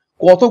এসেছে।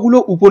 কতগুলো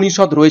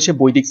উপনিষদ রয়েছে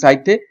বৈদিক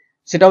সাহিত্যে?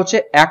 সেটা হচ্ছে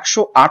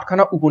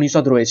 108খানা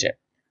উপনিষদ রয়েছে,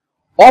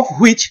 অফ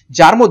হুইচ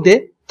যার মধ্যে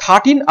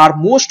 13 আর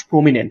মোস্ট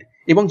প্রমিনেন্ট,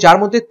 এবং যার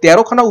মধ্যে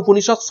 13খানা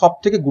উপনিষদ সব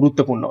থেকে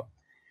গুরুত্বপূর্ণ।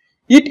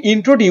 ইট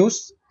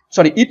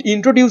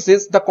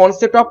ইন্ট্রোডিউসেস দ্য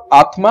কনসেপ্ট অফ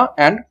আত্মা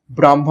অ্যান্ড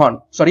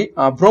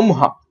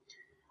ব্রহ্মা,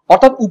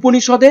 অর্থাৎ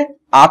উপনিষদে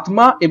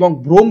আত্মা এবং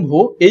ব্রহ্ম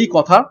এই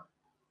কথা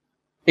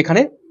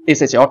এখানে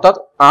এসেছে, অর্থাৎ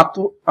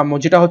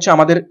যেটা হচ্ছে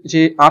আমাদের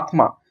যে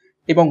আত্মা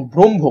এবং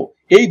ব্রহ্ম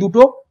এই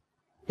দুটো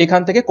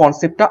এখান থেকে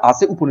কনসেপ্টটা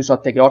আসে উপনিষদ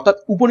থেকে, অর্থাৎ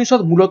উপনিষদ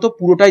মূলত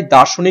পুরোটাই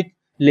দার্শনিক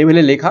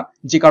লেভেলে লেখা,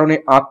 যে কারণে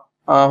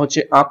হচ্ছে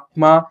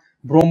আত্মা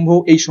ব্রহ্ম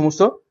এই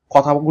সমস্ত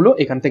কথাগুলো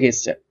এখান থেকে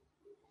এসছে।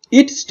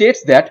 ইট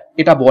স্টেটস দ্যাট,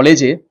 এটা বলে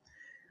যে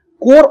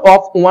core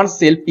of one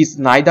self is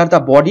neither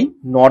the body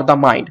নর দ্য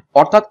মাইন্ড,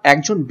 অর্থাৎ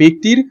একজন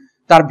ব্যক্তির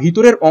তার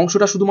ভিতরের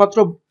অংশটা শুধুমাত্র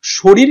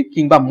শরীর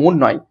কিংবা মন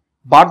নয়,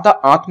 বাট দ্য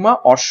আত্মা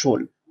অর সোল,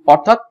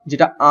 অর্থাৎ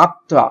যেটা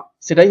আত্মা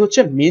সেটাই হচ্ছে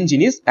মেন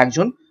জিনিস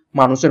একজন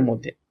মানুষের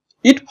মধ্যে।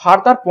 ইট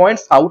ফার্দার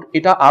পয়েন্টস আউট,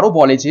 এটা আরো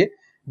বলে যে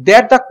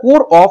that the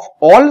core of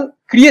all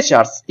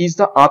creatures is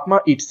the আত্মা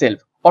ইটসেলফ,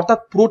 অর্থাৎ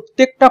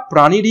প্রত্যেকটা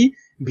প্রাণীরই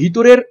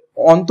ভিতরের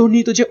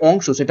অন্তর্নিহিত যে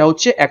অংশ সেটা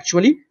হচ্ছে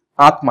অ্যাকচুয়ালি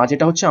আত্মা,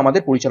 যেটা হচ্ছে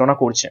আমাদের পরিচালনা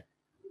করছে।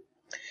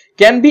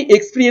 Can be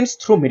experience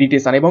through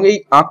meditation, এবং এই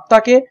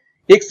আত্মাকে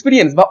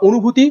এক্সপিরিয়েন্স বা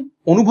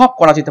অনুভব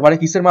করা যেতে পারে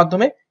কিসের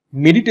মাধ্যমে?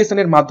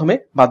 মেডিটেশনের মাধ্যমে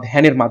বা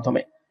ধ্যানের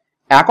মাধ্যমে।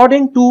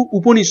 অ্যাকর্ডিং টু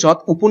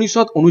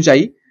উপনিষদ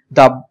অনুযায়ী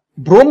the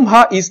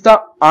Brahma is the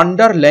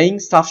underlying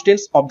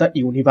substance of the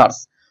universe,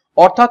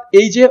 অর্থাৎ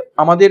এই যে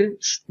আমাদের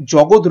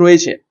জগৎ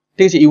রয়েছে,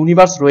 ঠিক আছে,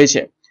 ইউনিভার্স রয়েছে,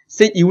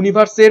 সেই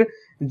ইউনিভার্সের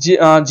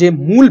যে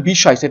মূল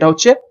বিষয় সেটা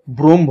হচ্ছে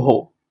ব্রহ্ম।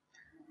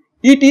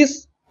 ইট ইজ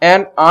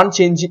অ্যান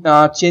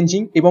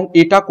আনচেঞ্জিং, এবং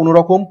এটা কোনো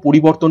রকম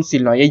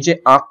পরিবর্তনশীল নয়। এই যে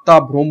আত্মা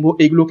ব্রহ্ম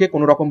এইগুলোকে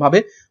কোনো রকম ভাবে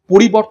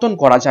পরিবর্তন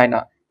করা যায় না।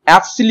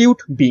 অ্যাবসলিউট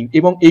বিং,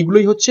 এবং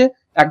এইগুলোই হচ্ছে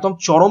একদম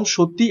চরম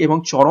সত্যি এবং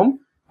চরম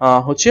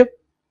হচ্ছে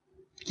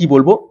কি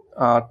বলবো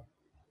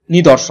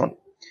নিদর্শন।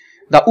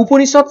 The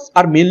Upanishads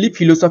R mainly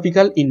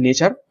philosophical in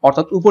nature,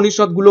 অর্থাৎ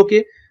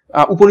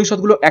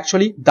উপনিষদগুলো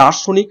অ্যাকচুয়ালি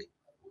দার্শনিক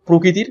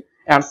প্রকৃতির,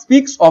 and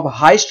speaks of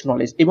highest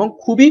knowledge, এবং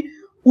খুবই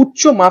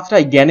উচ্চ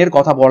মাত্রায় জ্ঞানের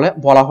কথা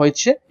বলা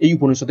হয়েছে এই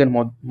উপনিষদের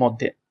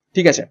মধ্যে।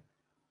 ঠিক আছে,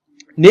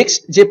 নেক্সট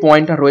যে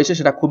পয়েন্টটা রয়েছে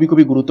সেটা খুবই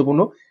খুবই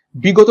গুরুত্বপূর্ণ।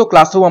 বিগত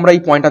ক্লাসেও আমরা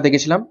এই পয়েন্টটা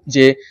দেখেছিলাম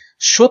যে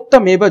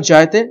সত্যমেব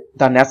জয়তে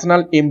দ্য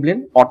ন্যাশনাল এমব্লেম,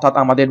 অর্থাৎ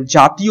আমাদের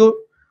জাতীয়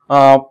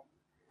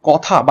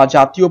কথা বা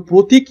জাতীয়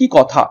প্রতীকী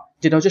কথা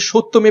যেটা হচ্ছে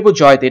সত্যমেব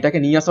জয়তে, এটাকে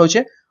নিয়ে আসা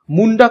হয়েছে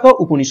মুন্ডাক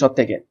উপনিষদ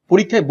থেকে।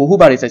 পরীক্ষায়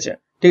বহুবার এসেছে।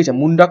 ঠিক আছে,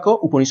 মুন্ডাক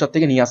উপনিষদ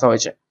থেকে নিয়ে আসা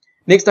হয়েছে।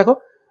 নেক্সট দেখো,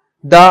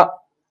 the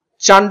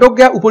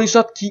চান্ডোগ্য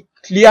Upanishad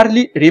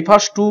clearly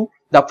refers to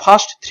the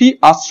first 3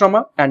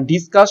 ashrama and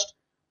discussed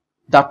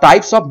the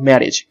types of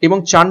marriage। এবং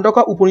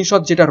চান্ডোকা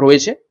উপনিষদ যেটা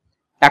রয়েছে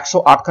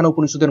 108খানা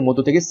উপনিষদের মধ্য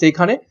থেকে,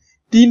 সেখানে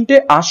 3টে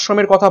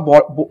আশ্রমের কথা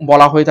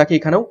বলা হয়ে থাকে।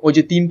 এখানেও ওই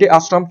যে 3টে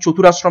আশ্রম,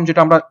 চতুরাশ্রম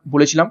যেটা আমরা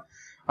বলেছিলাম,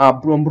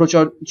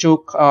 ব্রহ্মচর্য,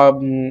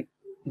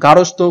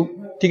 গারস্থ,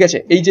 ঠিক আছে,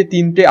 এই যে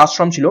 3টে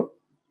আশ্রম ছিল,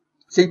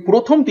 সেই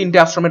প্রথম 3টে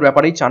আশ্রমের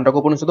ব্যাপারেই চান্ডোক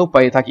উপনিষদেও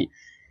পেয়ে থাকি।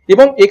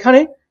 এবং এখানে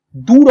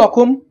 2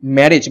 রকম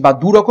ম্যারেজ বা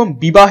 2 রকম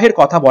বিবাহের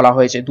কথা বলা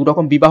হয়েছে। 2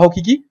 রকম বিবাহ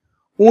কি কি?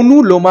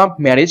 অনুলোমা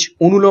ম্যারেজ,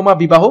 অনুলোমা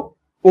বিবাহ।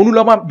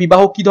 অনুলোমা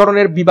বিবাহ কি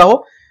ধরনের বিবাহ?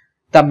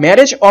 The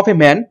marriage of a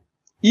man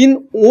in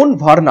on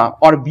Verna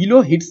or below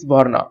hits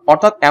Verna,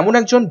 অর্থাৎ এমন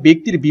একজন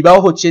ব্যক্তির বিবাহ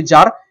হচ্ছে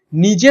যার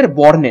নিজের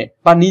বর্ণে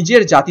বা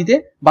নিজের জাতিতে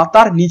বা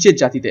তার নিচের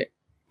জাতিতে।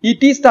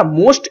 It is the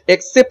most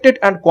accepted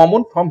and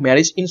common form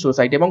marriage in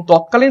society. এবং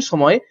তৎকালীন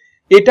সময়ে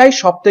এটাই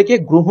সব থেকে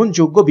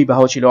গ্রহণযোগ্য বিবাহ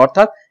ছিল,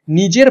 অর্থাৎ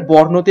নিজের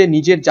বর্ণতে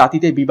নিজের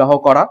জাতিতে বিবাহ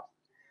করা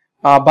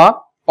বা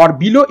অর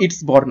বিলো ইটস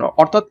বর্ণ,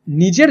 অর্থাৎ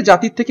নিজের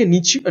জাতির থেকে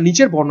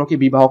নিচের বর্ণকে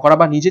বিবাহ করা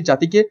বা নিজের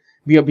জাতিকে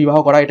বিবাহ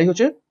করা, এটাই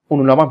হচ্ছে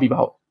অনুলোমা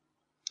বিবাহ।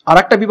 আর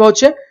একটা বিবাহ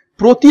হচ্ছে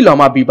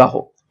প্রতিলোমা বিবাহ।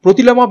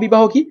 প্রতিলোমা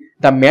বিবাহ কি?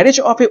 The marriage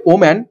of a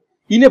woman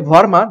in a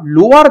Verma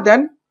lower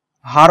than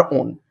her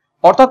own,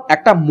 অর্থাৎ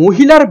একটা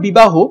মহিলার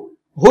বিবাহ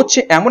হচ্ছে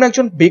এমন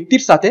একজন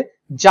ব্যক্তির সাথে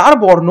যার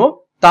বর্ণ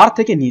তার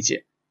থেকে নিচে।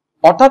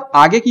 অর্থাৎ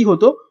আগে কি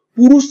হতো,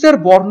 পুরুষের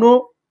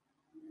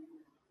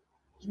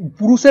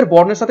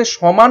বর্ণের সাথে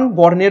সমান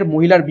বর্ণের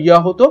মহিলার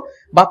বিয়ে হতো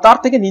বা তার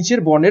থেকে নিচের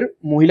বর্ণের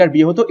মহিলার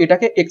বিয়ে হতো,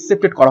 এটাকে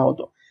একসেপ্টেড করা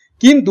হতো।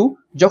 কিন্তু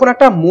যখন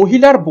একটা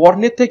মহিলার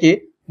বর্ণের থেকে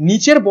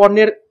নিচের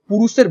বর্ণের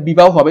পুরুষের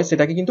বিবাহ হবে,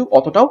 সেটাকে কিন্তু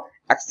অতটাও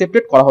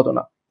অ্যাকসেপ্টেড করা হতো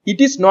না। It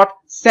is not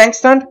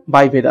sanctioned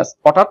by Vedas,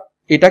 অর্থাৎ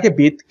এটাকে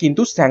বেদ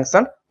কিন্তু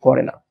স্যাংশন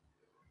করে না।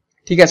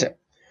 ঠিক আছে,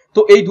 তো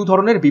এই 2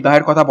 ধরনের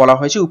বিবাহের কথা বলা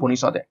হয়েছে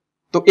উপনিষদে।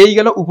 তো এই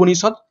গেল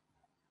উপনিষদ।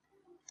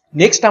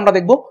 নেক্সট আমরা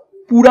দেখব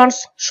পুরাণ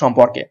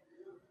সম্পর্কে।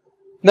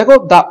 দেখো,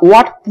 দ্য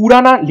ওয়ার্ড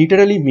পুরানা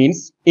literally means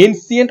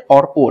ancient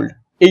or old.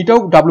 এইটাও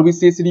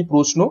WBCS এর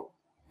প্রশ্ন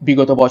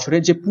বিগত বছরে,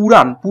 যে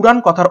পুরাণ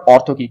কথার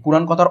অর্থ কি?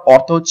 পুরাণ কথার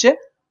অর্থ হচ্ছে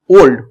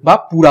ওল্ড বা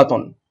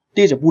পুরাতন।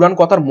 ঠিক আছে, পুরাণ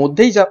কথার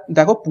মধ্যেই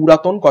দেখো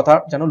পুরাতন কথা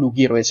যেন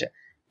লুকিয়ে রয়েছে,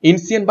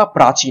 এনসিয়েন্ট বা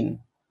প্রাচীন।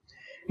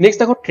 নেক্সট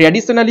দেখো,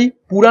 traditionally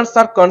Puranas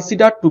R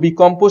considered two B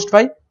composed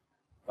by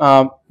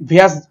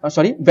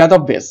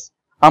Vedvyas.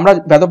 আমরা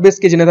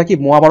বেদব্যাসকে জেনে থাকি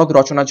মহাভারত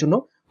রচনার জন্য,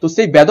 তো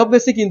সেই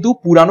বেদব্যাসই কিন্তু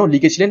পুরাণও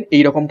লিখেছিলেন,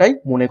 এই রকমটাই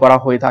মনে করা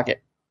হয়ে থাকে।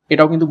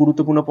 এটাও কিন্তু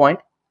গুরুত্বপূর্ণ পয়েন্ট।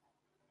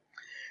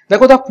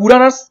 দেখো, the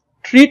পুরাণাস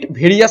treat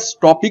various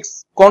topics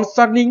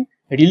concerning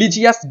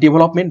religious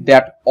development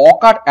that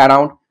occurred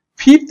around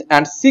 5th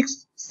and 6th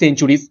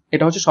centuries।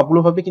 এটা হচ্ছে সবগুলো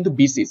হবে কিন্তু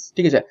বিসিস।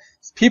 ঠিক আছে,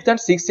 5th and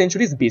 6th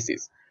centuries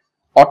BCS,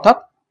 অর্থাৎ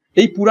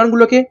এই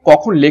পুরাণগুলোকে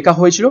কখন লেখা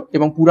হয়েছিল।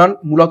 এবং পুরাণ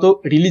মূলত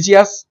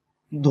রিলিজিয়াস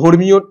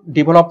ধর্মীয়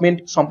ডেভেলপমেন্ট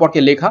সম্পর্কে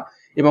লেখা,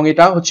 এবং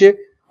এটা হচ্ছে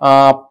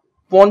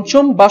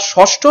 5ম বা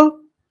 6ষ্ঠ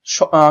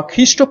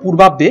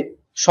খ্রিস্টপূর্বাব্দে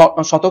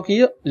শতকে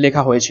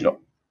লেখা হয়েছিল।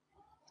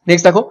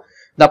 নেক্সট দেখো,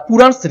 the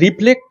Puranas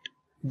reflect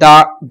the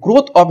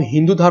growth of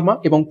Hindu ধর্ম।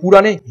 এবং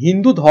পুরাণে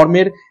হিন্দু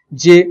ধর্মের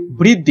যে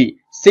বৃদ্ধি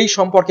সেই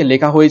সম্পর্কে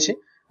লেখা হয়েছে।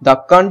 The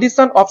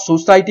condition of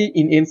society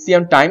in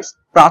ancient Times,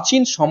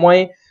 প্রাচীন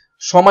সময়ে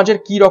সমাজের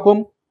কি রকম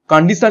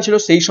কন্ডিশন ছিল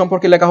সেই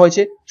সম্পর্কে লেখা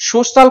হয়েছে।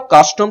 সোশ্যাল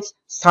কাস্টমস,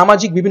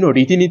 সামাজিক বিভিন্ন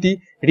রীতিনীতি,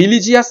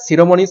 রিলিজিয়াস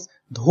সেরেমনিস,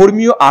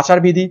 ধর্মীয়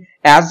আচারবিধি,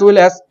 as well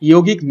as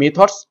ইয়োগিক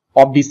methods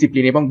of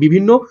discipline, এবং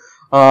বিভিন্ন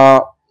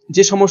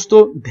যে সমস্ত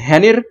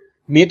ধ্যানের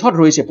মেথড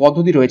রয়েছে,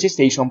 পদ্ধতি রয়েছে,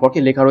 সেই সম্পর্কে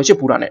লেখা রয়েছে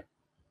পুরাণে।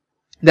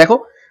 দেখো,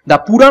 the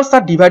Puranas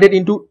R divided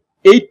into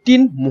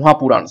 18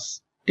 মহাপুরাণস।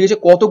 ঠিক আছে,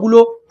 কতগুলো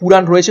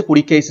পুরাণ রয়েছে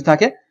পরীক্ষায় এসে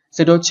থাকে?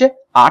 সেটা হচ্ছে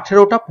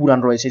 18টা পুরাণ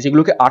রয়েছে,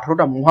 যেগুলোকে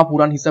 18টা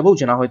মহাপুরাণ হিসাবেও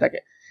জানা হয়ে থাকে।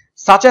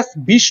 সাচ অ্যাজ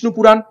বিষ্ণু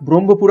পুরাণ,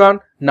 ব্রহ্ম পুরাণ,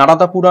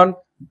 নারদা পুরাণ,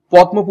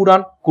 পদ্ম পুরাণ,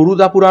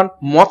 গরুদা পুরাণ,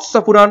 মৎস্য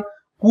পুরাণ,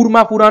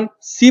 কুর্মা পুরাণ,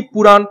 শিব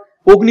পুরাণ,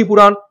 অগ্নি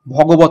পুরাণ,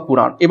 ভগবত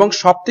পুরাণ। এবং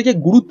সব থেকে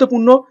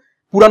গুরুত্বপূর্ণ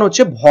পুরাণ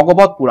হচ্ছে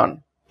ভগবত পুরাণ।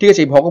 ঠিক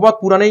আছে, এই ভগবত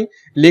পুরাণেই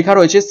লেখা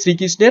রয়েছে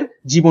শ্রীকৃষ্ণের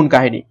জীবন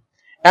কাহিনী।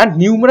 অ্যান্ড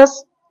নিউমারাস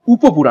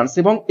উপপুরাণ,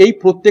 এবং এই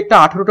প্রত্যেকটা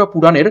 18টা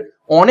পুরাণের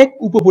অনেক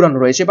উপপুরাণ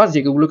রয়েছে, বা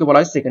যেগুলোকে বলা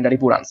হয় secondary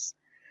Puranas.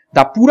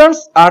 The Puranas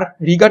R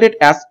regarded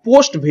as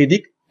post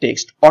Vedic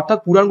text, অর্থাৎ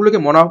পুরাণগুলোকে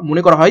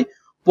মনে করা হয়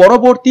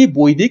পরবর্তী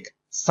বৈদিক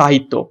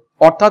সাহিত্য।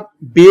 অর্থাৎ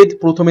বেদ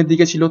প্রথমের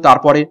দিকে ছিল,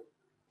 তারপরে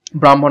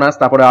ব্রাহ্মণাস,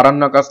 তারপরে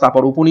আরণ্যকাস,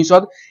 তারপর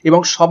উপনিষদ, এবং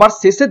সবার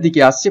শেষের দিকে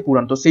আসছে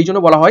পুরাণ। তো সেই জন্য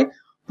বলা হয়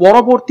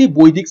পরবর্তী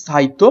বৈদিক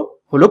সাহিত্য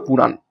হলো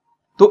পুরাণ।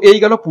 তো এই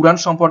গেল পুরাণ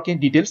সম্পর্কে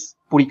ডিটেলস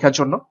পরীক্ষার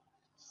জন্য।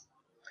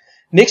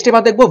 নেক্সট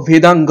এবার দেখবো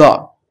বেদাঙ্গ।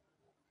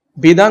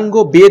 বেদাঙ্গ,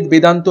 বেদ,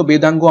 বেদান্ত,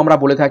 বেদাঙ্গ আমরা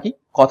বলে থাকি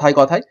কথায়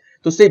কথায়।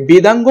 তো সেই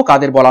বেদাঙ্গ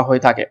কাদের বলা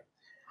হয়ে থাকে?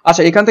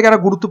 আচ্ছা, এখান থেকে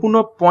একটা গুরুত্বপূর্ণ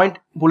পয়েন্ট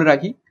বলে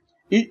রাখি,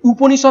 এই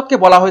উপনিষদকে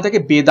বলা হয়ে থাকে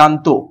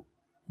বেদান্ত,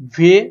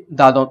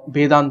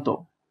 বেদান্ত,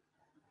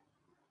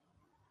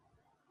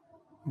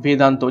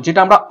 বেদান্ত, যেটা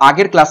আমরা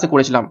আগের ক্লাসে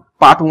করেছিলাম,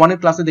 পার্ট 1 এর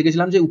ক্লাসে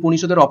দেখেছিলাম যে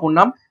উপনিষদের অপর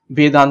নাম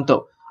বেদান্ত।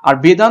 আর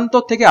বেদান্ত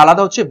থেকে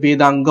আলাদা হচ্ছে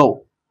বেদাঙ্গ।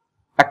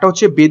 একটা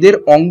হচ্ছে বেদের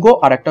অঙ্গ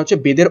আর একটা হচ্ছে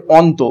বেদের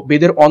অন্ত।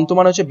 বেদের অন্ত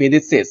মানে হচ্ছে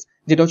বেদের শেষ,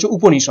 যেটা হচ্ছে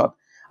উপনিষদ,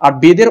 আর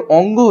বেদের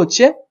অঙ্গ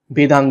হচ্ছে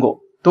বেদাঙ্গ।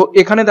 তো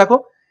এখানে দেখো,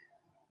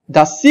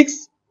 the 6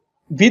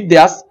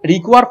 vidyas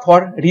required for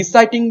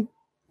reciting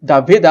the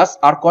Vedas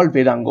are called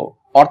বেদাঙ্গ।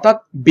 অর্থাৎ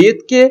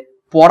বেদকে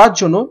পড়ার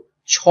জন্য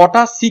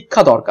 6টা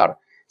শিক্ষা দরকার,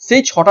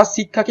 সেই 6টা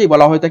শিক্ষাকেই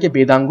বলা হয়ে থাকে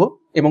বেদাঙ্গ।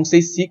 এবং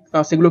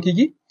সেগুলো কি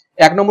কি?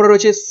 1 নম্বরে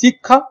রয়েছে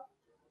শিক্ষা,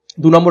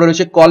 2 নম্বরে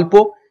রয়েছে কল্প,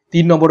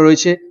 3 নম্বরে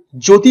রয়েছে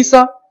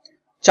জ্যোতিষা,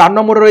 4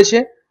 নম্বরে রয়েছে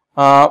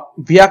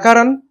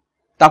ব্যাকরণ,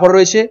 তারপরে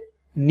রয়েছে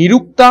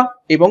নিরুক্তা,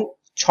 এবং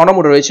 6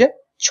 নম্বরে রয়েছে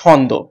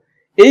ছন্দ।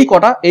 এই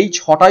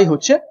 6টাই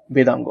হচ্ছে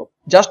বেদাঙ্গ।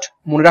 জাস্ট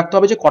মনে রাখতে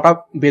হবে যে কটা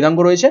বেদাঙ্গ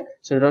রয়েছে,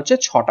 সেটা হচ্ছে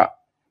 6টা।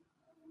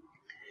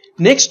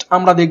 নেক্সট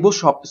আমরা দেখব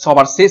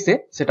সবার শেষে,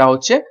 সেটা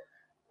হচ্ছে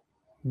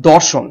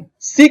দর্শন,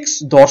 6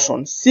 দর্শন,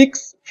 6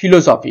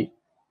 ফিলোসফি,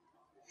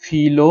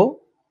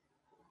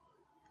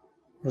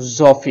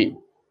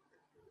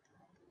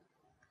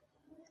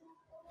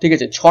 ঠিক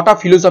আছে, 6টা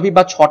ফিলোসফি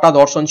বা 6টা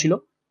দর্শন ছিল।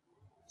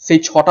 সেই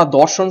 6টা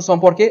দর্শন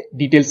সম্পর্কে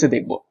ডিটেলসে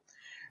দেখব।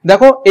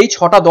 দেখো, এই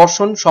 6টা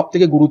দর্শন সব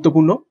থেকে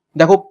গুরুত্বপূর্ণ।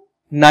 দেখো,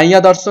 নাইয়া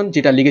দর্শন,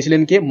 যেটা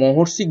লিখেছিলেন কে?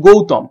 মহর্ষি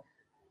গৌতম।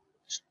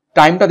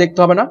 টাইমটা দেখতে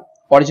হবে না,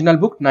 অরিজিনাল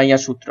বুক নাইয়া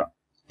সূত্র,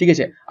 ঠিক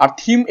আছে। আর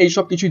থিম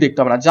এইসব কিছুই দেখতে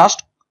হবে না, জাস্ট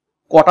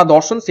কটা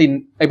দর্শন সেই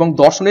এবং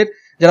দর্শনের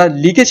যারা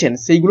লিখেছেন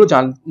সেইগুলো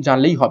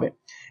জানলেই হবে।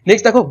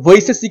 নেক্সট দেখো,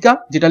 বৈশেষিকা,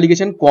 যেটা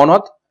লিখেছেন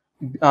কনদ।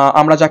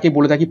 আমরা যাকে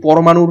বলে থাকি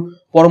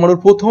পরমাণুর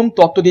প্রথম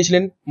তত্ত্ব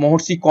দিয়েছিলেন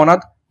মহর্ষি কনাদ,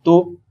 তো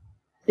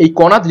এই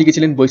কনাদ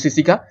লিখেছিলেন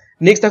বৈশেষিকা।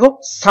 নেক্সট দেখো,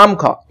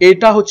 সামখা,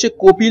 এটা হচ্ছে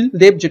কপিল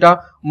দেব, যেটা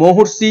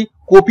মহর্ষি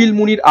কপিল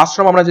মুনির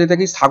আশ্রম আমরা যেটা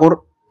থাকি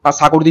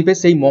সাগর দ্বীপে,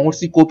 সেই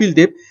মহর্ষি কপিল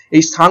দেব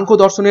এই সাংখ্য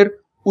দর্শনের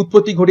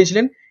উৎপত্তি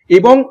ঘটিয়েছিলেন।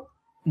 এবং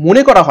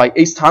মনে করা হয়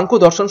এই সাংখ্য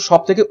দর্শন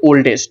সব থেকে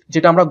ওল্ডেস্ট,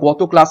 যেটা আমরা গত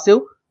ক্লাসেও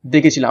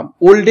দেখেছিলাম,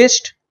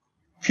 ওল্ডেস্ট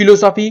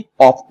ফিলোসফি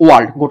অফ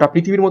ওয়ার্ল্ড, গোটা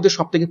পৃথিবীর মধ্যে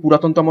সব থেকে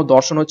পুরাতনতম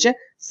দর্শন হচ্ছে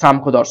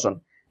সাংখ্য দর্শন।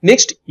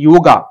 নেক্সট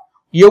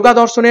যোগা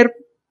দর্শনের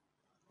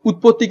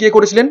উৎপত্তি কে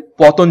করেছিলেন?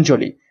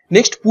 পতঞ্জলি।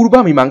 নেক্সট পূর্বা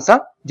মীমাংসা,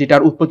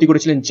 যেটার উৎপত্তি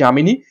করেছিলেন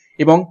যামিনী।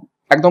 এবং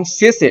একদম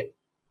শেষে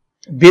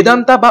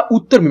বেদান্তা বা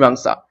উত্তর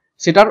মীমাংসা,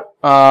 সেটার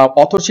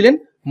অথর ছিলেন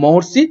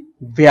মহর্ষি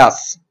ব্যাস।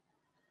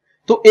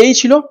 তো এই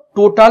ছিল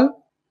টোটাল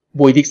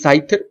বৈদিক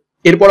সাহিত্যের।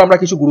 এরপর আমরা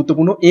কিছু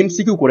গুরুত্বপূর্ণ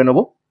এমসিকিউ করে নেব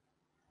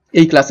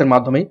এই ক্লাসের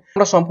মাধ্যমে।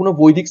 আমরা সম্পূর্ণ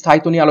বৈদিক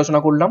সাহিত্য নিয়ে আলোচনা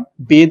করলাম,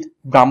 বেদ,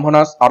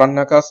 ব্রাহ্মণাস,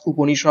 আরণ্যকাস,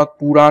 উপনিষদ,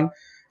 পুরাণ,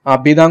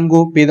 বেদাঙ্গ,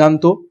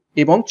 বেদান্ত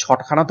এবং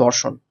 6খানা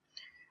দর্শন।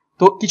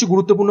 তো কিছু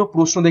গুরুত্বপূর্ণ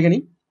প্রশ্ন দেখে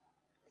নিই।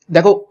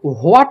 দেখো,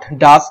 হোয়াট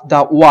ডাজ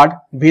দ্য ওয়ার্ড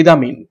বেদা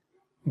মিন?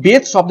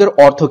 বেদ শব্দের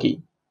অর্থ কি?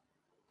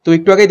 তো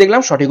একটু আগেই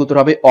দেখলাম, সঠিক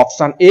উত্তর হবে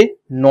অপশন এ,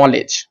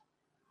 নলেজ।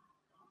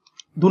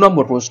 2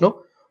 নম্বর প্রশ্ন,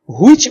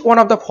 which one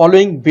of the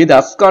following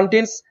Vedas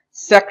contains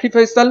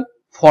sacrificial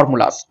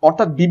formulas?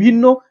 অর্থাৎ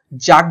বিভিন্ন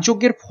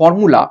যাগযজ্ঞের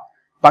ফর্মুলা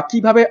বা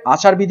কিভাবে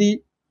আচারবিধি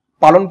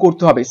পালন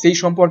করতে হবে সেই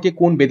সম্পর্কে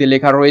কোন বেদে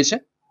লেখা রয়েছে?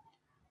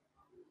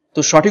 তো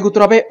সঠিক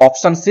উত্তর হবে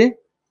অপশন সি,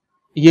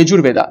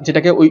 যজুর্বেদা,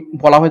 যেটাকে ওই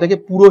বলা হয়ে থাকে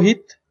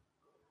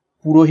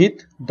পুরোহিত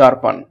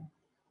দর্পণ।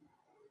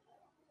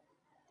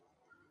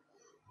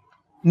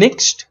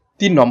 Next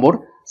 3 number,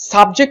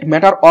 subject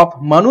matter of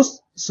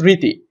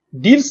Manusmriti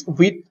deals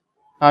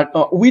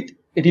with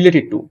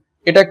related to.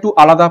 এটা একটু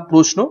আলাদা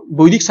প্রশ্ন,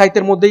 বৈদিক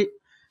সাহিত্যের মধ্যেই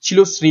ছিল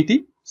স্মৃতি,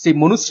 সেই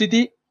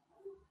মনুস্মৃতি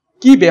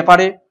কি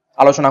ব্যাপারে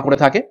আলোচনা করে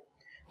থাকে?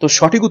 তো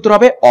সঠিক উত্তর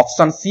হবে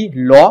অপশন সি,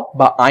 ল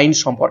বা আইন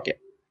সম্পর্কে।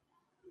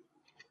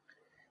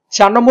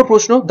 4 নম্বর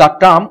প্রশ্ন, the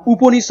term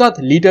Upanishad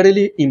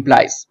literally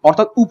implies,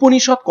 অর্থাৎ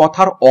উপনিষদ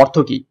কথার অর্থ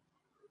কি?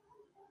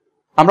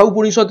 আমরা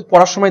উপনিষদ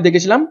পড়ার সময়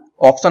দেখেছিলাম,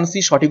 অপশন সি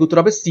সঠিক উত্তর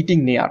হবে সিটিং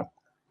নেয়ার,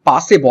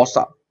 পাশে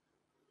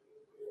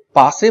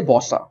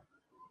বসা।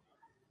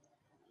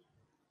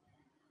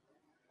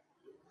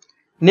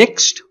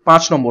 নেক্সট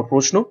 5 নম্বর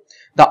প্রশ্ন,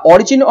 the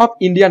origin of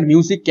Indian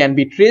music can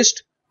be traced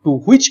two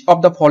which of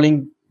the following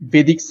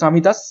বেদিক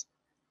সামিতাস?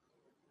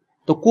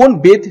 তো কোন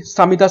বেদ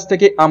সামিতাস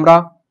থেকে আমরা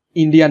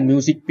ইন্ডিয়ান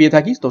মিউজিক পেয়ে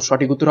থাকি? তো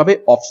সঠিক উত্তর হবে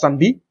অপশন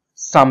বি,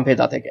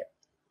 সামভেদা থেকে।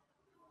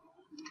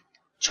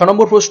 6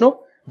 নম্বর প্রশ্ন,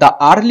 the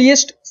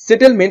earliest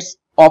settlements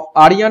of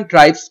Aryan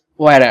tribes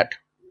war at?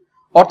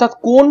 অর্থাৎ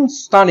কোন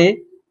স্থানে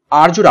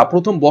আর্যরা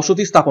প্রথম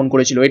বসতি স্থাপন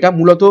করেছিল? এটা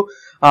মূলত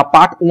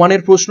পার্ট 1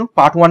 এর প্রশ্ন।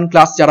 পার্ট 1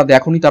 ক্লাস যারা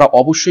দেখোনি তারা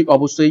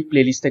অবশ্যই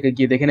প্লেলিস্ট থেকে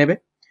গিয়ে দেখে নেবে।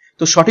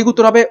 তো সঠিক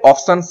উত্তর হবে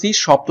অপশন সি,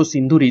 সপ্ত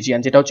সিন্ধু রিজিয়ন,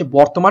 যেটা হচ্ছে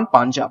বর্তমান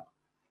পাঞ্জাব।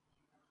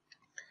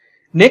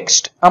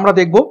 নেক্সট আমরা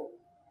দেখব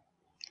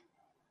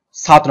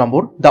 7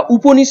 নম্বর, দ্য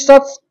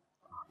উপনিষদ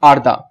আর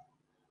দ্য,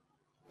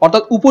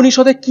 অর্থাৎ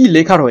উপনিষদে কি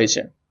লেখা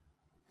রয়েছে?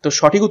 তো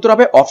সঠিক উত্তর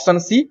হবে option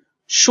C,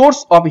 source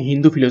of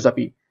Hindu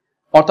philosophy,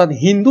 অর্থাৎ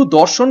হিন্দু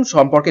দর্শন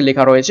সম্পর্কে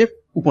লেখা রয়েছে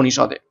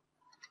উপনিষদে।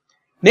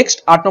 নেক্সট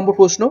 8 নম্বর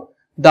প্রশ্ন,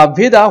 দ্য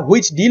ভেদা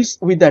which deals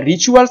with the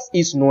rituals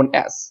is known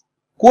as.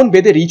 কোন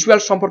বেদে রিচুয়াল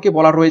সম্পর্কে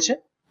বলা রয়েছে?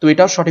 তো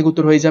এটাও সঠিক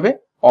উত্তর হয়ে যাবে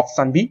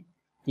অপশন বি,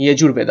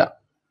 ইয়জুর্বেদা।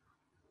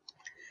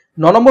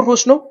 9 নম্বর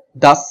প্রশ্ন,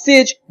 the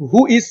Sage who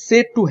is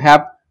said to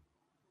have,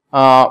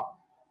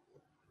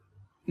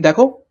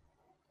 দেখো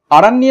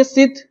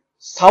আরণ্যেসিদ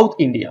সাউথ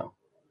ইন্ডিয়া,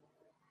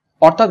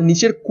 অর্থাৎ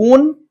নিচের কোন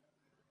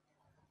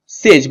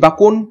সেজ বা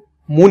কোন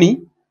মুনি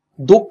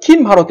দক্ষিণ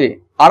ভারতে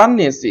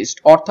আরণ্যেসিস্ট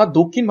অর্থাৎ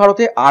দক্ষিণ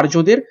ভারতে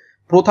আর্যদের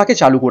প্রথাকে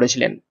চালু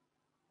করেছিলেন?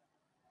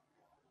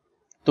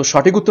 তো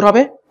সঠিক উত্তর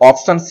হবে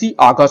অপশন সি,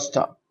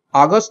 আগস্ত্যা।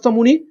 আগস্ত্য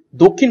মুনি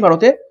দক্ষিণ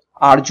ভারতে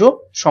আর্য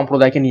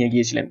সম্প্রদায়কে নিয়ে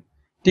গিয়েছিলেন।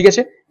 ঠিক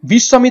আছে,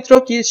 বিশ্বামিত্র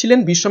কে ছিলেন?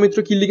 বিশ্বামিত্র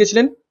কি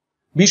লিখেছিলেন?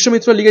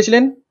 বিশ্বামিত্র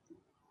লিখেছিলেন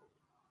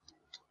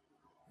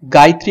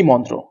গায়ত্রী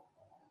মন্ত্র।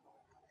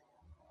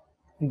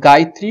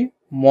 গায়ত্রী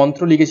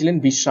মন্ত্র লিখেছিলেন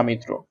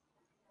বিশ্বামিত্র।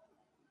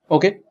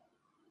 ওকে,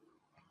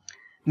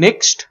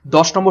 নেক্সট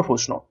 10 নম্বর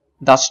প্রশ্ন,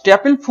 দ্য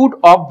স্ট্যাপল ফুড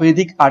অফ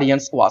বৈদিক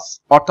আরিয়ান্স ওয়াস,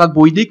 অর্থাৎ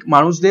বৈদিক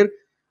মানুষদের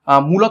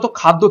মূলত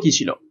খাদ্য কি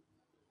ছিল?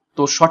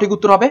 তো সঠিক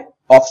উত্তর হবে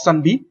option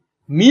B,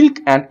 milk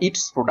and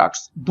it's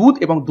products, দুধ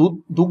এবং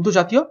দুগ্ধ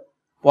জাতীয়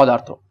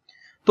পদার্থ।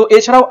 তো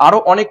এছাড়াও আরো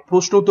অনেক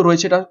প্রশ্ন উত্তর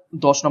রয়েছে, এটা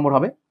 10 নম্বর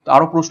হবে, তো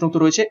আরো প্রশ্ন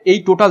উত্তর রয়েছে। এই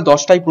টোটাল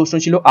 10টাই প্রশ্ন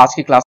ছিল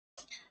আজকে ক্লাস।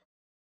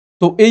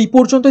 তো এই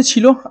পর্যন্তই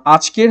ছিল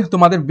আজকের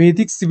তোমাদের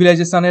বেদিক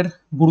সিভিলাইজেশনের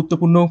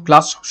গুরুত্বপূর্ণ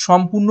ক্লাস।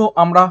 সম্পূর্ণ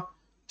আমরা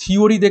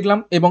থিওরি দেখলাম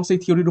এবং সেই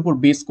থিওরির উপর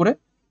বেস করে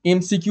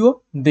এমসিকিউ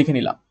দেখে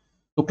নিলাম।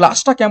 তো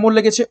ক্লাসটা কেমন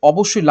লেগেছে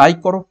অবশ্যই লাইক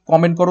করো,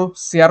 কমেন্ট করো,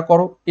 শেয়ার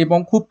করো, এবং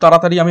খুব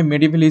তাড়াতাড়ি আমি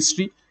মেডিভেল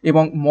হিস্ট্রি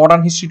এবং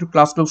মডার্ন হিস্ট্রি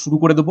ক্লাসগুলো শুরু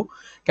করে দেবো,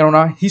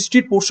 কেননা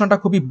হিস্ট্রির পোর্শনটা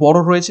খুবই বড়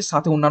রয়েছে,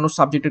 সাথে অন্যান্য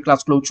সাবজেক্টের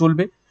ক্লাসগুলোও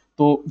চলবে।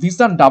 তো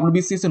ভিশন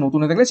WBCS এ নতুন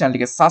হয়ে থাকলে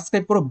চ্যানেলটিকে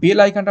সাবস্ক্রাইব করো, বেল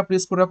আইকনটা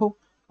প্রেস করে রাখো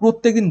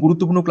প্রত্যেকদিন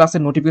গুরুত্বপূর্ণ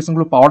ক্লাসের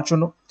নোটিফিকেশনগুলো পাওয়ার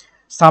জন্য।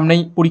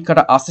 সামনেই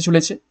পরীক্ষাটা আসতে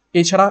চলেছে,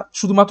 এছাড়া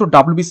শুধুমাত্র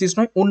WBCS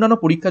নয়, অন্যান্য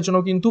পরীক্ষার জন্য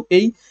কিন্তু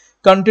এই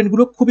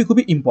কন্টেন্টগুলো খুবই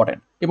খুবই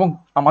ইম্পর্টেন্ট। এবং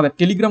আমাদের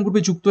টেলিগ্রাম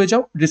গ্রুপে যুক্ত হয়ে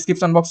যাও,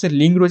 ডিসক্রিপশন বক্সের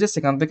লিঙ্ক রয়েছে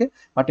সেখান থেকে,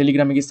 বা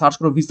টেলিগ্রামে গিয়ে সার্চ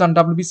করো ভিশন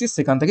WBCS,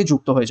 সেখান থেকে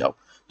যুক্ত হয়ে যাও।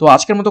 তো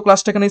আজকের মতো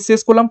ক্লাসটা এখানে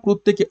শেষ করলাম।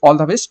 প্রত্যেকে all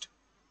the best,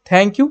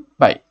 thank you,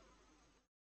 by.